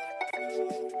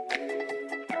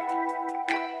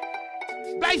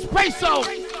 Nice peso.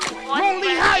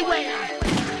 Lonely Highway.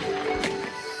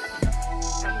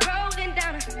 I'm rolling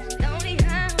down a lonely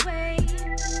highway,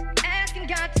 asking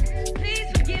God to please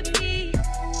forgive me.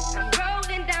 I'm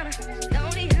rolling down a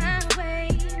lonely highway,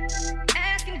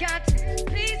 asking God to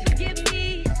please forgive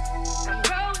me. I'm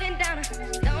rolling down a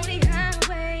lonely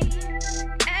highway,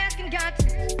 asking God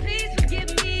to please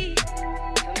forgive me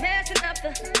for messing up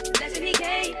the blessing He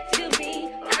gave to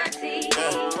me. I see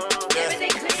everything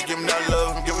clear. She give me that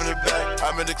love, I'm giving it back.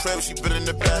 I'm in the crib, she bit in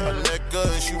the back. Her neck good,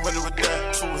 and she winning with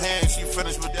that. 2 hands, she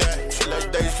finished with that. She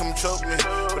let days come choke me,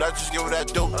 but I just give her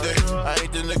that dope dick. I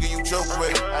ain't the nigga you joke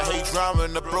with. I hate drama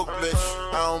and the broke bitch.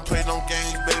 I don't play no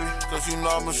games, baby, cause you know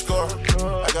I'm a score.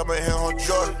 I got my hand on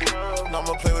Jordan, now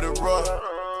I'ma play with it raw.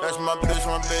 That's my bitch,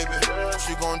 my baby.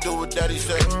 She gon' do what daddy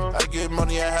say. I get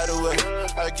money, I had a way.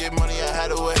 I get money, I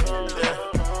had a way. Yeah.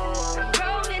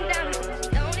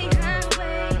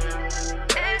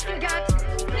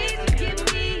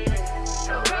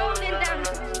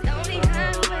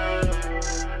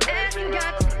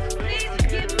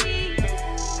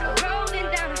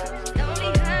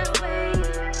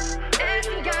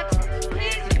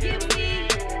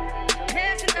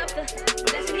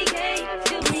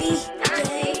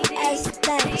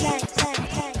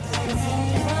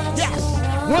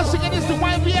 Once again, it's the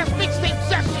YVS Mixtape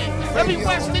session. Every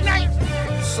Wednesday night.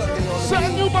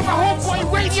 Something new by my homeboy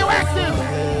Radioactive.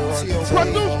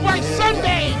 Produced by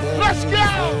Sunday. Let's go.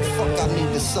 Fuck, I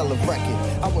need to sell a record.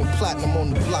 I went platinum on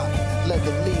the block. Led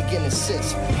the league in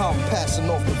assists. How I'm passing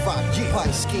off the rock.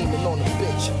 Pipe scheming on the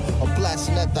bitch. I'm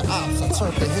blasting at the ops. I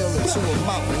turned the hill into a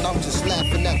mountain. I'm just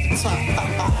laughing at the top.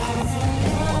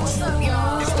 What's up,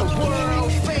 y'all? It's the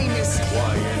world famous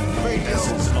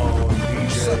YNVS's own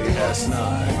DJ S9.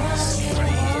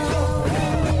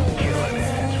 Killing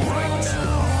it right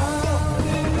now.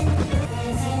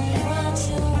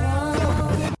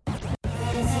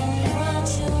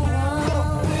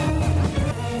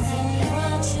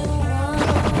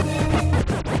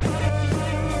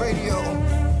 Radio,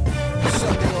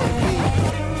 Sunday on the beat.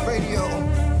 Radio,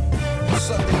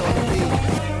 Sunday on the beat.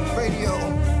 Radio,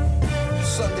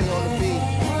 Sunday on the beat.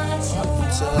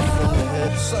 Touch from the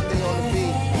head. Sunday on the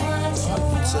beat. Touch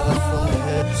from the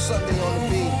head. Sunday on the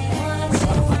beat.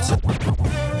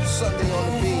 Sunday on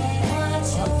the beat.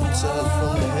 Touch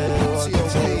from the head.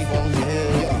 T.O.P. from the head.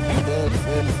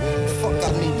 Fuck, I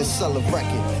need to sell a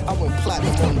record. I went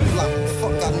platinum on the block.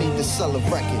 Fuck, I need to sell a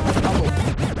record.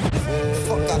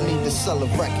 Fuck, I need to sell a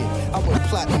record. I went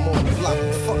platinum on the block.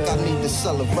 Fuck, I need to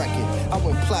sell a record. I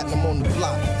went platinum on the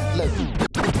block.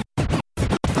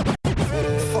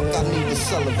 Fuck, I need to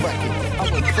sell a record. I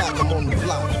went platinum on the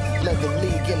block. Led the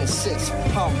league in assists.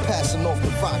 How I'm passing off the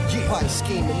rock. Pipe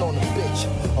scheming on the bitch.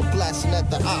 I'm blasting at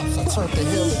the ops. I turned the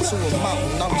hill into a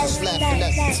mountain. I'm just laughing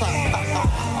at the top.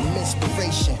 I'm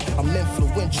inspiration. I'm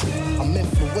influential. I'm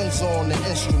influenza on the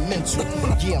instrumental.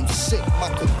 Yeah, I'm sick. My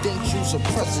credentials are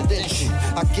presidential.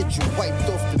 I get you wiped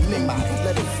off the memo.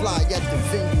 Let it fly at the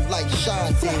venue like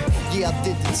Sean did. Yeah, I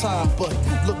did the time, but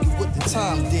look at what the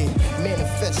time did.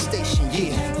 Manifestation,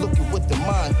 yeah. Look at what the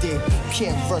mind did.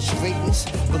 Can't rush greatness,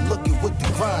 but look at what the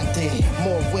grind did.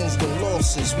 More wins than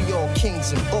losses. We all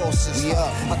kings and bosses.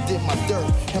 Yeah, I did my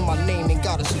dirt, and my name ain't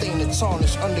got a stain of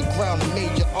tarnished. Underground, a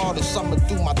major artist. I'ma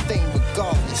do my thing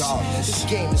regardless. This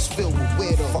game is filled with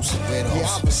weirdos. Yeah,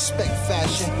 I respect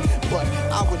fashion, but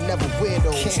I would never wear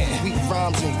those. Weak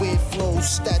rhymes and weird flows,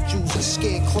 statues and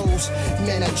scarecrows.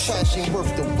 Man, that trash ain't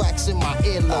worth the wax in my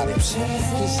earlobes.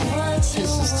 This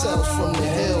is tales from the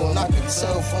hill, and I can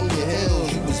tell from your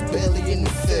hills you was barely in the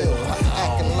field.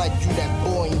 Acting like you that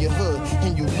boy in your hood,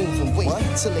 and you moving weight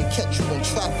till they catch you in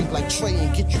traffic like Trey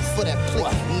and get you for that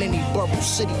plate. In any borough,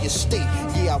 city, or state,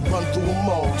 yeah, I run through them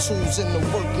all. Tools in the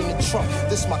work in the trunk,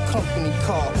 this my company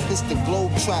car. It's the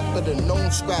globe trapper, the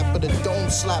known scrapper, the dome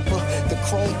slapper, the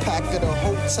chrome packer, the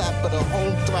hoe tapper, the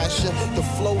home thrasher, the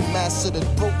flow master, the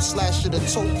throat slasher, the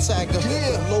toe tagger,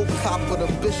 the low copper, the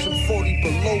Bishop 40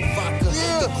 below vodka,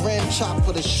 the grand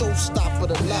chopper, the showstopper,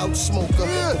 the loud smoker,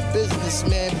 the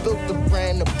businessman, built the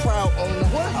brand, the proud owner.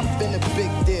 I've been a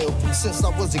big deal since I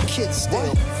was a kid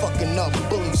still. Fucking up,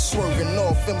 bullies swerving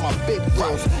off in my big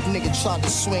wheels. Nigga tried to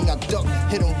swing, I ducked,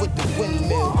 hit him with the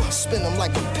windmill. Spin him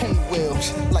like a pinwheel,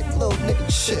 like little nigga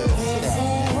chill.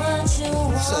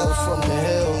 Tell from the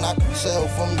hill, and I can tell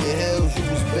from your hills you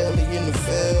was barely in the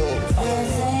field.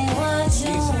 Easy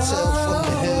tell from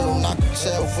the hill, and I can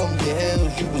tell from your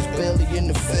hills you was barely in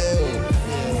the field.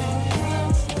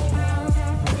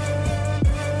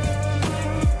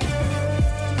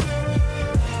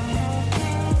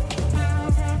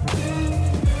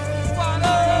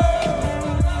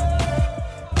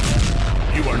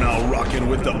 You are now rocking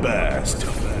with the best.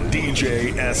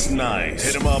 DJ S Nice.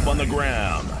 Hit him up on the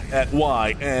gram at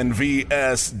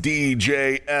YNVS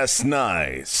DJ S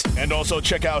Nice. And also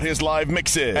check out his live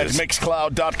mixes at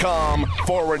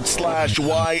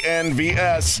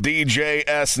mixcloud.com/YNVS DJ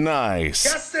S Nice.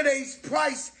 Yesterday's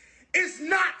price is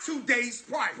not today's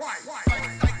price.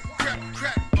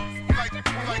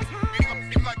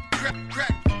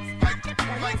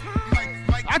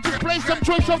 I just played some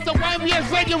choice off the YBS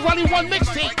Radio Running One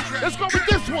mixtape. Let's go with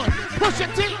this one. Push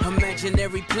it, T.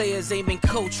 Imaginary players aiming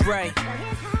coach right.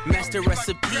 Master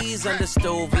recipes under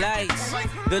stove lights.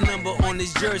 The number on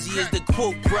this jersey is the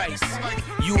quote price.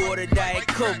 You order Diet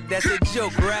Coke, that's a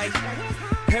joke, right?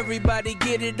 Everybody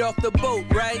get it off the boat,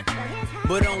 right?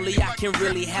 But only I can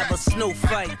really have a snow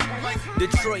fight.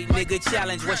 Detroit nigga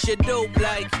challenge, what's your dope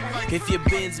like? If your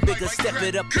bin's bigger, step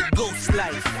it up to ghost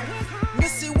life.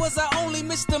 Miss it was I only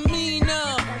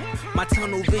misdemeanor. My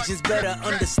tunnel vision's better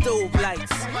under stove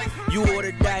lights. You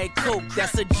order Diet Coke,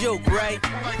 that's a joke, right?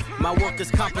 My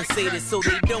workers compensated so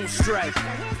they don't strike.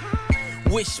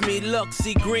 Wish me luck,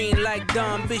 see green like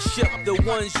Don Bishop. The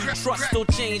ones you trust don't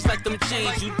change like them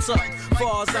chains you tuck.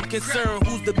 Far as I'm concerned,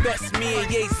 who's the best? Me and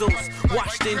Jesus.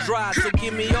 Washed and dried, so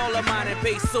give me all of mine in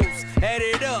pesos. Add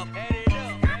it up.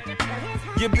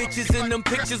 Your bitches in them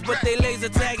pictures, but they laser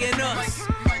tagging us.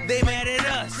 They mad at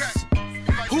us.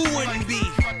 Who wouldn't be?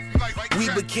 We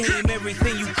became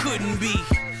everything you couldn't be.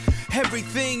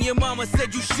 Everything your mama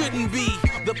said you shouldn't be.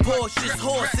 The Porsche's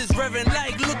horse is revving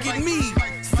like, look at me.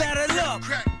 Saddle up.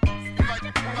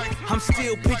 I'm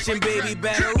still pitching, baby,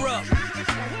 batter up.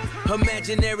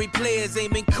 Imaginary players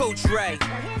aiming coach right.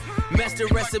 Master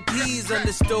recipes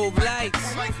under stove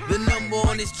lights. The number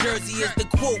on this jersey is the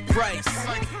quote price.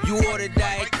 You order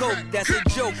Diet Coke, that's a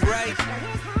joke, right?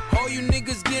 All you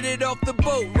niggas get it off the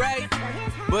boat, right?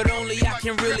 But only I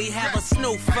can really have a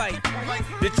snow fight.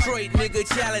 Detroit nigga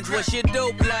challenge, what's your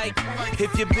dope like?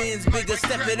 If your bin's bigger,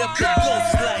 step it up to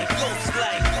ghost like. Ghost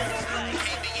like.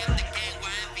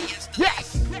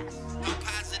 Yes!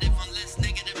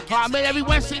 Oh, man, every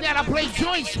Wednesday night I play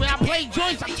joints, man. I play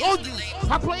joints, I told you.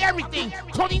 I play everything.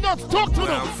 Tony Nuts, talk to Where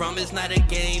them. I'm from, it's not a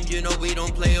game, you know we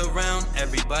don't play around.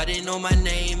 Everybody know my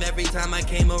name every time I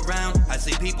came around. I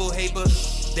see people hate, but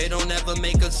they don't ever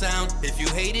make a sound. If you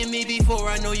hated me before,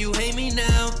 I know you hate me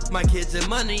now. My kids and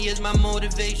money is my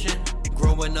motivation.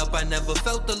 Growing up, I never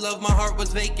felt the love, my heart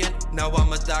was vacant. Now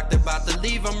I'm a doctor, about to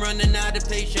leave, I'm running out of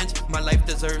patience. My life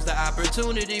deserves the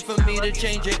opportunity for me to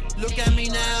change it. Look at me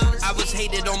now, I was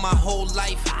hated on my whole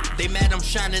life. They mad I'm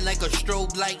shining like a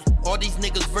strobe light. All these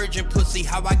niggas virgin pussy,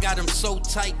 how I got them so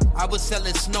tight. I was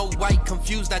selling Snow White,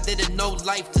 confused, I didn't know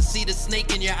life. To see the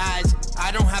snake in your eyes,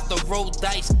 I don't have to roll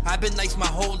dice. I've been nice my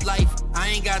whole life, I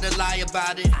ain't gotta lie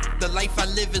about it. The life I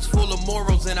live is full of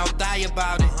morals and I'll die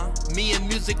about it. Me and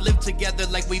music live together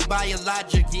like we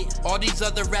biologic. All these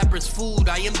other rappers food,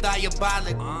 I am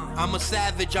diabolic. I'm a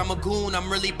savage, I'm a goon, I'm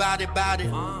really about it.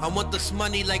 I want this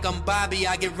money like I'm Bobby,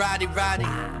 I get roddy.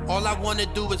 All I wanna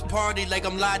do is party like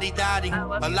I'm lottie-dottie.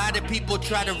 A lot of people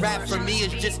try to rap, for me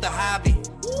it's just a hobby.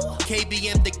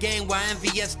 KBM the gang,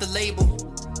 YNVS the label.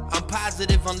 I'm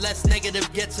positive unless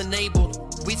negative gets enabled.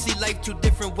 We see life two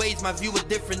different ways, my view a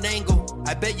different angle.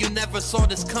 I bet you never saw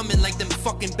this coming like them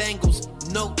fucking Bengals.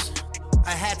 Notes,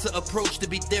 I had to approach to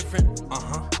be different.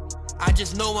 I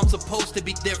just know I'm supposed to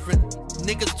be different.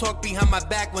 Niggas talk behind my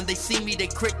back, when they see me they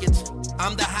crickets.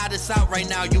 I'm the hottest out right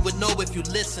now, you would know if you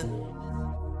listen.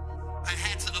 I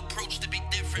had to approach to be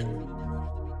different.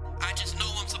 I just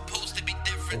know I'm supposed to be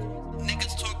different.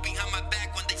 Niggas talk behind my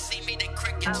back, when they see me they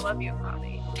crickets. I love you,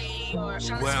 mommy.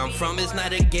 Where I'm from is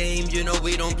not a game, you know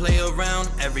we don't play around.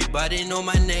 Everybody know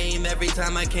my name every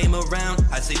time I came around.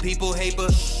 I see people hate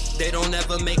but they don't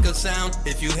ever make a sound.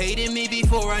 If you hated me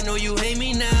before, I know you hate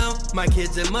me now. My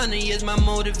kids and money is my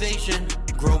motivation.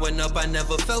 Growing up, I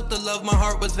never felt the love, my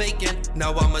heart was vacant.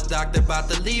 Now I'm a doctor about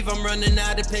to leave, I'm running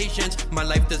out of patience. My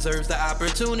life deserves the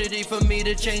opportunity for me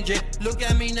to change it. Look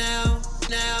at me now.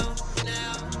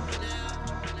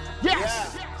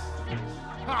 Yes!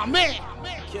 Oh man!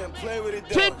 Can't play with it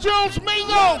though. Tim Jones,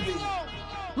 Mango!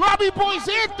 Lobby Boys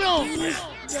Anthem!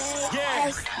 Yeah.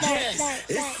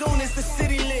 As soon as the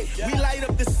city lit, we light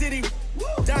up the city.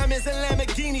 Diamonds and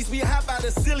Lamborghinis, we hop out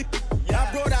of silly.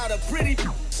 I brought out a pretty,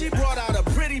 she brought out a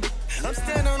pretty. I'm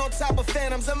standing on top of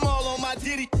phantoms, I'm all on my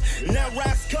ditty. Now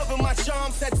raps cover my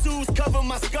charms, tattoos cover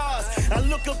my scars. I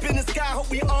look up in the sky, hope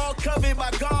we all covered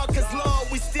by God. Cause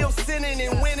Lord, we still sinning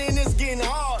and winning is getting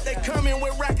hard. They coming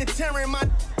with racketeering, my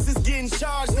is getting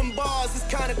charged. Them bars is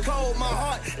kinda cold, my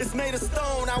heart is made of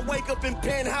stone. I wake up in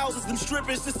penthouses, them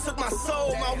strippers just took my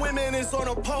soul. My women is on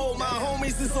a pole, my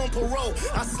homies is on parole.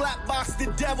 I slap box the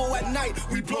devil at night,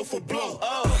 we blow for blow.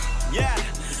 Oh, yeah,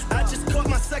 I just caught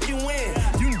my second win.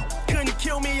 You couldn't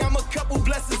kill me, I'm a couple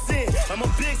blessings in. I'm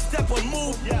a big step on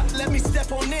move, let me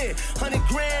step on in. 100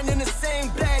 grand in the same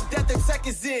bag that the tech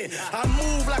is in. I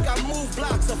move like I move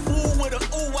blocks, a fool with a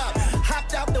ooh-wop.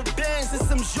 Hopped out the Benz and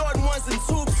some Jordan ones and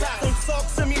tube socks. Don't talk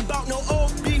to me about no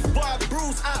old beef bar,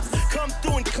 bruise ops. Come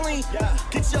through and clean,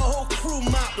 get your whole crew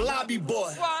mop, lobby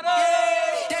boy.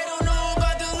 They don't know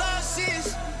about the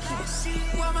losses.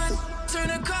 Why my turn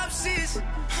the cops is.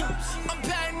 I'm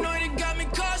paranoid, it got me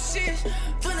cautious.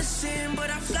 Full of sin, but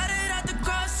I flooded out the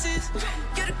crosses.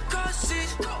 Get the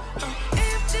crosses.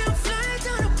 Empty, I'm flying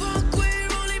down the parkway.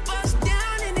 Only bust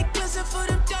down in the closet for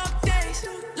them dark days.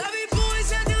 Lobby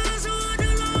boys at the hustle all the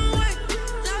long way.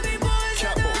 Lobby boys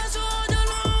at the hustle all the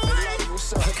long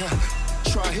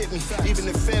way. Try hit me, even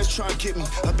if fans try to get me.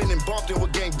 I've been embarked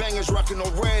with gang bangers, rocking no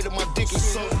red in my dicky.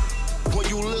 So when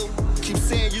you little, keep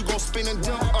saying you gon' spin and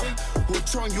dump. We'll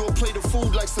turn you a plate of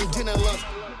food like some dinner lunch.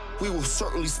 We will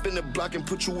certainly spin the block and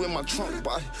put you in my trunk.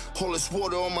 By all this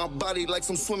water on my body like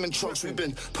some swimming trunks. We've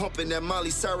been pumping that Miley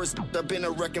Cyrus. I've been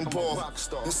a wrecking ball.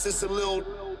 And since a little,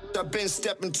 I've been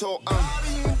stepping tall.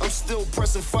 I'm still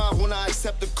pressing 5 when I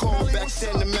accept the call. Back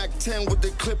then the Mac 10 with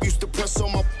the clip used to press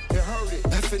on my.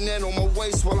 Effing that on my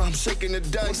waist while I'm shaking the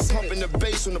dice. Pumping the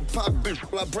bass on the pop bitch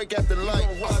while I break out the light.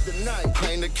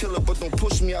 I ain't a killer, but don't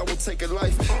push me, I will take a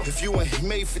life. If you ain't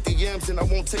made 50 M's, then I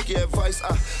won't take your advice.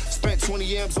 I spent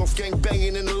 20 M's off gang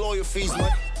banging and the lawyer fees. My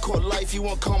caught life, you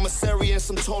want commissary and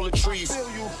some toiletries.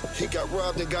 He got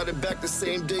robbed and got it back the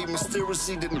same day.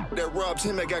 Mysteriously, that robbed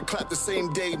him, I got clapped the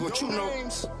same day. But you know,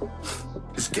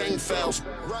 it's gang fouls.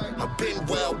 I've been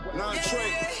well.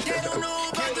 They don't know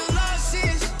about the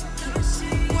losses.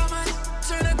 Why my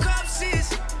turn the cops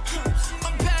is.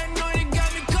 I'm paranoid, it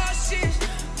got me cautious.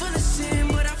 Full of sin,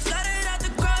 but I flooded out the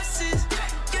crosses.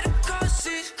 Get the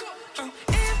crosses.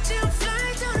 Empty, I'm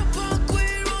flying down the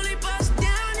parkway. Only bust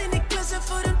down in the closet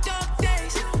for them dark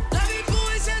days. Lobby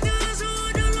boys at the hustle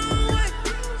all the long way.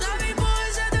 Lobby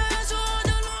boys at the hustle all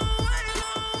the long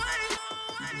way.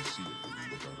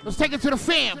 Let's take it to the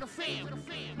fam.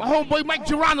 My homeboy Mike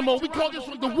Geronimo, we call this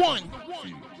one the one.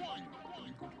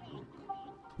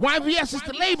 YVS is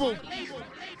the label.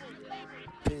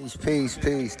 Peace.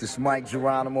 This is Mike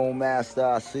Geronimo,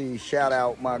 Master IC. Shout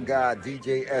out my guy,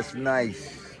 DJ S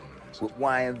Nice, with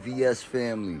YMVS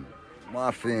family, my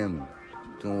family,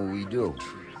 doing what we do.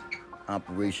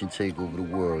 Operation Take Over the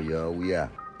World, y'all. We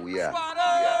out. Yeah.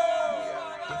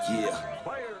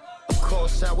 Of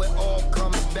course, how it all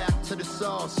comes back to the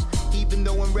sauce. Even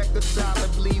though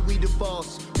irreconcilably we the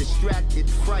boss. Distracted,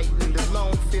 frightened,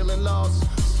 alone, feeling lost.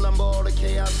 Slumber all the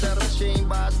chaos that I'm chained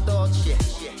by his thoughts, yeah.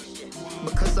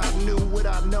 Because I knew what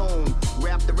I known.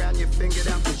 Wrapped around your finger,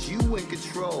 that was you in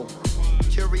control.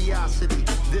 Curiosity,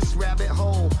 this rabbit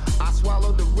hole. I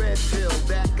swallowed the red pill,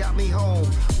 that got me home.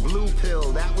 Blue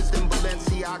pill, that was them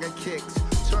Balenciaga kicks.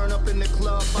 Turn up in the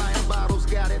club, buying bottles,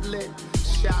 got it lit.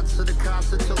 Shots to the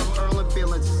concert till I'm early,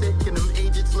 feeling sick. And them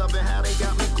agents loving how they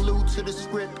got me glued to the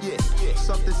script, yeah.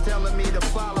 Something's telling me to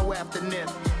follow after Nip.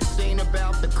 ain't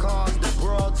about the cars, the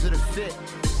broads, or the fit.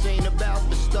 This ain't about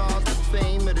the stars, the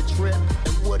fame, or the trip.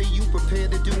 And what are you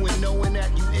prepared to do in knowing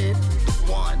that you it? The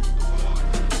one.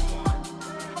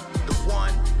 The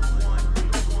one.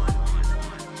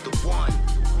 The one.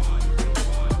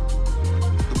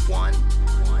 The one.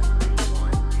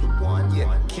 The one.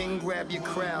 Yeah, king, grab your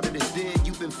crowd. It is dead,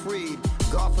 you've been freed.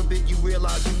 God forbid you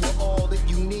realize you were all that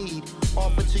you need.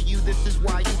 Offer to you, this is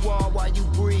why you are, why you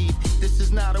breathe. This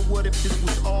is not a what if, this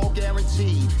was all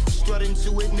guaranteed. Strut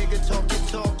into it, nigga, talk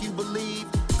your talk, you believe.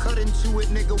 Cut into it,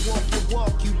 nigga, walk your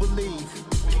walk, you believe.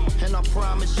 And I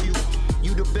promise you,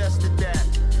 you the best at that.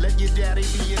 Let your daddy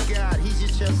be your God, he's your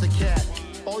Chester cat.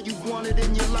 All you wanted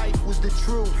in your life was the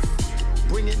truth.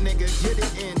 Bring it, nigga, get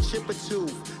it in, chip a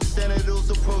tooth. Senators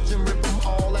approach and rip them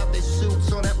all out their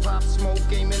suits. On that pop smoke,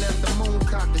 aiming at the moon,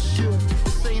 cock the shoe.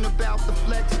 This ain't about the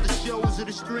flex, the shows, or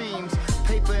the streams.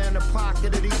 Paper in the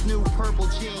pocket of these new purple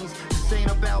jeans. This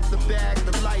ain't about the bag,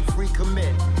 the life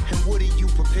recommit. And what are you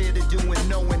prepared to do in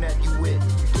knowing that you it?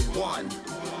 The one. The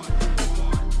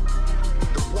one.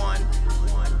 The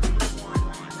one.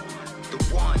 The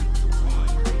one.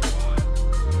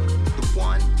 The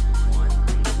one.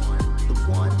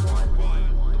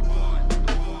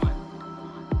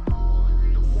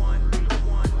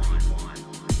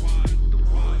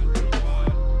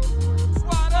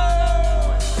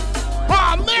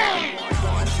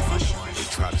 They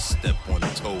try to step on the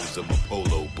toes of my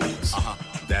polo boots.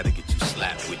 That'll get you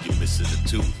slapped when you're missing a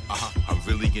tooth. I'm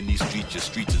really in these streets, your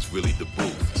streets is really the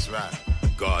booth. That's right. The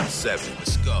guard 7,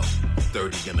 let's go.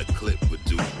 30 in a clip would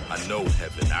do. I know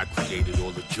heaven, I created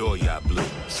all the joy I blew.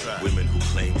 Right. Women who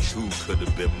claim true could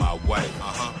have been my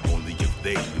wife. Only if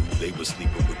they knew they were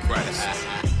sleeping with Christ.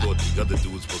 Thought the other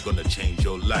dudes were gonna change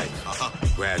your life.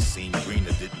 Grass seemed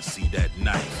greener, didn't see that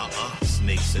knife.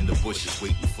 Snakes in the bushes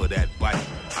waiting for that bite.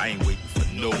 I ain't waiting for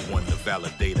no one to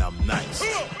validate I'm nice.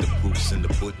 The proof's in the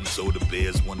pudding, so the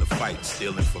bears wanna fight.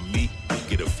 Stealing from me, you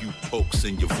get a few pokes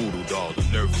in your voodoo doll. The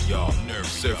nerve of y'all,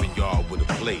 serving y'all with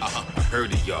a plate. I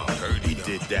heard of y'all, he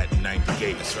did that in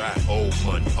 98. That's right. Old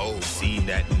money, seen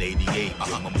that in 88.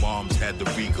 When my mom's had the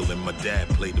Regal and my dad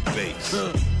played the bass.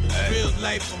 Real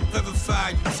life, I'm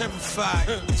verified, terrified.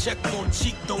 Check on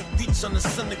cheek, don't reach on the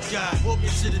son of God. Walk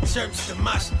into the church, the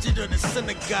mosh did on the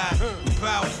synagogue.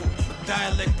 Powerful, my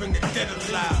dialect bring the dead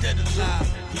alive.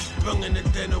 He bringing the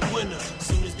dead a winner.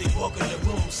 Soon as they walk in the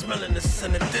room, smelling the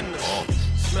son of dinner.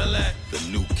 Smell that? The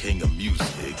new king of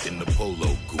music in the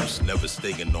polo goose. Never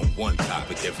staying on one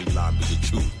topic, every line be the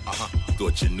truth.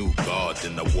 Thought you knew God,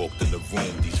 then I walked in the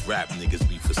room. These rap niggas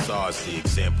be facades, the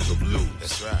example of lose.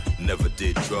 That's right. Never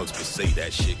did drugs, but say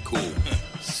that shit cool.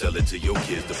 Sell it to your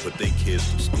kids to put their kids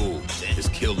through school. It's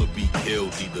kill or be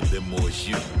killed, either them or it's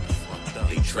you.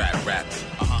 They trap rapping.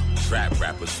 Trap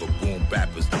rappers for boom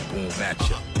bappers to boom at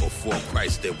ya. Before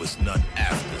Christ there was none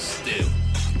after. Still,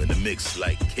 I'm in the mix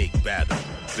like cake batter.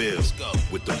 Bill,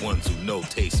 with the ones who know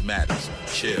taste matters.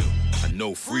 Chill, I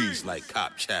know freeze like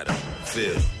cop chatter.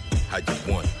 Feel how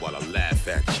you want while I laugh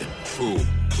at you. Cruel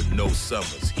with no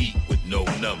summers, heat with no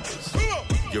numbers.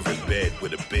 You're in bed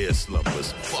with a bear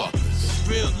slumbers. Fuckers.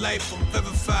 Real life, I'm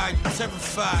verified,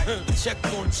 terrified. Check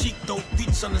on cheek, don't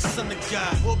reach on the son of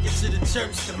God. Walk into the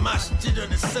church, the mosh did on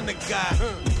the synagogue.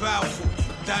 Powerful,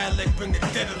 my dialect bring the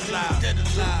dead alive.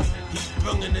 He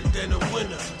bringing the dead a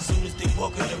winner. Soon as they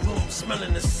walk in the room,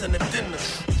 smelling the son of dinner.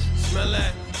 Smell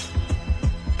that?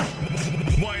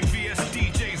 YNVS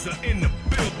DJs are in the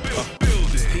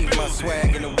building. Keep my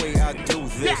swag in the way I do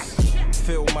this.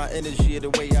 Feel my energy the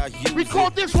way I use it. We call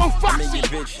this one Foxy. I'm in your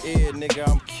bitch ear, nigga,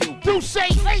 I'm cute. Do say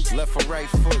hey. Left or right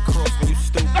foot cross when you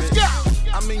stupid. Let's go.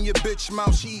 I'm in your bitch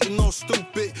mouth, she eating all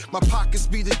stupid. My pockets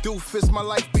be the doofus, my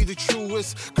life be the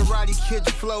truest. Karate Kid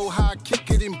flow, how I kick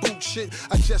it in boot shit.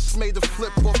 I just made a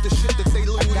flip off the shit that they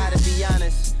looted. I gotta be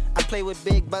honest, I play with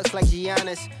big bucks like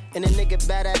Giannis. And a nigga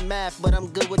bad at math, but I'm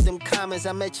good with them comments.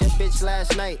 I met your bitch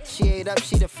last night, she ate up,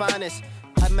 she the finest.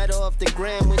 I met her off the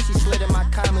gram when she slid in my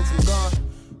comments, I'm gone.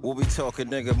 We'll be talking,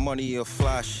 nigga, money or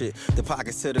fly shit. The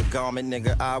pockets to the garment,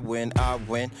 nigga, I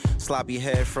win. Sloppy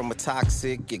head from a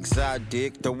toxic,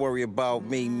 exotic. Don't worry about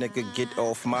me, nigga, get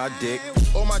off my dick.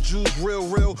 All my Jews real,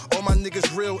 all my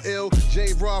niggas real ill.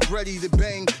 J-Rob ready to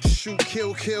bang, shoot,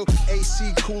 kill.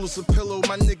 AC cool as a pillow,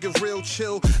 my nigga real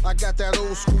chill. I got that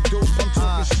old school dope, I'm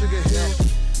talking Sugar Hill.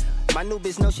 My new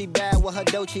bitch know she bad with her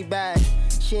Dolce bag.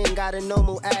 She ain't got a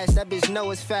normal ass, that bitch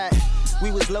know it's fat.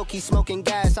 We was low-key smoking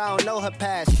gas, I don't know her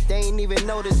past. They ain't even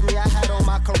noticed me, I had on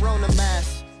my Corona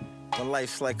mask. My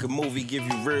life's like a movie, give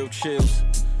you real chills.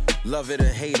 Love it or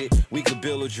hate it, we could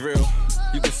build a drill.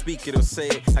 You can speak it or say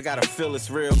it, I gotta feel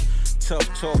it's real. Tough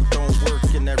talk don't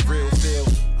work in that real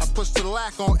field. I push the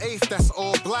lack on 8th, that's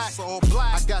all black.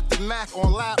 I got the Mac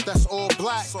on lap, that's all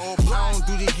black. I don't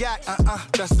do the yak,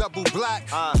 that's double black.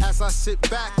 As I sit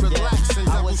back, relax, and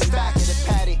I double was in stack. back of the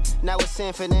patty, now it's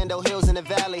San Fernando Hills in the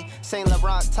valley. Saint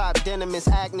Laurent top denim is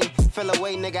acne. Fell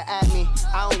away, nigga, at me.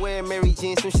 I don't wear Mary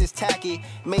jeans, them shit's tacky.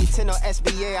 Made 10 on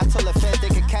SBA, I told the Fed they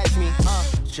could catch me.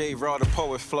 J. Raw, the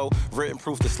poet flow, written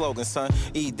proof the slogan, son.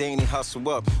 E. Danny, hustle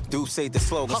up. Do say the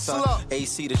slogan, Hustle son. up.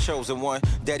 AC, the chosen one.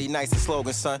 Daddy Nice, the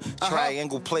slogan, son.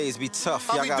 Triangle plays be tough,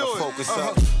 y'all gotta focus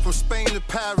up. From Spain to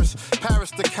Paris,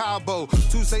 Paris to Cabo.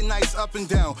 Tuesday nights up and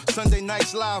down, Sunday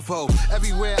nights live-o.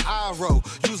 Everywhere I roll,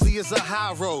 usually it's a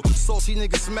high roll. Salty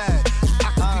niggas mad,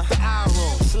 I can beat the eye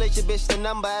roll. Slit your bitch the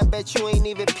number, I bet you ain't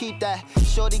even peep that.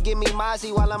 Shorty give me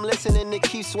Mozzie while I'm listening to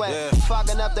Keith Sweat.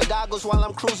 Fogging up the goggles while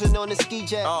I'm cruising on the ski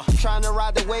jet. Trying to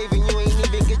ride the wave and you ain't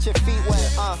even get your feet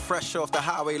wet. Fresh off the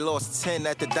highway, lost 10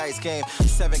 at the dice game.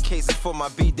 7 cases for my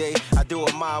B-day, I do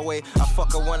it my way. I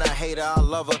fuck her when I hate her, I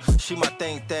love her. She my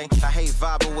thing. I hate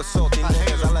vibing with salty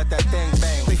niggas, I let that thing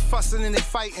bang. They fussing and they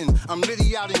fighting, I'm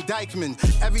Liddy out in Dykeman.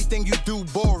 Everything you do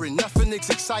boring, nothing is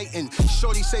exciting.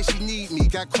 Shorty say she need me,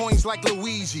 got coins like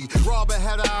Luigi. Rob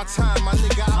ahead of our time, my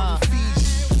nigga out in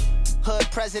Fiji. Hood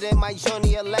president might join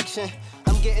the election.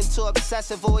 I'm getting too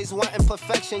obsessive, always wanting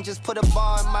perfection. Just put a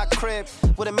bar in my crib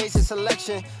with amazing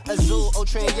selection. Azul,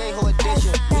 Ultra, and Yeho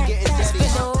edition. We getting daddy. Spend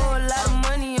a whole lot of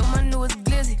money on my newest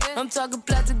glizzy. I'm talking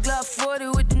plastic Glock 40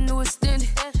 with the newest Fendi.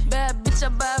 Bad bitch, I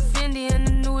buy a Fendi and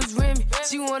the newest Remy.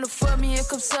 She wanna fuck me and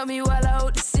come suck me while I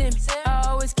hold the semi. I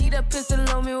always keep that pistol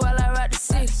on me while I ride the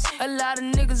city. A lot of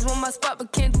niggas want my spot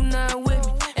but can't do nothing with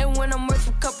me. And when I'm worth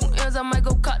a couple M's, I might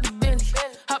go cop the Bentley.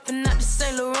 Hopping out the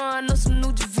Saint Laurent, know some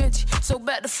new Da Vinci. So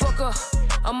back the fuck up.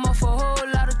 I'm off a whole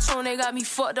lot of tone, they got me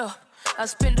fucked up. I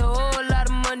spent a whole lot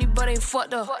of money, but ain't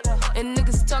fucked up. And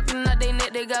niggas talking out they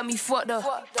neck, they got me fucked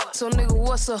up. So nigga,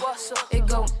 what's up? It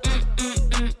go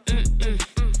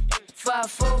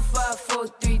 5, 4, 5, 4,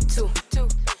 3, 2.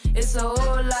 It's a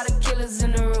whole lot of killers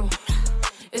in the room.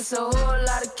 It's a whole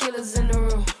lot of killers in the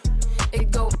room.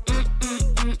 It go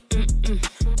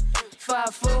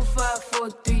 5, 4, 5, 4,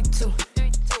 3, 2.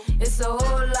 It's a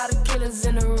whole lot of killers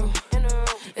in the room.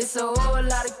 It's a whole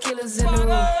lot of killers in the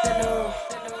room.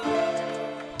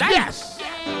 Yes.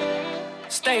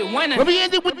 Stay winning. Let me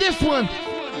end it with this one.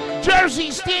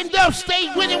 Jersey, stand up, stay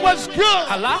winning. What's good?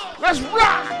 Hello? Let's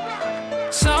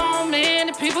rock. So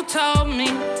many people told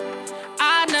me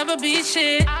I'd never be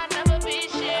shit.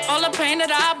 All the pain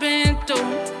that I've been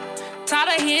through,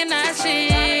 tired of hearing that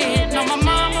shit. No, my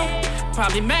mama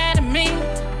probably mad at me.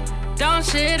 Dumb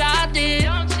shit I did.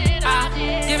 I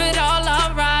give it all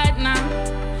up right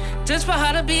now, just for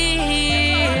her to be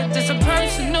here. Just a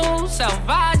personal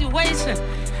self-evaluation.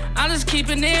 I'm just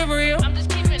keeping it real.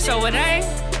 So it ain't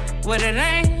what it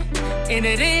ain't, and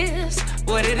it is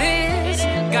what it is.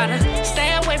 Gotta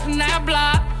stay away from that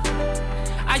block.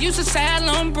 I used to sell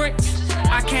on bricks.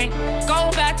 I can't go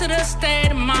back to the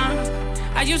state of mind.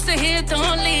 I used to hit the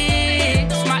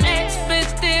licks. My ex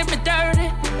bitch did me dirty.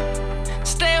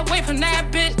 Stay away from that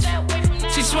bitch.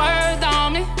 She swerved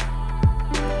on me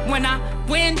when I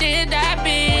went did that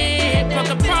bit. Broke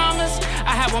the promise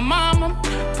I had with mama.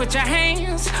 Put your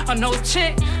hands on no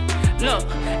chick. Look,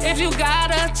 if you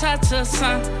gotta touch her,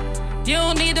 son, you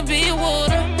don't need to be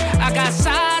with her. I got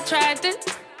sidetracked,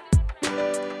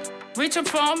 reaching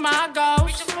for my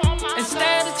goals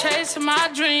instead of chasing my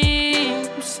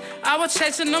dreams. I was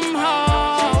chasing them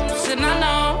hoes, and I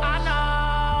know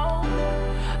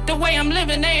the way I'm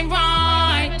living ain't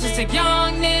right. Just a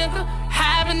young nigga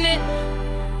having it,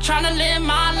 trying to live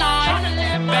my life,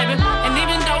 baby. And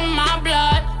even though my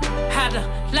blood had to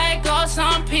let go of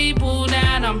some people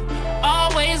that I'm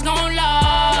always gonna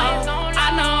love,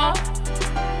 I know,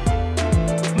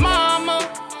 mama,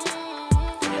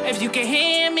 if you can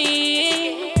hear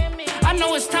me, I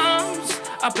know it's times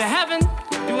up in heaven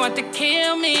you want to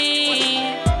kill me.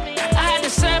 I had to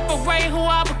separate who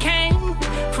I became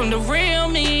from the real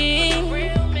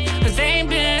me, 'cause they ain't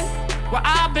been where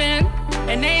I've been,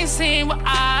 and they ain't seen what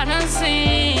I done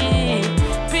seen.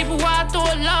 People I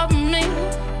thought loved me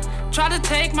try to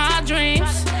take my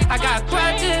dreams. I got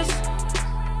grudges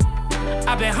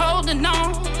I've been holding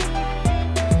on.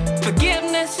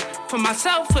 Forgiveness for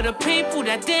myself, for the people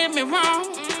that did me wrong.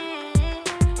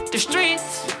 The streets,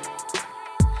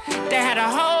 they had a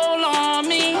hold on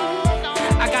me.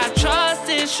 I got trust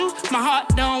issues, my heart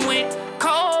done went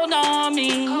cold on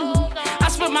me. I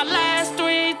spent my last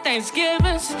 3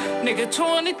 Thanksgivings, nigga,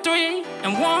 23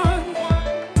 and 1.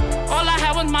 All I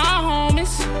had was my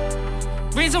homies,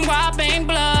 reason why I bang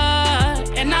blood.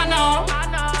 And I know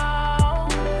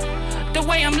the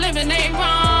way I'm living ain't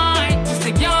right. Just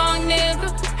a young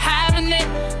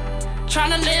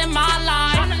tryna live my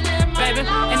life, baby.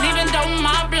 And even though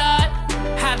my blood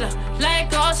had to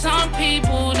let go some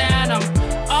people that I'm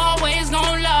always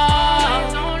gonna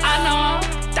love, I know.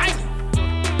 Thank you.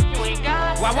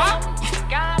 What?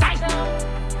 Thank you.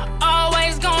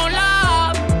 Always gonna love.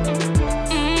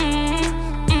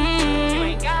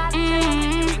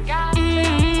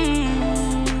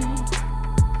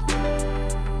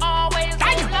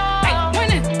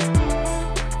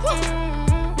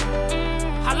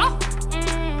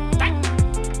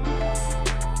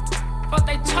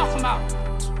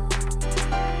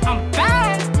 I'm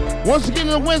bad. Once again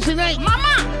on Wednesday night,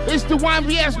 Mama, it's the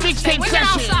YVS Mixtape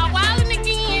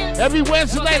session. Every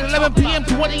Wednesday night, 11 p.m.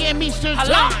 to 1 a.m. Eastern Time.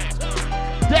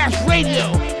 Dash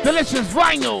Radio, delicious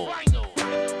vinyl.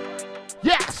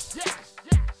 Yes.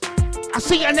 I'll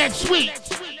see you next week.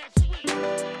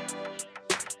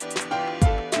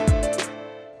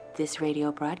 This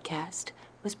radio broadcast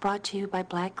was brought to you by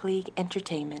Black League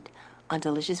Entertainment on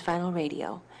Delicious Vinyl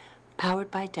Radio, powered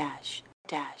by Dash.